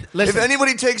you. Listen, if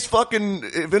anybody takes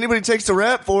the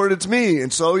rap for it, it's me.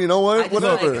 And so you know what? I just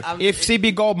Whatever. like, if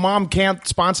CB Gold mom can't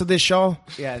sponsor this show,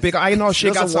 Yes. because I know she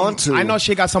got doesn't some. want to. I know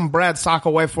she got some bread sock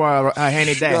away for a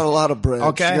handy day. got a lot of bread.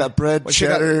 Okay, She got bread, Well, she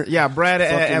got- cheddar, yeah, bread.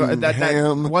 fucking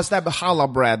ham. What's that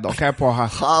challah bread? Okay, for her.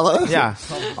 Challah? Yeah.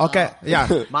 Okay. Yeah.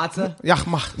 Matzah? Yeah,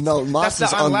 No, that's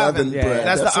matzah's the unleavened unleavened bread.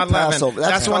 That's the unleavened. Passover.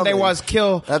 That's when they coming. was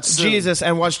kill That's soon. Jesus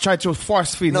and was trying to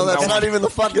force feed. No, that's not even the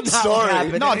fucking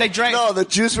story. No, they drank. No, the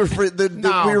Jews were free. We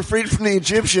were freed from the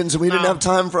Egyptians, and we didn't have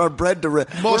time for our bread to. We're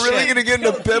really going to get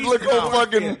into biblical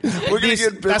fucking. We're going to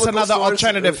get biblical. That's another sources.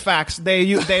 alternative facts.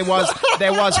 There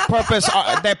was purpose.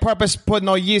 Their purpose put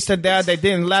no yeast in there. They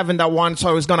didn't leaven that one, so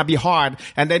it was going to be hard.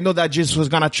 And they knew that Jesus was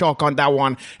going to choke on that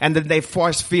one. And then they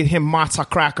force feed him matzah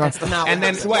cracker. And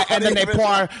then they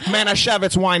pour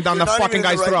Manischewitz wine down the fucking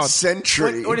guy's throat.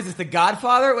 Century. What is this? The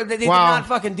Godfather? They did not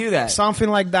fucking do that. Something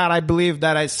like that. I believe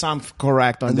that I sound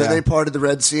correct on and that. And then they parted the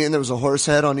Red Sea, and there was a horse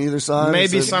head on either side.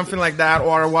 Maybe something like that,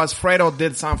 or it was Fredo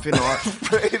did something. Or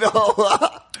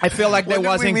Fredo. I feel like there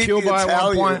was in Cuba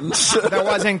at one point. There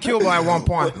was in Cuba at one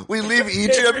point. We leave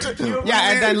Egypt. And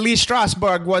then Lee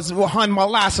Strasberg was hun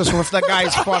molasses with the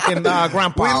guy's fucking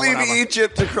grandpa. We leave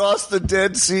Egypt to cross the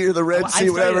Dead Sea or the Red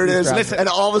Sea, whatever it is. Listen, and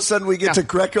all of a sudden we get to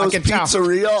Greco's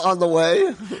Pizzeria on the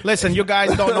way. Listen, you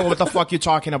guys don't know what the fuck you're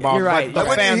talking about. You're right. I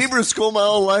went to Hebrew school my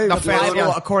whole life. The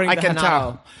fans, according to can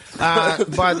tell.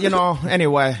 But,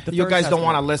 anyway, you guys don't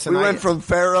want to listen. We went from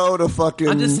Pharaoh to fucking...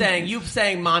 I'm just saying, you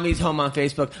saying mommy's home on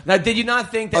Facebook. Now, did you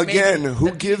not think that again,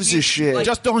 who gives a shit? Like,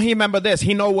 just don't remember this.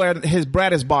 He know where his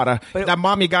bread is butter. That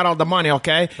mommy got all the money,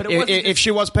 okay? If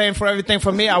she was paying for everything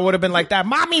for me, I would have been like that.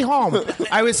 Mommy home.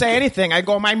 I would say anything. I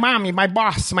go, my mommy, my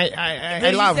boss,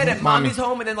 I love said it, mommy. Mommy's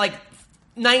home, and then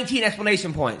 19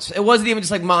 explanation points. It wasn't even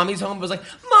just like mommy's home. It was like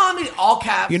mommy, all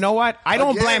caps. You know what? I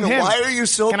don't blame him. Why are you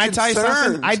so Can concerned? I tell you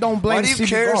something? I don't blame CB Gold. Why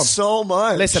do you care so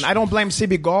much? Listen, I don't blame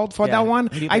CB Gold for that one.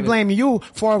 I blame you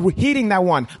for heating that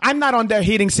one. I'm not on there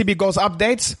heating CB Gold's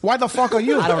updates. Why the fuck are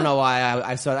you? I don't know why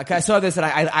I saw that. I saw this and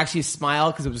I actually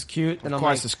smiled because it was cute. And of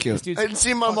course it's cute. I didn't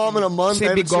see my mom in a month. I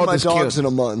haven't seen my dogs in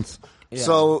a month. Yeah.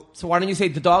 So why don't you say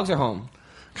the dogs are home?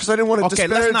 Because I didn't want to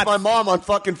disparage my mom on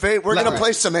fucking Facebook. We're going to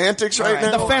play semantics right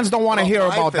now. The fans don't want to hear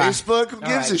about that. Facebook? Who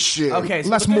gives a shit? Okay, so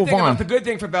let's move on. The good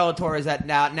thing for Bellator is that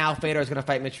now Fedor is going to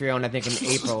fight Mitrione, I think, in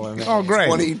April. Or May. Oh, great.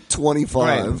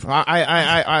 2025.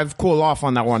 I've cooled off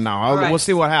on that one now. We'll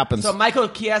see what happens. So Michael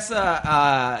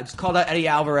Chiesa just called out Eddie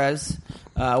Alvarez.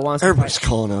 Everybody's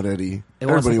calling out Eddie.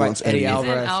 Everybody wants Eddie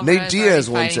Alvarez. Nate Diaz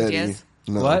wants Eddie. Diaz?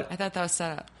 No. What? I thought that was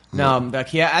set up. No, I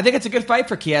think it's a good fight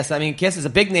for Chiesa. I mean, Chiesa's a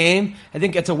big name. I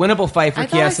think it's a winnable fight for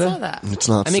Chiesa. I saw that. It's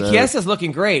not. I mean, Chiesa's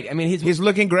looking great. I mean, he's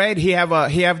looking great. He have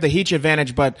the heat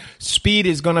advantage, but speed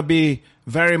is going to be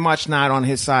very much not on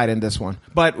his side in this one.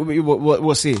 But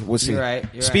we'll see. We'll see. You're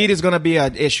right. Speed is going to be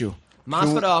an issue.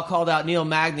 Masvidal called out Neil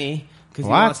Magny because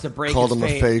he What? wants to break Called his him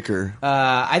fate. a faker.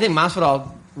 I think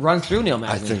Masvidal run through Neil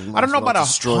Magny. I don't know about a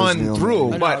hunt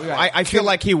through, but I feel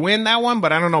like he win that one,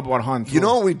 but I don't know about hunt through. You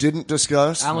know what we didn't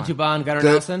discuss? Alan Tuban, Gunnar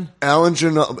Nelson? Alan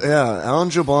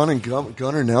Jabon and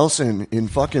Gunnar Nelson in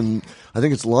fucking, I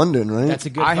think it's London, right? That's a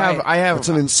good fight. It's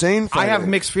an insane fight. I have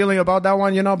mixed feeling about that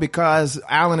one, because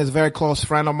Alan is a very close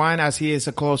friend of mine, as he is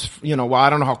a close, well, I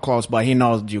don't know how close, but he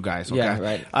knows you guys, okay? Yeah,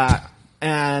 right.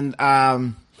 And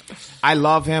I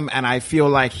love him, and I feel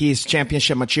like he's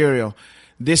championship material.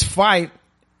 This fight,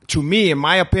 to me, in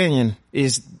my opinion,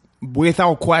 is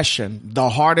without question the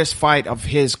hardest fight of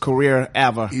his career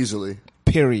ever. Easily.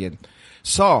 Period.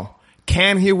 So,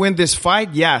 can he win this fight?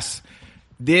 Yes.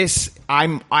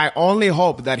 I only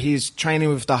hope that he's training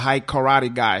with the high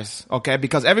karate guys, okay?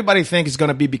 Because everybody thinks it's going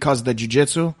to be because of the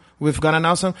jiu-jitsu with Gunnar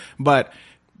Nelson, but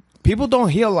people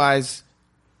don't realize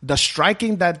the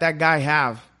striking that guy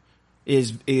have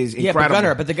is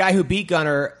incredible. But the guy who beat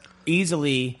Gunnar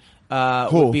easily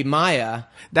would be Maia.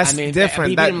 That's different.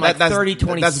 He beat him like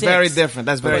 30-26. That's very different.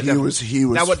 That's very different. He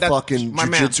was fucking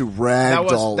jiu-jitsu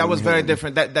ragdoll. That was very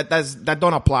different. That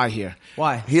don't apply here.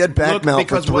 Why? He had back mount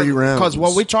for 3 rounds. Because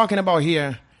what we're talking about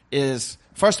here is,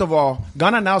 first of all,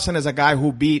 Gunnar Nelson is a guy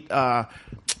who beat the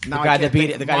guy that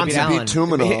beat Allen. He beat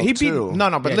Tumanov,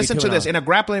 too. But listen to this. In a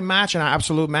grappling match, in an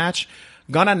absolute match,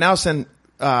 Gunnar Nelson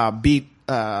beat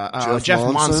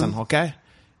Jeff Monson, okay?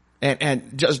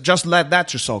 And just let that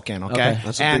just soak in, okay?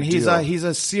 And he's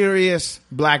a serious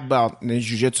black belt in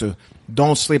jiu-jitsu.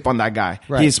 Don't sleep on that guy.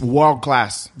 Right. He's world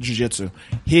class jiu-jitsu.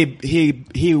 He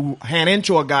ran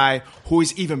into a guy who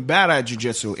is even better at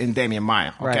jiu-jitsu in Damian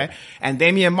Maia, okay? Right. And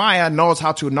Damian Maia knows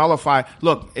how to nullify.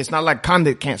 Look, it's not like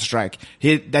Condit can't strike.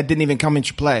 That didn't even come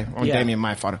into play on Damian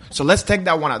Maia fighter. So let's take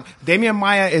that one out. Damian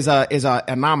Maia is a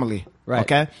anomaly, right?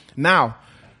 Okay. Now,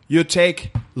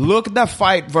 look at that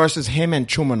fight versus him and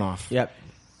Chumanov. Yep.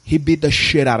 He beat the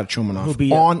shit out of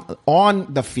Chumanov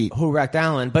on the feet. Who wrecked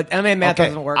Allen. But MMA math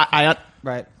doesn't work.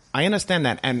 Right. I understand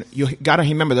that. And you got to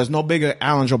remember, there's no bigger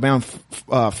Alan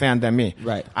Jouban fan than me.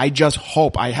 Right. I just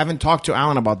hope, I haven't talked to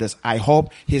Alan about this, I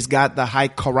hope he's got the high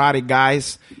karate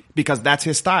guys because that's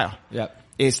his style. Yep.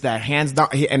 It's that hands down,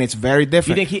 and it's very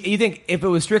different. You think if it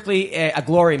was strictly a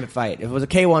glory fight, if it was a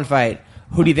K1 fight,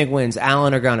 who do you think wins,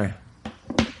 Allen or Gunnar?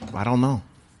 I don't know.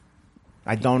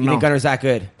 I don't know. You think Gunnar's that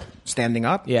good? Standing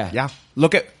up? Yeah. Yeah. Go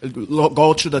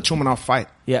to the Tumenov fight.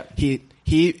 Yeah. He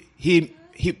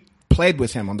played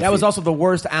with him on the That was feet. also the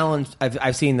worst Allen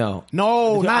I've seen, though.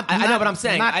 No, I know what I'm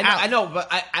saying. I know, but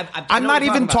I'm not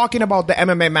even talking about the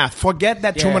MMA math. Forget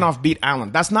that Yeah. Tumenov beat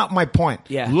Allen. That's not my point.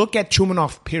 Yeah. Look at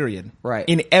Tumenov, period. Right.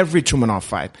 In every Tumenov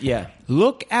fight. Yeah.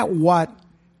 Look at what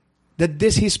the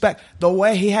disrespect, the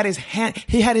way he had his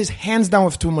hands down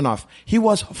with Tumenov. He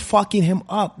was fucking him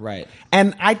up. Right.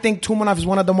 And I think Tumenov is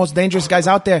one of the most dangerous guys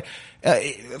out there.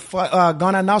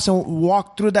 Gunnar Nelson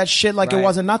walked through that shit like it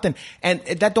wasn't nothing, and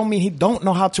that don't mean he don't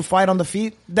know how to fight on the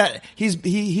feet. That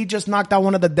he just knocked out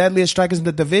one of the deadliest strikers in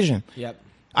the division. Yep.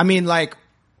 I mean, like,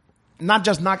 not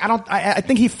just knock. I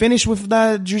think he finished with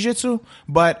the jiu-jitsu,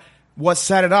 but what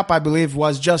set it up, I believe,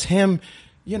 was just him,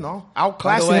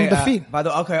 outclassing him with the feet. By the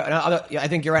way, okay, I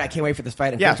think you're right. I can't wait for this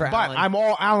fight. Yeah, for but Allen. I'm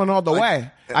all Allen all the way.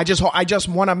 I just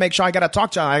want to make sure I got to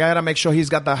talk to him. I got to make sure he's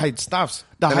got the height stuffs,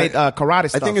 karate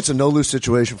stuff. I think it's a no-lose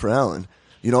situation for Allen.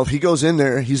 If he goes in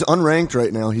there, he's unranked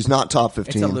right now. He's not top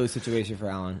 15. It's a lose situation for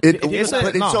Allen. But if here's he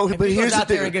the goes out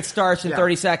thing. there and gets starched in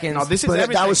 30 seconds. No, this is But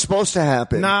everything. that was supposed to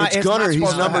happen. Nah, it's it's Gunnar. not He's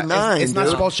supposed to number happen. 9. It's not dude.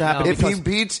 supposed to happen. If he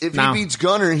beats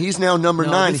Gunnar, he's now number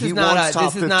 9. He wants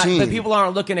top 15. But people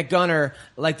aren't looking at Gunnar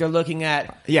like they're looking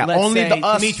at only say, the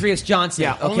us. Demetrius Johnson.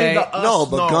 Yeah, okay. only the us. No,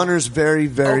 but Gunnar's very,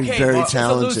 very, very well,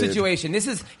 talented. It's a lose situation.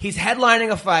 He's headlining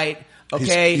a fight.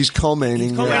 Okay, He's co-maining.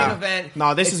 He's co-maining Yeah. event.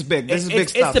 No, this is big. This is big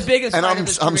stuff. It's the biggest. And fight of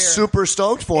his I'm career. super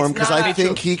stoked for him It's because not I a-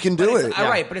 think he can do it. All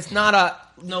right, but it's not a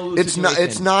no. It's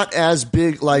not as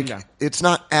big it's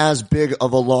not as big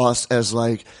of a loss as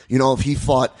if he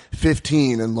fought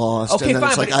 15 and lost. Okay, and then fine,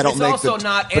 it's like but I don't it's make also the.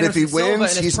 not. But if he Anderson Silva in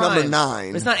wins, his he's prime. number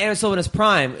 9. It's not Anderson Silva in his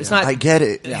prime. It's not. I get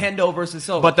it. Hendo versus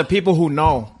Silva. But the people who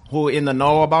in the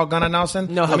know about Gunnar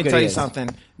Nelson, Know how let me good tell he you is. something.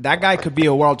 That guy could be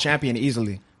a world champion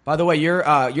easily. By the way, your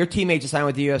teammate just signed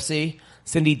with the UFC.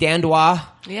 Cindy Dandois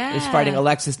is fighting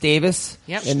Alexis Davis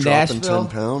Yep. in Dropping Nashville.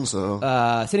 10 pounds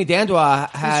though. Cindy Dandois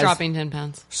He's has dropping 10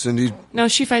 pounds. Cindy. No,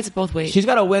 she fights both weights. She's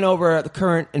got a win over the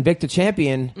current Invicta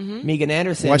champion Megan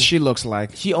Anderson. What she looks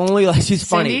like. She only she's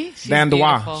funny. Cindy? She's Dandois.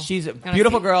 beautiful. She's a Gonna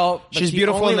beautiful see- girl. But She's she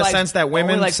beautiful only in the likes- sense that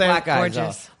women only likes say- black guys.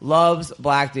 Gorgeous. Though. Loves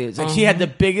black dudes. Like she had the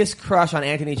biggest crush on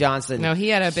Anthony Johnson. No, he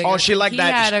had a big. Oh, she liked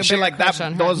that. She liked that.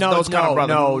 Those kind of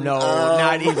brothers. No,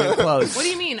 not even close. What do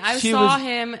you mean? I She saw was-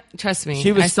 him. Trust me,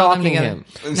 she was I saw them stalking together.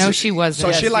 him. No, she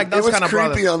wasn't. So she liked It those was kind of creepy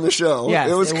brothers. on the show. Yes,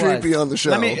 it was it creepy was. on the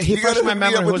show. He You refresh gotta my hook me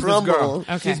memory up who's with this girl. Rumble.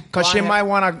 Okay. Because she might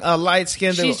want a light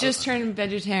skinned. She's just turned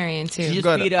vegetarian too. She just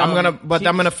good. beat, I'm she-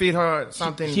 gonna feed her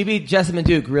something. She beat Jessamine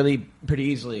Duke really pretty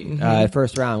easily.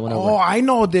 First round. Went over. Oh, I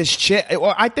know this chick.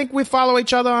 Well, I think we follow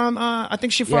each other on. I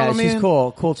think she yeah, followed me. she's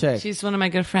cool. Cool chick. She's one of my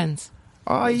good friends.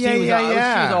 Oh She yeah, was,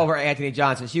 yeah. She was over Anthony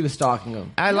Johnson. She was stalking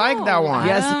him. I like that one.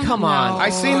 Yes, don't come on. know.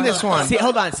 I seen this one. See,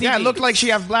 hold on. Yeah, it CG. looked like she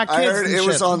have black kids. I heard and it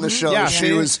was shit. on the show. Yeah,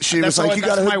 she was That's like, what- you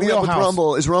got to that's hook my me up with wheelhouse.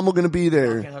 Rumble. Is Rumble going to be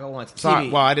there? Can't talk at once. Sorry.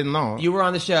 CB, Well, I didn't know. You were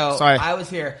on the show. Sorry. I was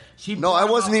here. She No, brought I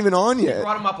him wasn't up- even on she yet.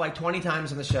 brought him up like 20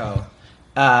 times on the show.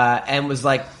 And was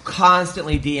like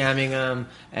constantly DMing him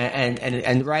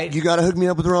and right. You got to hook me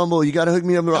up with Rumble. You got to hook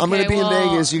me up with Rumble. I'm going to be in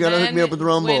Vegas. You got to hook me up with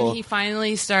Rumble. When they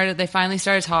finally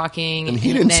started talking, And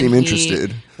he didn't then seem he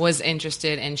interested. Was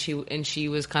interested, and she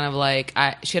was kind of like,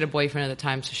 she had a boyfriend at the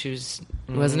time, so she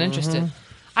wasn't interested.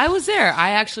 I was there. I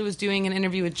actually was doing an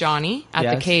interview with Johnny at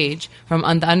the Yes. Cage from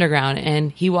the Underground,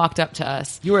 and he walked up to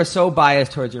us. You were so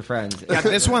biased towards your friends. Yeah,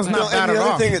 this one's No, not bad and at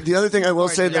all. the other thing I will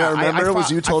say that I remember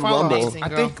was you told Rumble. I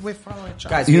think we follow each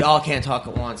other. Guys, we all can't talk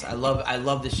at once. I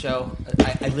love this show.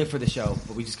 I live for the show,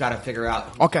 but we just got to figure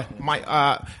out. Okay,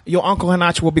 your Uncle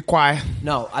Hanachi will be quiet.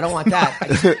 No, I don't want that.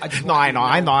 I just No, want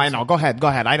I you to know. Go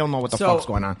ahead. I don't know what the fuck's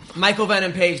going on. Michael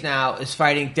Venom Page now is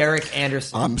fighting Derek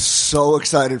Anderson. I'm so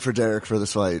excited for Derek for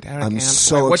this fight. I'm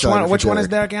so Which excited. one? for Which one is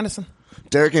Derek. Derek Anderson?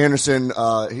 Derek Anderson,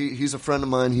 he's a friend of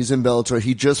mine. He's in Bellator.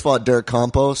 He just fought Derek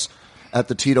Campos at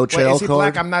the Tito Trail is he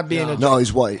card. black? I'm not being a No,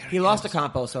 he's white. He lost to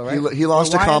Campos, though, right? He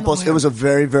lost to Why I know Campos. him? It was a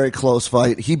very, very close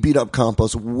fight. He beat up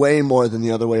Campos way more than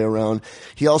the other way around.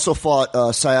 He also fought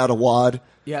Syed Awad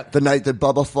Yep. the night that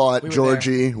Bubba fought We were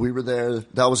Georgie. We were there.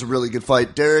 That was a really good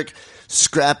fight. Derek,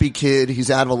 scrappy kid.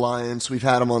 He's out of Alliance. We've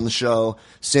had him on the show.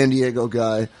 San Diego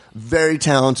guy. Very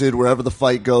talented wherever the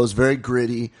fight goes. Very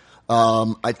gritty.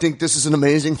 I think this is an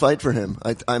amazing fight for him.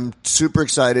 I'm super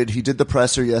excited. He did the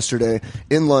presser yesterday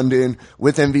in London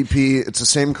with MVP. It's the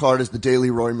same card as the Daly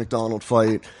Roy McDonald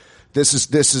fight. This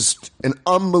is an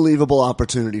unbelievable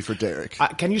opportunity for Derek.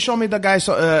 Can you show me the guy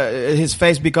his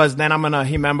face, because then I'm gonna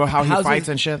remember how he fights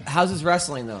and shit. How's his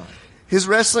wrestling though? His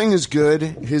wrestling is good.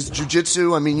 His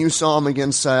jiu-jitsu, I mean, you saw him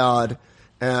against Sayad,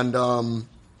 and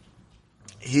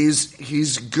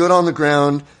he's good on the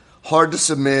ground, hard to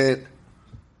submit.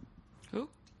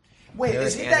 Wait,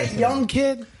 is he that young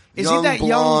kid? Is Young he that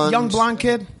blonde. young blonde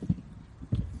kid?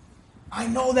 I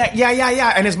know that.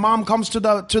 Yeah. And his mom comes to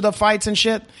the fights and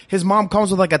shit. His mom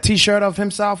comes with like a T-shirt of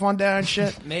himself on there and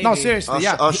shit. Maybe. No, seriously.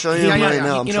 I'll show you him right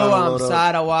now. I'm You trying to know, load up.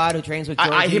 Saad Awad, who trains with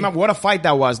Georgie? I remember what a fight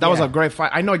that was. That was Yeah. a great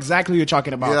fight. I know exactly what you're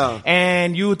talking about. Yeah.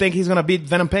 And you think he's gonna beat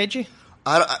Venom Pagey?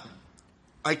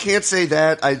 I can't say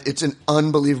that. It's an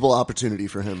unbelievable opportunity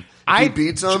for him. If he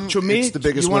beats him, to me, it's the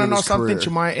biggest you win want of to know his something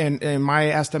career. in my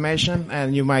estimation,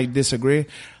 and you might disagree.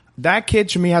 That kid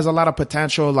to me has a lot of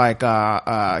potential, like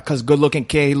because good looking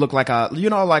kid. He looked like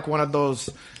like one of those,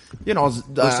 like an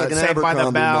Saved by the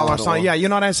Abercrombie Bell or model. something. Yeah, you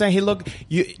know what I'm saying.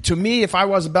 To me, if I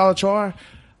was Bellator,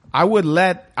 I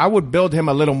would build him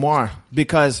a little more,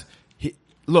 because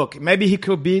maybe he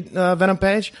could beat Venom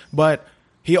Page, but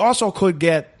he also could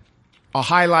get a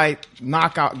highlight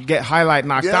knocked Yeah.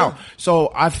 out.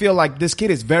 So I feel like this kid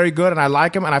is very good, and I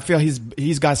like him, and I feel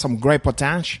he's got some great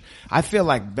potential. I feel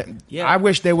like I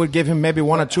wish they would give him maybe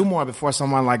one or two more before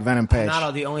someone like Venom Page.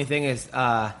 The only thing is,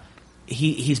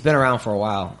 he's been around for a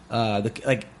while.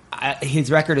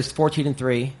 His record is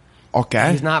 14-3.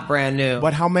 Okay, He's not brand new.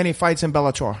 but how many fights in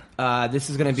Bellator? This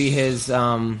is going to be his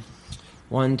 1,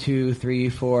 2, 3,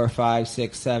 4, 5,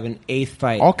 6, 7, 8th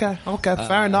fight. Okay,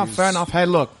 fair enough. Hey,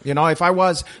 look, if I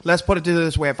was, let's put it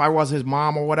this way, if I was his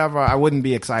mom or whatever, I wouldn't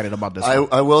be excited about this.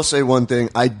 I will say one thing.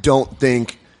 I don't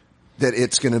think that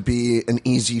it's going to be an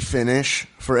easy finish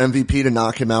for MVP to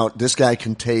knock him out. This guy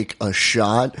can take a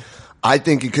shot. I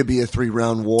think it could be a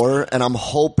 3-round war, and I'm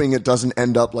hoping it doesn't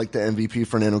end up like the MVP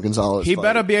Fernando Gonzalez. He fight.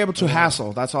 better be able to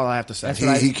hassle. That's all I have to say.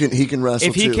 He can wrestle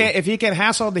If he too. can, if he can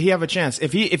hassle, he have a chance.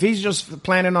 If he's just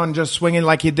planning on just swinging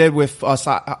like he did with Carne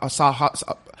Assad,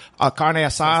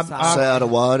 Sayad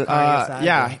Awad.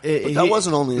 That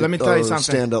wasn't only let me tell you a something.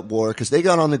 stand-up war, because they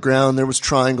got on the ground. There was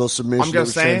triangle submission. I'm There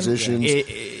just was saying, transitions.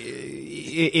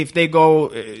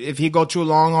 if he go too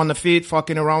long on the feet,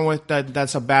 fucking around with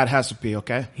that's a bad recipe.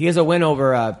 Okay. He has a win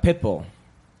over Pitbull,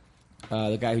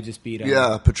 the guy who just beat him.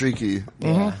 Yeah, Patricky.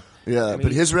 Yeah. Yeah,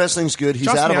 but his wrestling's good. He's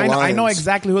Trust out me, of alliance. I know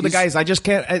exactly who the guy is. I just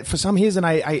can't. For some reason,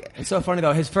 It's so funny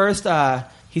though. His first,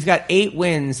 he's got 8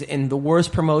 wins in the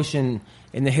worst promotion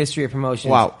in the history of promotions.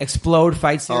 Wow. Explode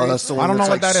Fight Series. Oh, that's the one I don't that's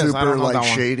know what like that is. I super don't know like that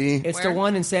one. shady. It's the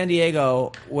one in San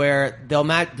Diego where they'll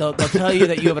tell you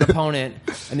that you have an opponent,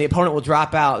 and the opponent will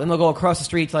drop out. Then they'll go across the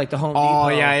street to like the Home Oh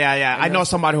Depot. yeah. And I know they'll-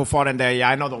 somebody who fought in there. Yeah,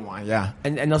 I know the one. Yeah.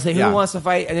 And they'll say, who Yeah. wants to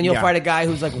fight? And then you'll Yeah. fight a guy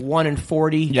who's like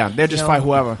 1-40. Yeah, they'll just fight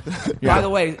whoever. Yeah. By the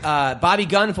way, Bobby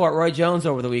Gunn fought Roy Jones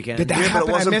over the weekend. Did that Yeah, but happen?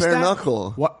 it wasn't I missed bare that?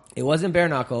 knuckle. What? It wasn't bare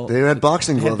knuckle. They had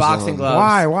boxing They gloves. had boxing on.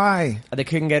 gloves. Why? They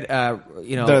couldn't get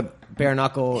The- bare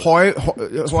knuckle. Hoy probably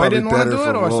didn't want to better do it,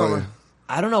 for or Roy. something.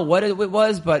 I don't know what it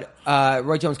was, but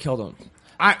Roy Jones killed him.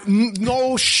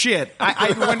 No shit.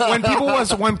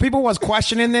 When people was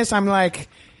questioning this, I'm like,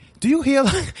 do you hear?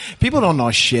 People don't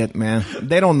know shit, man.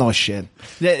 They don't know shit.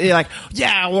 They're like,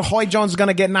 yeah, well, Hoy Jones is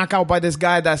gonna get knocked out by this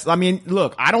guy.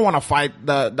 Look, I don't want to fight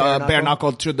the bare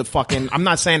knuckle to the fucking. I'm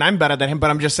not saying I'm better than him, but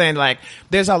I'm just saying like,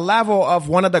 there's a level of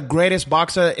one of the greatest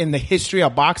boxer in the history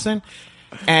of boxing.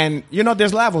 And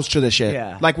there's levels to this shit.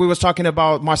 Yeah. Like we was talking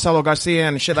about Marcelo Garcia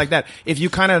and shit like that. If you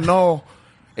kind of know,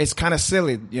 it's kind of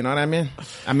silly. You know what I mean?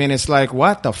 I mean, it's like,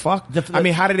 what the fuck?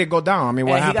 How did it go down? I mean,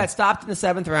 what He happened? got stopped in the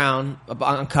 7th round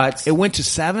on cuts. It went to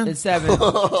 7? It's 7.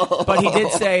 But he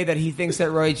did say that he thinks that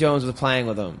Roy Jones was playing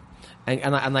with him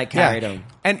and like carried him.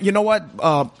 And you know what?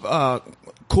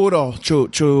 Kudos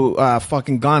to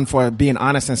fucking Gunn for being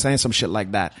honest and saying some shit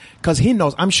like that. Because he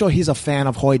knows. I'm sure he's a fan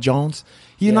of Hoy Jones.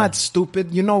 You're not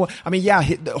stupid. You know. I mean, yeah.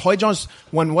 Hoy Jones.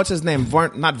 What's his name?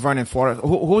 Not Vernon Ford.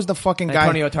 Who's the fucking guy?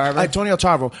 Antonio Tarver.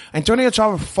 Antonio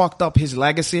Tarver fucked up his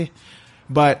legacy.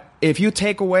 But if you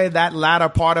take away that latter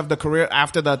part of the career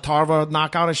after the Tarver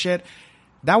knockout and shit,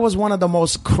 that was one of the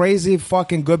most crazy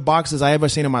fucking good boxers I ever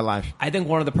seen in my life. I think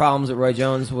one of the problems with Roy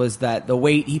Jones was that the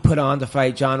weight he put on to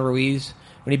fight John Ruiz.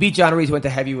 When he beat John Ruiz, he went to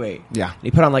heavyweight. Yeah. And he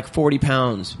put on like 40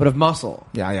 pounds, but of muscle.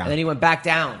 Yeah. And then he went back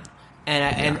down.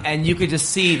 And you could just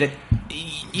see that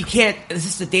you can't. This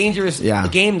is a dangerous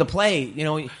game to play.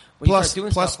 When you start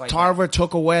doing stuff like Tarver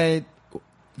took away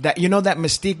that that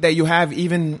mystique that you have,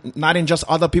 even not in just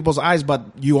other people's eyes, but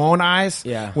your own eyes.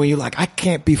 Yeah. When you're like, I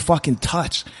can't be fucking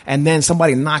touched, and then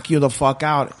somebody knock you the fuck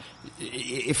out,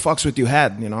 it fucks with your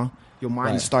head. your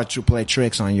mind starts to play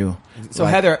tricks on you. So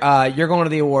Heather, you're going to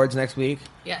the awards next week.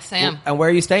 Yes, I am. And where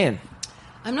are you staying?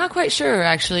 I'm not quite sure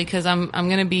actually, because I'm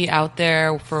going to be out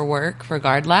there for work for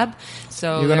Guard Lab.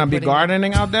 So you're going to be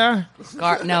gardening out there?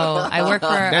 No, I work for.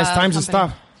 There's times and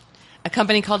stuff. A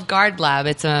company called Guard Lab.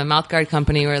 It's a mouth guard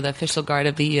company. We're the official guard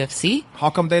of the UFC.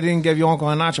 How come they didn't give you Uncle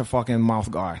Hanach a fucking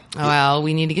mouth guard? Oh, well,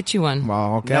 we need to get you one.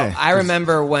 Well, okay. No, I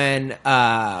remember when me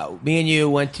and you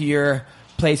went to your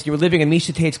place. You were living in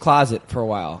Misha Tate's closet for a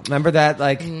while. Remember that?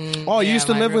 Like, you used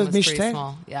to live with Misha Tate?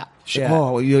 Yeah.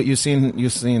 Oh, you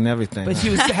seen everything. But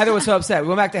Heather was so upset. We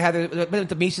went back to Heather, went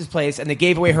to Misha's place, and they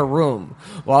gave away her room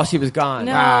while she was gone.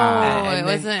 No, it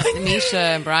wasn't Misha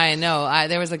and Brian. No,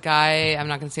 there was a guy. I'm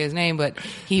not going to say his name, but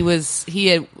he was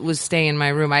staying in my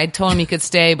room. I had told him he could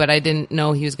stay, but I didn't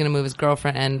know he was going to move his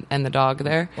girlfriend and the dog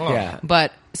there. Oh. Yeah.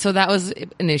 But so that was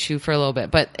an issue for a little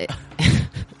bit. But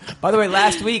by the way,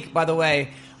 last week,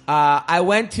 I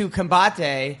went to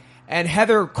Combate. And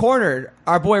Heather cornered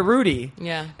our boy Rudy.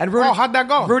 Yeah. And Rudy, how'd that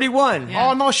go? Rudy won. Yeah.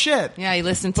 Oh, no shit. Yeah, he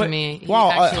listened to me.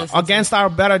 Wow, against our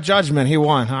better judgment, he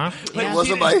won, huh? Yeah. It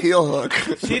wasn't my heel hook.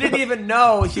 She didn't even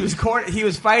know he was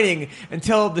fighting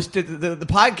until the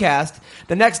podcast.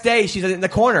 The next day, she's in the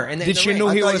corner. And did she know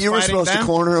he was you were supposed to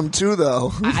corner him too,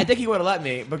 though? I think he would have let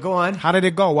me, but go on. How did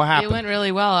it go? What happened? It went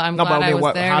really well. I'm glad I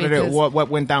was there. How did it? What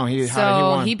went down? How did he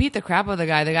won? He beat the crap out of the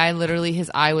guy. The guy literally, his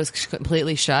eye was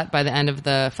completely shut by the end of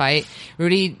the fight.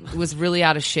 Rudy was really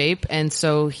out of shape, and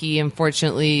so he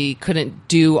unfortunately couldn't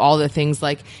do all the things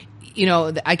like,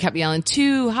 I kept yelling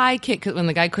too high kick when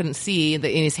the guy couldn't see and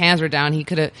his hands were down. He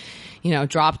could have,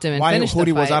 dropped him and finished the fight. Why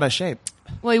Rudy was out of shape?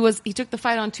 Well, he took the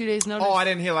fight on 2 days' notice. Oh, I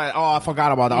didn't hear that. Oh, I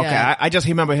forgot about that. Yeah. Okay, I just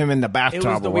remember him in the bathtub. It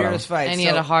was the weirdest fight. And he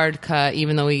had a hard cut,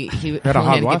 even though he had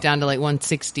to get down to like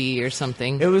 160 or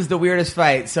something. It was the weirdest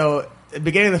fight. So, at the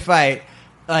beginning of the fight,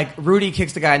 like Rudy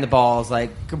kicks the guy in the balls,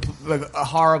 like a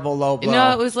horrible low blow.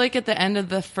 No, it was like at the end of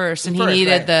the first, and he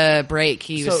needed the break.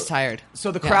 He was tired.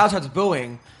 So the crowd starts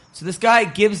booing. So this guy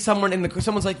gives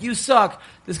someone's like, "You suck."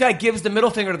 This guy gives the middle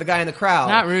finger to the guy in the crowd.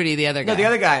 Not Rudy, the other guy. No, the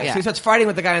other guy. Yeah. So he starts fighting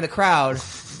with the guy in the crowd.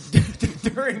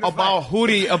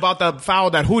 About the foul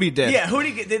that Hootie did. Yeah,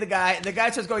 Hootie did the guy. The guy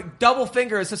starts going double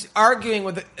fingers, just arguing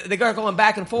with they are going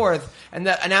back and forth. And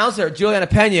the announcer, Juliana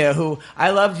Pena, who I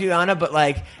love Juliana, but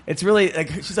like it's really like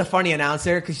she's a funny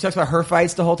announcer because she talks about her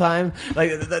fights the whole time.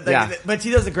 But she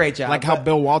does a great job. Like how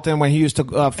Bill Walton when he used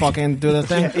to fucking do the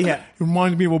thing. Yeah. It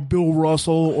reminds me of a Bill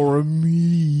Russell or a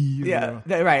me. Yeah,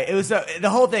 right. It was the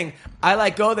whole thing.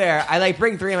 I go there. I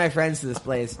bring 3 of my friends to this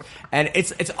place, and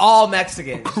it's all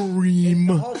Mexican. Cream.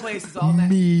 The whole place is all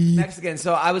Mexican.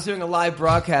 So I was doing a live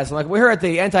broadcast. I'm like, we're here at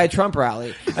the anti-Trump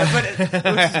rally. But it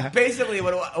was basically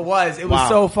what it was. It was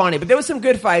so funny. But there was some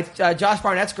good fights. Josh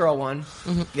Barnett's girl won.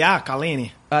 Mm-hmm. Yeah,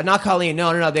 Kalini. Not Colleen.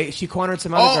 No. She cornered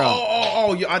some other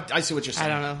girl. I see what you're saying.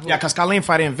 I don't know. Yeah, because Colleen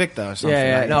fight Invicta or something.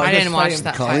 Yeah. No, I didn't watch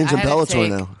that. Colleen's in Bellator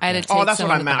now. I had to take that's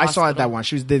what I meant. I saw it that one.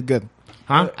 She did good.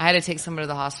 Huh? I had to take someone to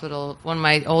the hospital. One of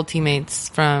my old teammates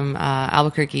from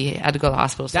Albuquerque had to go to the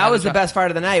hospital. So that was the best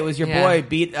fight of the night. Was your boy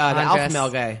beat the Andres. Alpha Male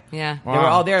guy. Yeah. They were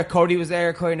all there. Cody was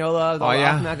there. Cody Nola. The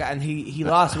yeah? Alpha Male guy, and he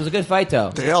lost. It was a good fight,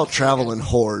 though. They all travel in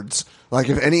hordes. Like,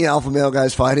 if any alpha male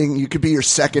guy's fighting, you could be your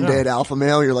second day at alpha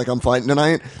male. You're like, I'm fighting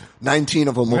tonight. 19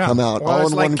 of them will come out, all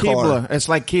in one car. It's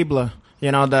like Keebler.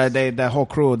 The whole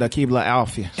crew, the Keebler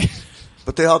Alpha.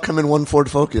 But they all come in one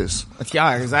Ford Focus.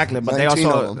 Yeah, exactly. But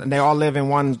they all live in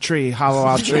one tree, hollow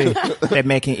out tree. They're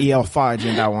making EL fudge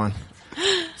in that one.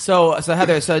 So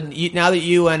Heather, now that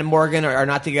you and Morgan are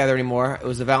not together anymore, it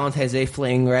was a Valentine's Day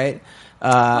fling, right?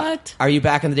 What? Are you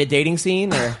back in the dating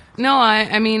scene? Or? No,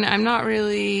 I mean, I'm not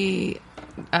really,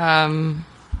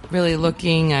 really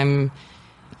looking.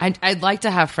 I'd like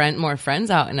to have more friends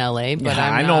out in LA, but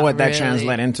I know what that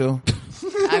translates into.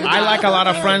 I like a lot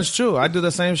of friends too. I do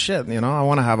the same shit. I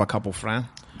want to have a couple friends,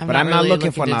 but I'm not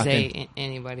looking for nothing. Date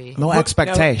anybody. No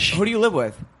expectation. Who do you live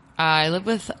with? I live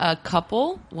with a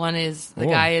couple. One is the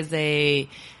guy is a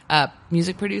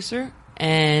music producer,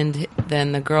 and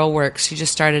then the girl works. She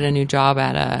just started a new job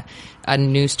at a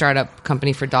new startup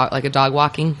company for a dog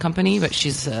walking company, but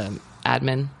she's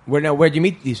admin. Where'd you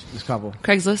meet this couple?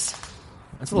 Craigslist.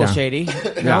 That's a little shady.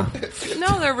 No,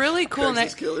 they're really cool. They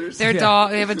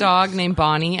have a dog named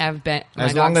Bonnie.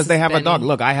 As long as they have a dog.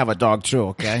 Look, I have a dog too.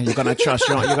 Okay, you're gonna trust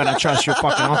your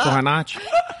fucking Uncle Hanach.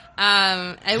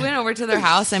 I went over to their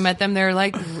house. I met them. They're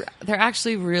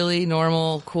actually really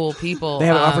normal, cool people. They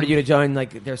haven't offered you to join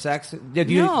like their sex?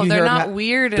 No, they're not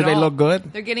weird at all. Do they look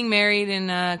good? They're getting married in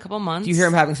a couple months. Do you hear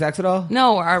them having sex at all?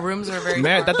 No, our rooms are very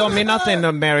That don't mean nothing.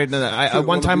 Married.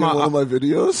 One time, one of my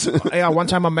videos. yeah, one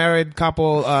time a married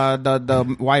couple,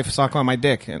 the wife sucked on my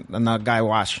dick and the guy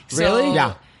washed. Really?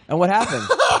 Yeah. And what happened?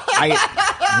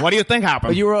 What do you think happened?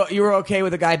 But you were okay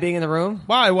with the guy being in the room?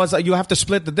 Well, it was you have to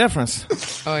split the difference.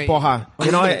 yeah. Porra.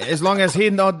 You know, as long as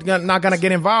he's not gonna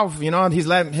get involved, you know, he's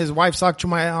letting his wife suck to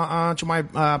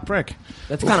my prick.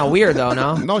 That's kind of weird, though.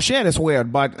 No. No shit, it's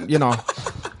weird, but you know,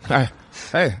 hey.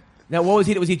 Now, what was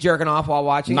he? Was he jerking off while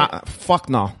watching? Fuck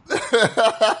no.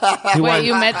 Wait,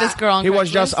 you met this girl on He was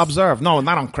Craigslist? just observed. No,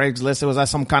 not on Craigslist. It was at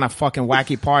some kind of fucking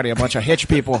wacky party, a bunch of hitch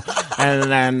people.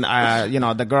 And then,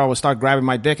 the girl would start grabbing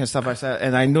my dick and stuff. I said,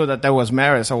 and I knew that there was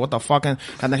marriage. So what the fucking?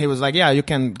 And then he was like, yeah, you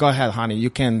can go ahead, honey. You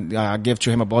can give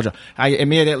to him a blowjob. I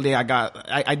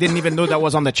didn't even know that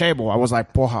was on the table. I was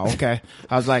like, porra, okay.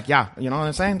 I was like, yeah, you know what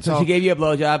I'm saying? So she gave you a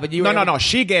blowjob, but you No.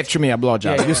 She gave to me a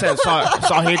blowjob. Yeah, you said,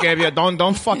 so he gave you.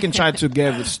 Don't fucking try to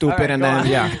give stupid right, and go then on.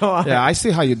 yeah, Go on. yeah. I see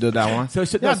how you do that one.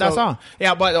 That's all.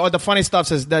 Yeah, but all the funny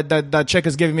stuff is that the chick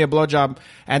is giving me a blowjob,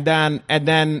 and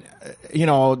then you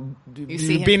know, you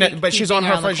see him but she's on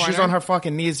her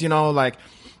fucking knees, you know, like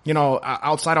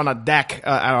outside on a deck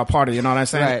at a party, you know what I'm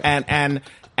saying? Right.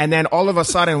 And then all of a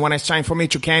sudden, when it's time for me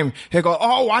to came, he go,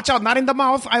 "Oh, watch out, not in the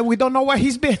mouth. We don't know where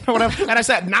he's been or whatever." And I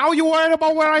said, "Now you worried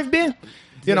about where I've been?"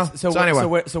 You know. So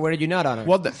anyway, so where did you nut on her?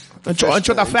 What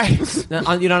onto the face?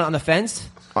 You not on the fence?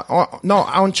 No,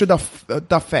 onto the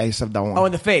face of that one. Oh,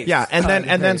 in the face. Yeah, and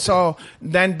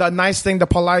then the nice thing, the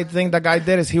polite thing the guy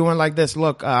did is he went like this.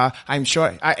 Look, I'm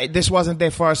sure this wasn't their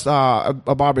first a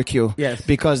barbecue. Yes.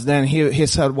 Because then he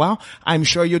said, well, I'm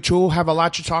sure you two have a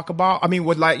lot to talk about. I mean,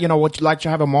 would you like to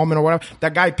have a moment or whatever?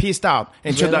 That guy pieced out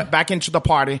back into the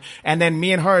party, and then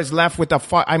me and her is left with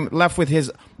I'm left with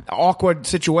his awkward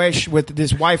situation with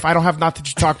his wife. I don't have nothing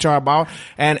to talk to her about,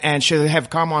 and she have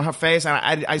come on her face,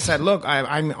 and I said, look,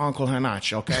 I'm Uncle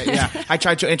Hanach, okay? Yeah. I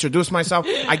tried to introduce myself.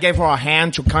 I gave her a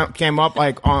hand to came up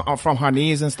like from her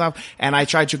knees and stuff, and I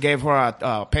tried to give her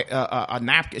a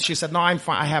napkin. She said, no, I'm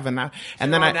fine. I have a napkin.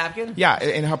 And then a napkin? Yeah,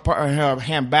 in her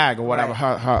handbag or whatever,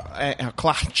 right. her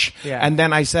clutch. Yeah. And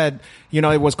then I said,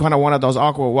 it was kind of one of those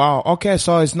awkward, wow, okay,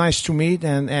 so it's nice to meet,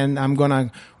 and I'm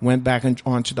gonna went back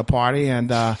onto the party,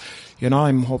 and I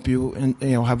hope you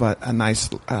have a nice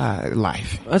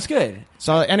life. That's good.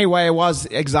 So anyway, it was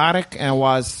exotic, and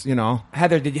was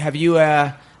Heather, have you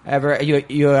ever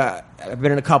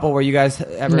been in a couple where you guys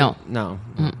ever? No.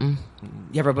 Mm-mm.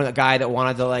 You ever been a guy that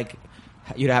wanted to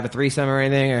you to have a threesome or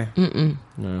anything? Or? Mm-mm.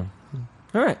 No.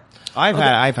 All right.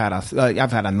 I've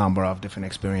had a number of different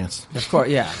experiences. Of course,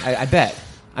 yeah. I bet.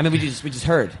 I mean, we just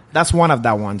heard. That's one of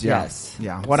that ones. Yeah. Yes.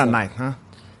 Yeah. What a night, huh?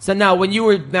 So now, when you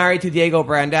were married to Diego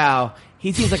Brandao,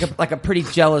 he seems like a pretty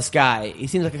jealous guy. He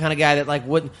seems like the kind of guy that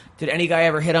wouldn't. Did any guy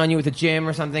ever hit on you at the gym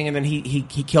or something, and then he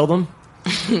killed him?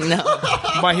 No.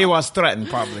 But he was threatened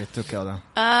probably to kill them.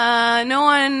 No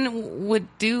one would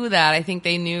do that. I think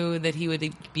they knew that he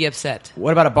would be upset.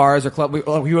 What about at bars or club?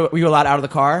 Were you allowed out of the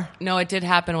car? No, it did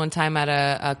happen one time at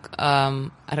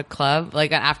a club,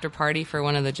 like an after party for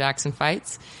one of the Jackson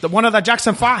fights. One of the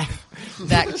Jackson 5.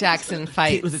 That Jackson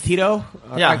fight. Was it Tito?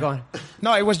 Yeah. Right, go on.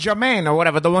 No, it was Jermaine or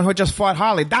whatever, the one who just fought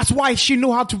Holly. That's why she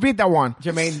knew how to beat that one.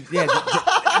 Jermaine, yeah.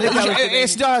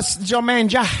 It's just Jermaine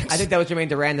Jackson. I think that was Jermaine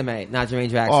Durandame, not Jermaine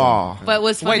Jackson. Oh. But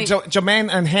what's funny... Wait, Jermaine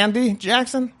and Handy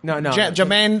Jackson? No.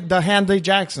 Jermaine the Handy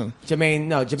Jackson.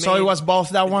 Jermaine. So it was both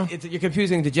that one? You're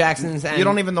confusing the Jacksons and... You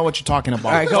don't even know what you're talking about.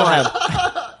 All right, go ahead.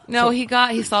 No, he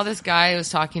saw this guy who was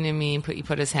talking to me and he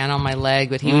put his hand on my leg,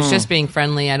 but he was just being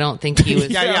friendly. I don't think he was...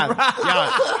 yeah.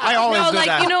 I always do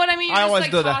that. You know what I mean? You're I always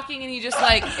just do that. talking and you just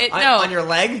no. On your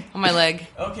leg? On my leg.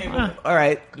 Okay, all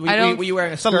right. Were you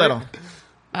wearing a skirt? A little.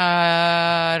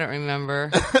 I don't remember.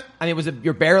 I mean, was it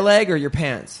your bare leg or your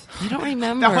pants? I don't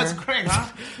remember. That was great, huh?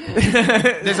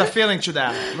 There's a feeling to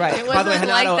that. Right. It wasn't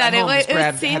like that.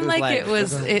 It seemed like it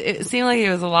was. It seemed like it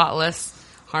was a lot less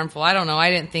harmful. I don't know. I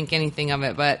didn't think anything of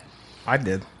it, but I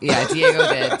did. Yeah, Diego did.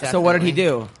 Definitely. So what did he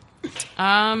do?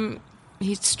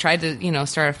 He just tried to,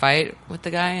 start a fight with the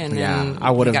guy, and then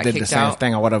I would have did the same out.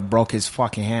 thing. I would have broke his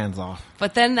fucking hands off.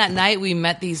 But then that night we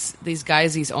met these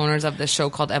guys, these owners of the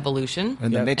show called Evolution.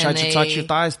 And then they tried to touch your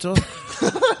thighs too?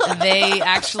 They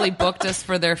actually booked us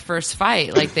for their first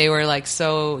fight. Like they were like,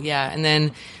 so yeah. And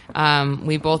then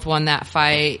we both won that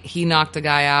fight. He knocked the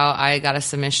guy out. I got a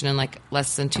submission in like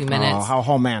less than 2 minutes. Oh, how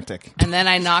romantic. And then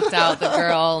I knocked out the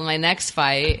girl in my next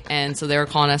fight. And so they were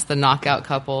calling us the knockout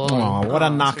couple. Oh, what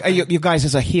a knock. You guys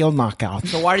is a heel knockout.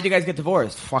 So why did you guys get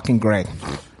divorced? Fucking great.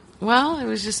 Well, it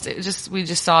was just we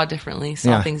just saw it differently,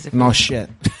 saw things differently. No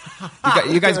shit.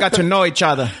 You guys got to know each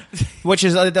other, which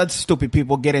is that's stupid.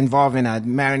 People get involved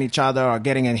in marrying each other or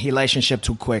getting in a relationship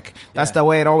too quick. That's the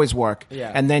way it always works.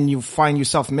 Yeah. And then you find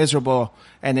yourself miserable,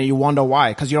 and then you wonder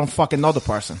why, because you don't fucking know the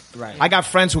person. Right. I got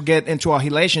friends who get into a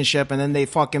relationship, and then they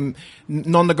fucking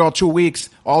known the girl 2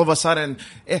 weeks. All of a sudden,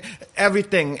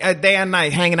 everything, day and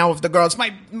night, hanging out with the girls,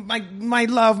 my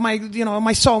love, my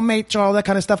soulmate, all that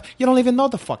kind of stuff. You don't even know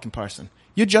the fucking person.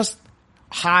 You just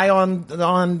high on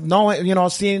knowing,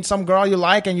 seeing some girl you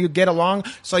like and you get along.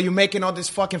 So you're making all this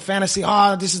fucking fantasy.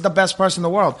 Oh, this is the best person in the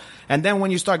world. And then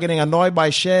when you start getting annoyed by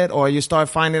shit, or you start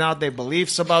finding out their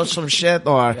beliefs about some shit,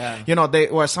 or,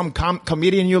 or some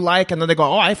comedian you like, and then they go,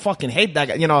 oh, I fucking hate that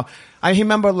guy. I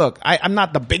remember, look, I'm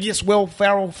not the biggest Will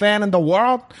Ferrell fan in the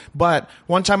world, but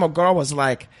one time a girl was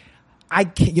like,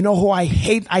 you know who I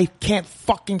hate? I can't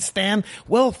fucking stand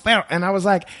Will Ferrell. And I was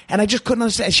like, and I just couldn't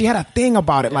understand. She had a thing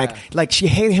about it, like she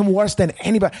hated him worse than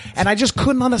anybody, and I just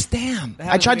couldn't understand.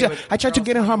 I tried to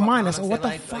get in her mind. I said, what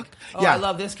the fuck? I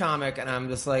love this comic, and I'm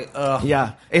just like, ugh.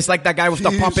 Yeah, it's like that guy with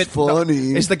the puppet.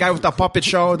 Funny. It's the guy with the puppet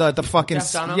show, the fucking or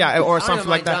something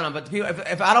like that. Dunham, but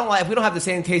if we don't have the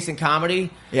same taste in comedy,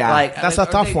 that's a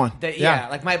tough one.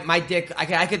 Like my dick,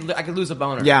 I could lose a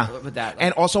boner. Yeah, with that.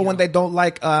 And also when they don't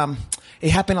like. It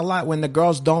happened a lot when the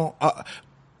girls don't.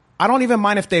 I don't even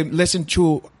mind if they listen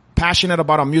to passionate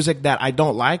about a music that I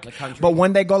don't like. But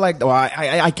when they go like,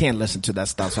 I can't listen to that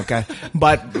stuff. Okay,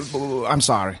 but I'm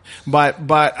sorry. But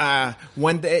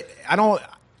when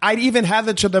I'd even have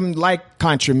it to them like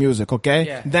country music, okay?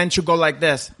 Yeah. Then to go like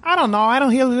this. I don't know. I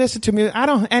don't really listen to music. I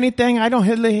don't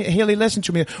really listen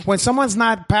to music. When someone's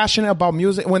not passionate about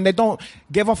music, when they don't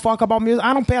give a fuck about music,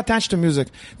 I don't pay attention to music.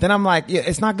 Then I'm like,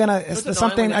 it's not gonna, it's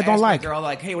something I don't like. Girl,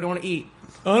 like, hey, what do you want to eat?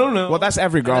 I don't know. Well, that's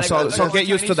every girl. So get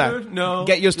used to that. Food? No.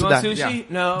 Get used to that. Sushi? Yeah.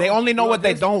 No. They only know what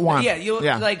they don't want.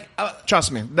 Yeah. Like,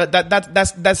 trust me.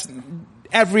 That's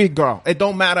every girl. It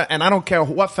don't matter, and I don't care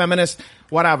what feminist,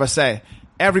 whatever say.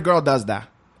 Every girl does that.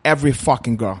 Every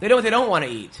fucking girl. They know what they don't want to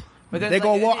eat. But then, they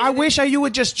go, well, I wish you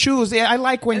would just choose. Yeah, I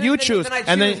like when you choose.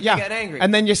 And then you get angry.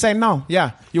 And then you say no.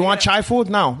 Yeah. You want Chai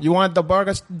food? No. You want the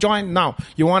burger joint? No.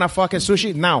 You want a fucking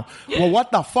sushi? No. Well,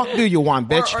 what the fuck do you want,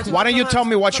 bitch? Why don't you tell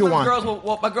me what you want?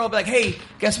 My girl will be like, hey,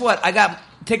 guess what? I got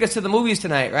tickets to the movies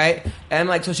tonight, right? And I'm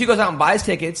like, so she goes out and buys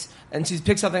tickets, and she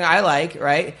picks something I like,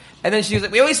 right? And then she's like,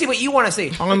 we always see what you want to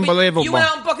see. Unbelievable. You went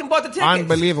out and fucking bought the tickets.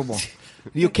 Unbelievable.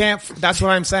 You can't. That's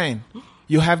what I'm saying.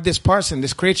 You have this person,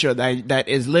 this creature that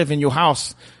is living in your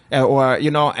house,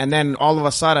 and then all of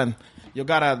a sudden you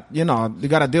gotta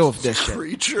deal with this shit.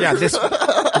 Creature. Yeah,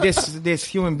 this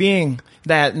human being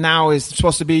that now is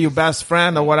supposed to be your best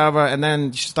friend or whatever, and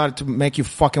then she started to make you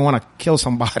fucking want to kill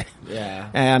somebody. Yeah.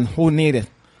 And who need it?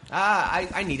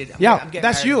 I need it. I'm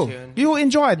that's you. Soon. You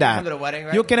enjoy that. You come to the wedding,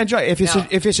 right? You can enjoy it.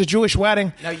 If it's a Jewish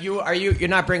wedding. Now you're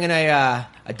not bringing a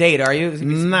date, are you?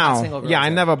 No. Yeah, I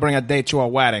never bring a date to a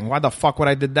wedding. Why the fuck would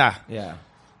I did that? Yeah.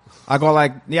 I go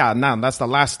like, that's the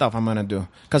last stuff I'm gonna do.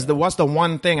 Because what's the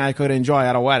one thing I could enjoy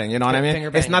at a wedding? You know what I mean?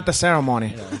 It's not the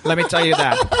ceremony. Yeah. Let me tell you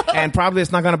that. And probably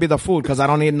it's not gonna be the food because I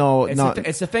don't need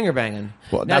It's the finger banging.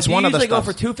 Well, that's one of the stuff. Do you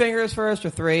usually go for 2 fingers first, or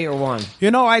 3, or 1?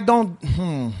 I don't.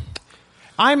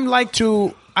 I like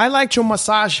to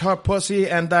massage her pussy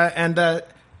and the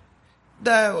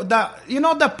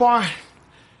part.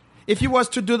 If you was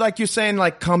to do like you're saying,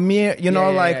 like come here,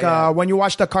 when you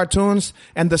watch the cartoons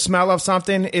and the smell of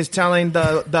something is telling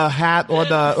the hat or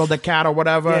the cat or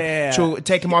whatever to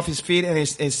take him off his feet, and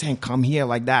it's saying come here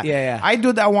like that. Yeah. I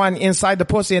do that one inside the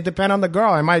pussy. It depends on the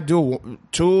girl. I might do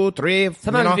 2, 3.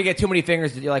 Sometimes if you get too many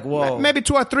fingers, you're like, whoa. Maybe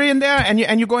 2 or 3 in there, and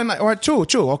you go in like, or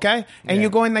two, okay, and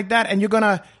you're going like that, and you're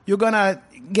gonna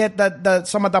get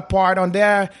some of the part on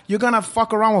there. You're gonna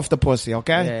fuck around with the pussy,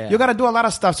 okay? Yeah. You gotta do a lot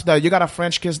of stuff to that. You gotta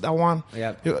French kiss that one.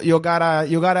 Yeah. You gotta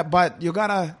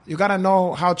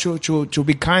know how to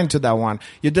be kind to that one.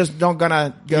 You just don't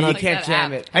gonna. You can't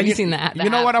jam it. Have you seen that? You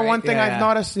know what? Right? One thing I've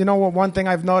noticed. You know what? One thing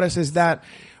I've noticed is that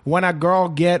when a girl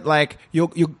get like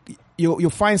you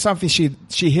find something she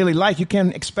really like, you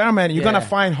can experiment. You're gonna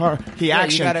find her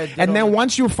reaction, and then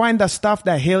once you find the stuff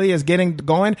that Haley is getting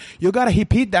going, you gotta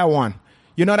repeat that one.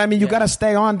 You know what I mean? You got to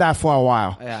stay on that for a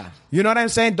while. Yeah. You know what I'm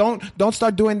saying? Don't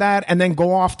start doing that and then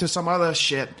go off to some other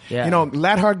shit. Yeah. You know,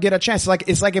 let her get a chance.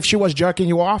 It's like if she was jerking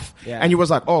you off and you was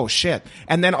like, oh shit.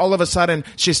 And then all of a sudden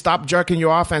she stopped jerking you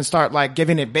off and start like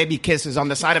giving it baby kisses on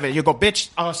the side of it. You go, bitch,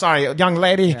 oh sorry, young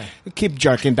lady, keep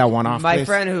jerking that one off. My please.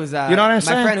 friend who's you know what I'm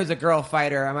saying? My friend who's a girl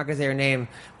fighter, I'm not gonna say her name,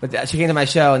 but she came to my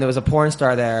show and there was a porn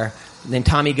star there named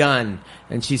Tommy Gunn.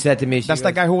 And she said to me, that's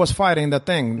the guy who was fighting the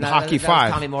thing, Hockey that 5.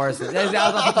 Was Tommy Morrison. That was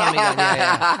also Tommy Gunn,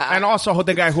 yeah. And also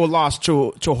the guy who lost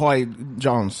to Hoy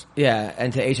Jones. Yeah,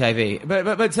 and to HIV.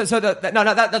 But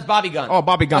that's Bobby Gunn. Oh,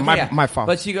 Bobby Gunn, okay, my fault.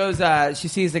 But she goes, she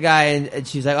sees the guy and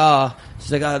she's like, oh,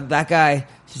 that guy.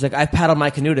 She's like, I've paddled my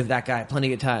canoe to that guy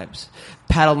plenty of times.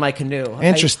 Paddled my canoe.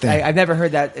 Interesting. I've never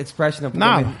heard that expression of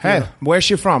no. women. Hey, where's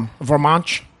she from?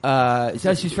 Vermont?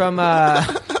 So she's from.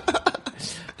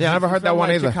 Yeah, I never heard that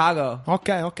one either. Chicago.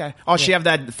 Okay. Oh, she have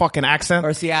that fucking accent?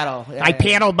 Or Seattle. Yeah, I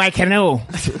paddled my canoe.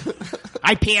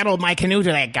 I paddled my canoe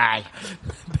to that guy.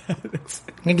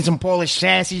 Get some Polish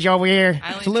sausage over here.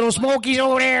 Some little smokies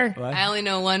over there. What? I only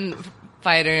know one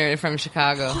fighter from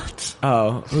Chicago.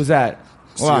 Oh, who's that?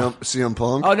 CM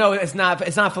Punk? Oh no, it's not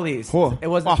Felice. Who? It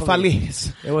wasn't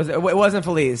Felice. It wasn't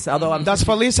Felice. Although does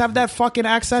Felice have that fucking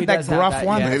accent, that gruff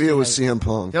one? Yeah. Maybe it was CM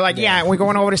Punk. They're like, yeah, we're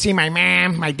going over to see my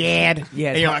mom, my dad. Yeah,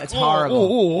 and you're like, it's horrible.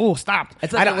 Oh, stop.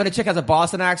 It's like when a chick has a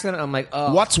Boston accent, I'm like,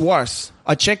 oh. What's worse,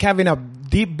 a chick having a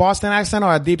deep Boston accent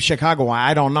or a deep Chicago one?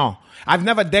 I don't know. I've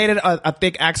never dated a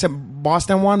thick accent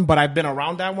Boston one, but I've been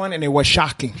around that one, and it was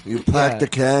shocking. You packed the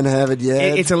can, have it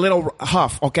yet? It's a little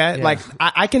huff, okay? Yeah. Like,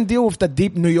 I can deal with the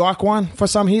deep New York one for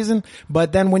some reason,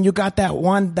 but then when you got that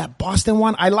one, that Boston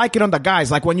one, I like it on the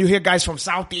guys. Like, when you hear guys from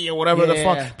Southie or whatever the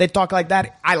fuck, they talk like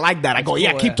that, I like that. I go,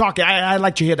 cool, keep talking. I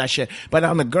like to hear that shit. But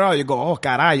on the girl, you go, oh,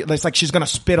 God, it's like she's gonna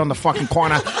spit on the fucking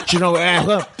corner. She's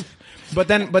gonna, But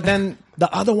then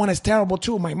the other one is terrible,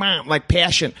 too. My mom, like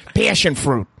passion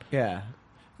fruit. Yeah.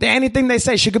 Anything they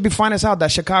say, she could be fine as hell. That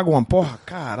Chicago one, porra,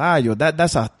 caralho,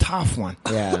 that's a tough one.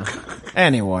 Yeah.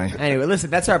 Anyway, listen,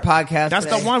 that's our podcast. That's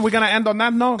today. the one. We're gonna end on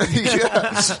that note.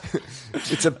 Yes.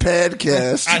 It's a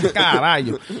podcast.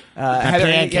 Caralho. Heather,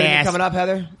 anything coming up,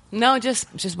 Heather? No,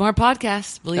 just more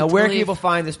podcasts. Now, where can people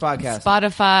find this podcast?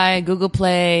 Spotify, Google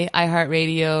Play,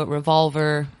 iHeartRadio,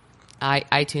 Revolver,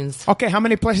 iTunes. Okay, how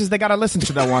many places they gotta listen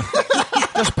to that one?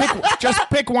 Just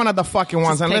pick one of the fucking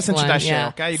ones and listen to that shit.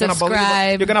 Okay,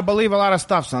 you're gonna believe a lot of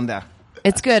stuff's on there.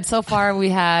 It's good. So far, we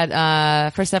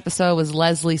had first episode was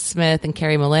Leslie Smith and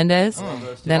Carrie Melendez.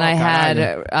 Then I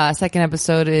had second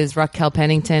episode is Raquel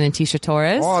Pennington and Tisha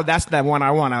Torres. Oh, that's the one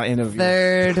I want to interview.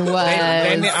 Third was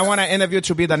I want to interview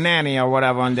to be the nanny or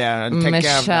whatever on there and take care of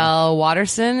them. Michelle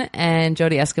Watterson and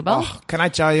Jody Escobar. Oh, can I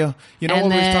tell you? You know when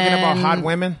we was talking about hot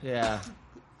women? Yeah.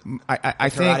 I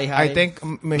think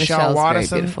Michelle Michelle's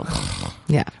Watterson. very beautiful.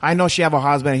 Yeah, I know she have a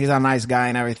husband. He's a nice guy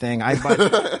and everything.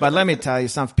 But let me tell you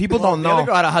something. People don't The know. other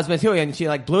girl had a husband too, and she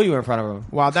like blew you in front of him.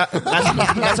 Well, that's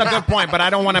a good point. But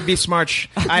I don't want to besmirch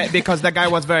because that guy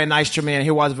was very nice to me and he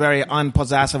was very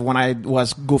unpossessive when I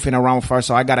was goofing around first.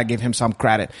 So I gotta give him some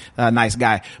credit. Nice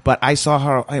guy. But I saw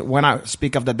her when I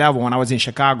speak of the devil when I was in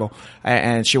Chicago,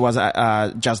 and she was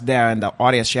just there in the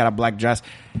audience. She had a black dress.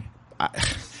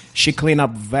 She cleaned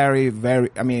up very, very,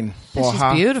 I mean, she's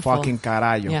beautiful. Fucking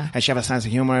caralho. Yeah. And she have a sense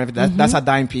of humor. That's a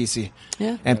dime piece.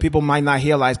 Yeah. And people might not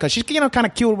realize, because she's, kind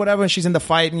of cute, whatever, and she's in the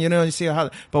fight, and, you see her.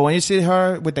 But when you see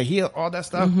her with the heel, all that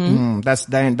stuff,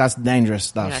 that's dangerous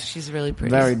stuff. Yeah, she's really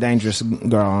pretty. Very dangerous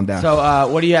girl on there. So,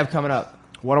 what do you have coming up?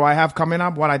 What do I have coming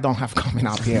up? What I don't have coming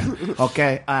up here.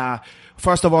 Okay.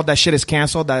 First of all, that shit is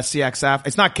canceled. That CXF.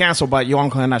 It's not canceled, but your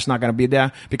Uncle and That's not going to be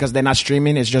there because they're not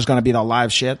streaming. It's just going to be the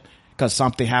live shit. Because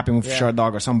something happened with Short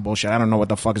Dog or some bullshit. I don't know what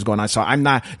the fuck is going on. So I'm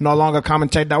no longer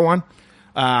commentate that one.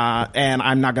 And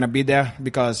I'm not going to be there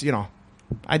because,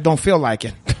 I don't feel like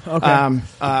it. Okay.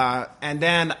 And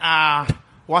then,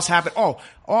 what's happened? Oh,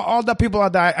 all the people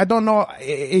out there, I don't know.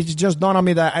 It's just dawned on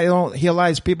me that I don't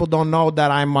realize people don't know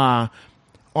that I'm, on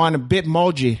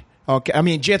Bitmoji. Okay. I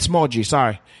mean, Jitsmoji.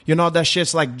 Sorry. You know, that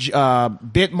shit's like,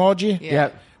 Bitmoji? Yeah.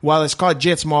 Well, it's called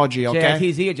Jitsmoji, okay?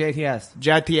 JTZ or JTS?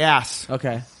 JTS.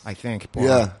 Okay. I think.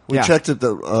 Yeah. We checked it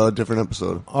the different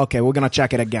episode. Okay, we're going to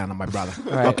check it again, my brother.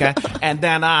 Right. Okay? And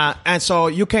then, and so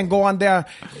you can go on there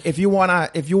if you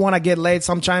want to get laid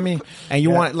sometime and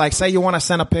you want, like, say you want to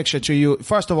send a picture to you.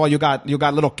 First of all, you got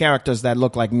little characters that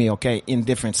look like me, okay, in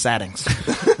different settings.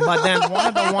 But then one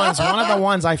of the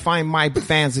ones I find my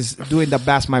fans is doing the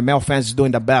best, my male fans is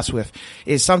doing the best with,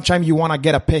 is sometimes you want to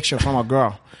get a picture from a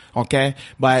girl. okay?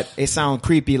 But it sounds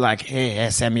creepy, like, hey,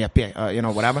 send me a pic,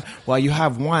 whatever. Well, you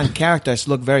have one character, it's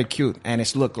look very cute, and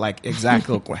it's look like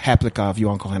exactly a replica of you,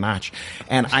 Uncle Hanach.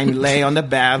 And I'm lay on the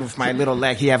bed with my little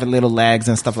leg. He have little legs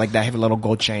and stuff like that. He have a little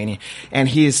gold chain, and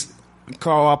he's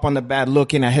curl up on the bed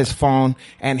looking at his phone,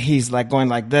 and he's like going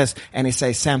like this, and he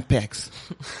says, send pics.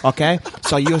 Okay?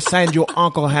 So you send your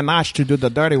Uncle Hanach to do the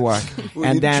dirty work.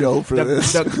 And then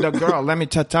the girl, let me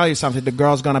tell you something, the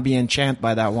girl's going to be enchanted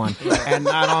by that one. And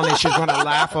not only she's going to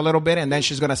laugh a little bit, and then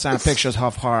she's going to send pictures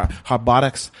of her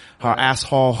buttocks, her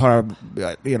asshole, her,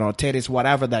 titties,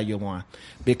 whatever that you want.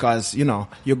 Because, you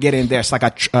get in there, it's like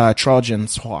a Trojan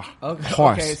horse.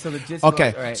 Okay, so the Jitsmoji.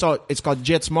 Okay, right. so it's called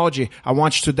Jitsmoji. I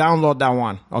want you to download that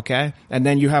one, okay? And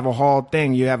then you have a whole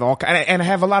thing. You have and I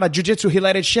have a lot of jiu-jitsu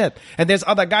related shit. And there's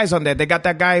other guys on there. They got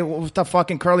that guy with the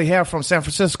fucking curly hair from San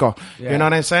Francisco. Yeah. You know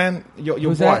what I'm saying?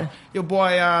 Who's that? Your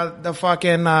boy, the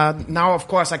fucking, now of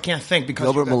course I can't think because.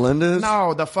 Gilbert Melendez?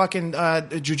 No, the fucking,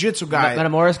 jiu-jitsu guy.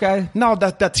 Metamoris guy? No,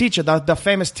 the teacher, the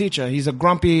famous teacher. He's a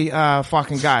grumpy,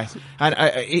 fucking guy.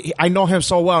 I know him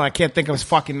so well, I can't think of his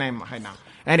fucking name right now.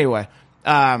 Anyway,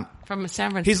 from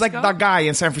San Francisco? he's like the guy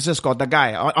in San Francisco, the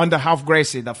guy under Ralph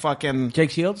Gracie, the fucking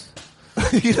Jake Shields.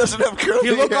 He doesn't have curly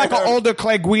He looked hair. like an older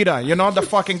Clay Guida, the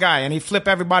fucking guy, and he flip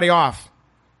everybody off.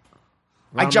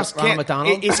 I just Ron can't.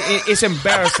 McDonald? It's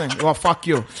embarrassing. Well, fuck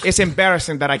you. It's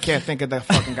embarrassing that I can't think of the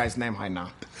fucking guy's name right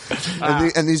now.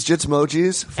 And these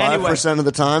Jitsmojis, 5% of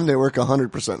the time, they work 100%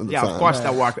 of the time. Yeah, of course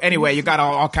that work. Anyway, you got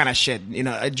all kind of shit,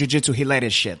 jiu-jitsu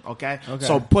related shit, okay?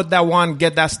 So put that one,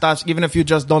 get that stuff, even if you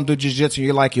just don't do jiu-jitsu,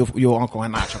 you like your Uncle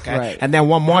Hanach, okay? Right. And then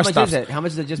one more How much stuff. is it? How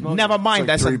much is it Jitsmoji? Never mind,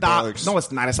 It's like that's $3. $1. No,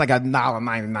 it's not. It's like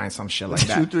 $1.99, some shit like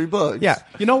that. $2-3. Yeah.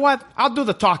 You know what? I'll do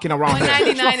the talking around here.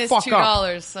 $1.99 is Fuck up.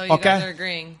 $2, so you guys are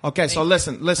agreeing. Okay, so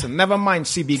listen. Never mind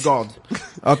CB Gold.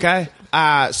 Okay?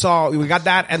 So we got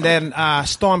that, and then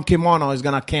Storm Kimono is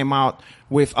gonna came out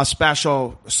with a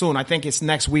special soon. I think it's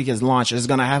next week is launch. It's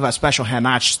gonna have a special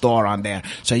Hanach store on there,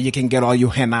 so you can get all your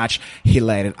Hanach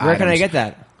related items. Where can I get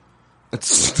that? It's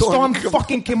Storm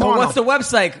fucking Kimono. What's the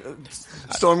website?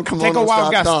 Stormkimonos.com. Take a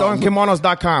wild guess.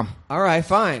 Stormkimonos.com. All right,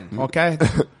 fine. Okay?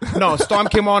 No,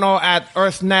 Stormkimono at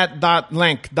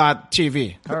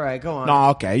earthnet.link.tv. All right, go on.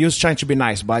 No, okay. You was trying to be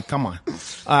nice, but come on.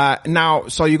 Now,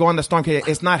 so you go on the Storm.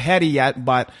 It's not heady yet,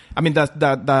 but I mean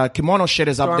the kimono shit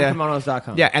is up there.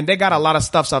 Stormkimonos.com. Yeah, and they got a lot of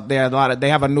stuffs up there. They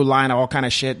have a new line of all kind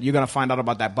of shit. You're gonna find out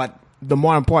about that, but. The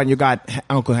more important, you got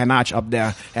Uncle Hanach up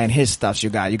there and his stuffs. You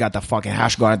got the fucking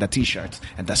hash guard, the t-shirts,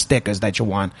 and the stickers that you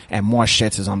want, and more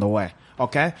shits is on the way.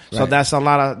 Okay, so that's a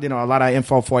lot of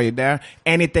info for you there.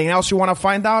 Anything else you want to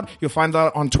find out? You find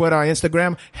out on Twitter or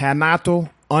Instagram,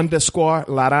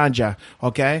 Hanato_Laranja.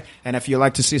 Okay, and if you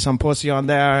like to see some pussy on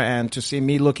there and to see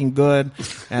me looking good,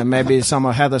 and maybe some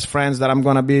of Heather's friends that I'm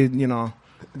gonna be,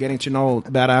 getting to know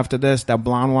better after this, that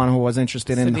blonde one who was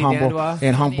interested in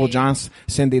Humble Johns,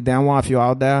 Cindy Danwa, if you're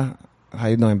out there, how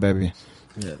you doing, baby?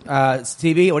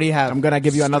 Stevie, what do you have? I'm gonna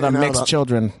give you another mixed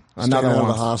children, another Staying out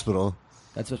one. of the hospital.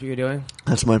 That's what you're doing?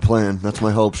 That's my plan. That's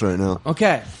my hopes right now.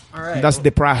 Okay. All right. That's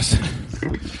depressed.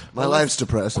 My life's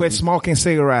depressing. Quit smoking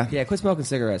cigarette. Yeah, quit smoking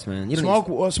cigarettes, man. You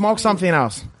Smoke something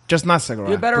else, just not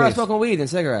cigarette. You're better off please. smoking weed than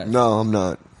cigarettes. No, I'm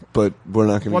not. But we're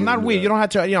not going to. Well, not weed. You don't have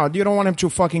to. You don't want him to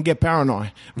fucking get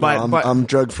paranoid. But I'm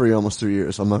drug free almost 3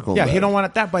 years. I'm not going. Yeah, back. he don't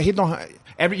want that. But he don't.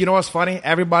 You know what's funny?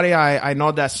 Everybody I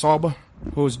know that's sober,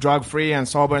 who's drug free and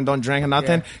sober and don't drink and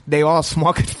nothing, they all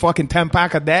smoke a fucking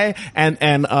 10-pack a day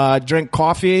and drink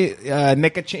coffee,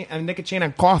 nicotine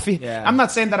and coffee. Yeah. I'm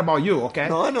not saying that about you, okay?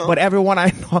 No, I know. But everyone I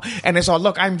know, and it's all,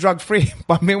 look, I'm drug free,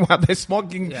 but meanwhile they're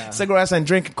smoking cigarettes and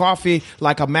drinking coffee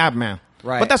like a madman.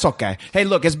 Right. But that's okay. Hey,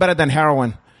 look, it's better than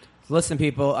heroin. Listen,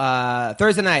 people.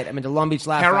 Thursday night, I'm at the Long Beach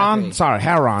Laugh Factory.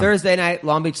 Heron. Thursday night,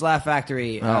 Long Beach Laugh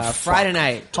Factory. Friday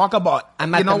night. Talk about.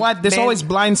 I'm at What? This always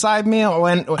blindside me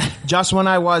when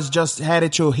I was just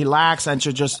headed to relax and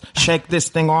to just shake this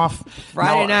thing off.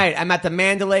 Friday night, I'm at the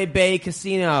Mandalay Bay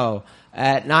Casino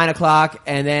at 9 o'clock,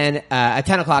 and then at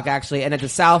 10 o'clock actually, and at the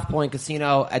South Point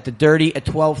Casino at the Dirty at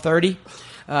 12:30.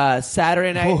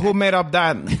 Saturday night. Who made up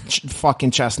that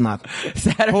fucking chestnut?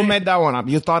 Who made that one up?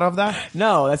 You thought of that?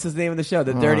 No, that's the name of the show.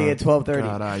 The Dirty at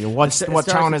 12:30. What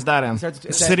town is that in?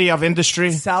 City of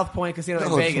Industry? South Point Casino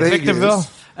in Vegas. Victorville?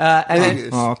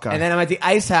 And then I'm at the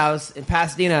Ice House in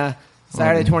Pasadena,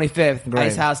 Saturday 25th. Great.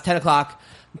 Ice House, 10 o'clock.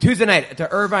 Tuesday night at the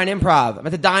Irvine Improv. I'm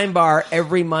at the Dime Bar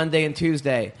every Monday and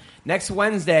Tuesday. Next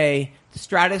Wednesday, the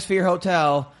Stratosphere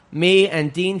Hotel, me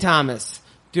and Dean Thomas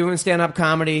doing stand-up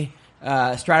comedy.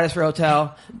 Stratosphere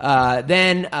Hotel.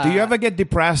 Then do you ever get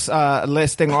depressed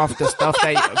listing off the stuff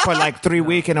that for like 3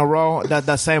 weeks in a row?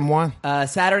 The same one.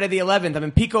 Saturday the 11th, I'm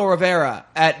in Pico Rivera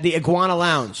at the Iguana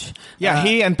Lounge. Yeah,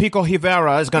 he and Pico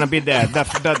Rivera is gonna be there.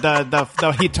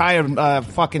 The he tired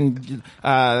fucking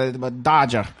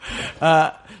Dodger.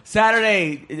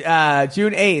 Saturday,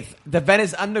 June 8th, the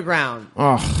Venice Underground.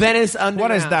 Oh. Venice Underground.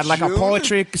 What is that? Like a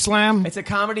poetry slam? It's a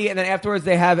comedy, and then afterwards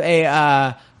they have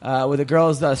a where the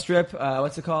girls strip.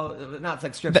 What's it called? Not it's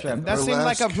like strip. That seems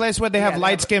like a place where they have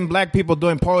light-skinned black people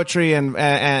doing poetry and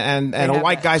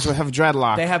white guys who have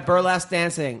dreadlocks. They have burlesque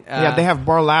dancing. Yeah, they have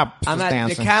burlap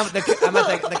dancing. I'm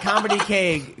at the Comedy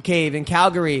Cave in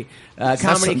Calgary. That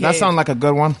sounds like a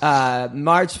good one.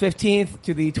 March 15th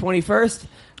to the 21st.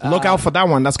 Look out for that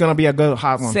one. That's going to be a good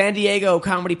hot one. San Diego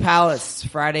Comedy Palace,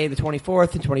 Friday the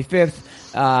 24th and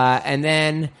 25th. And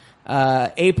then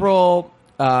April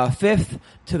 5th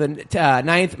to the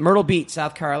 9th, Myrtle Beach,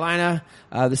 South Carolina.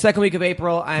 The second week of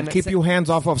April, keep your hands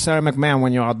off of Sarah McMahon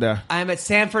when you're out there. I'm at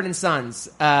Sanford and Sons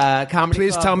Comedy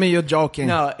Please Club. Tell me you're joking.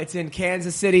 No, it's in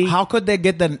Kansas City. How could they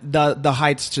get the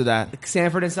heights to that?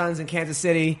 Sanford and Sons in Kansas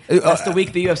City. That's the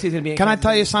week the UFC is going to be in Can Kansas I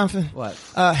tell City. you something?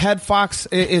 What? Head Fox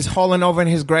is hauling over in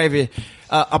his gravy.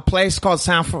 A place called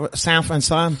Sanford and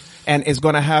Son, and it's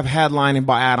going to have headlining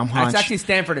by Adam Hunch. It's actually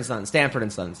Stanford and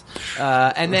Sons.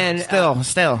 And then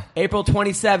still April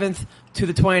 27th to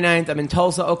the 29th, I'm in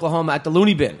Tulsa, Oklahoma at the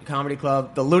Looney Bin Comedy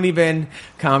Club. The Looney Bin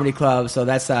Comedy Club. So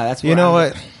that's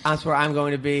where that's where I'm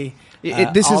going to be.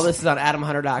 This is on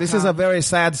AdamHunter.com. This is a very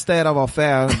sad state of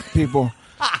affairs, people.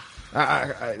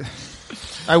 I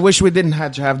wish we didn't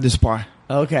have to have this part.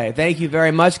 Okay, thank you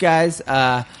very much, guys.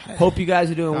 Hope you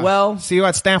guys are doing well. See you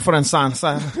at Stanford and Sons.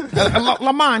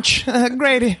 La Manche,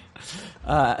 Grady.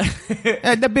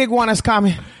 The big one is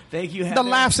coming. Thank you, Heather. The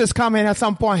laughs is coming at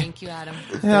some point. Thank you, Adam.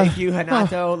 Thank you,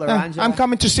 Hanato, Laranja. I'm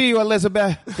coming to see you,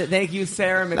 Elizabeth. Thank you,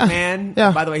 Sarah McMahon.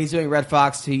 By the way, he's doing Red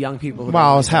Fox to young people.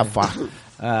 Wow, it's half fun.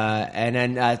 And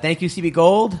then thank you, CB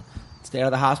Gold. Stay out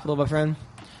of the hospital, my friend.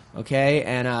 Okay,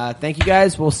 and thank you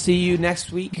guys. We'll see you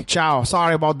next week. Ciao.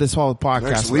 Sorry about this whole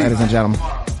podcast, ladies and gentlemen.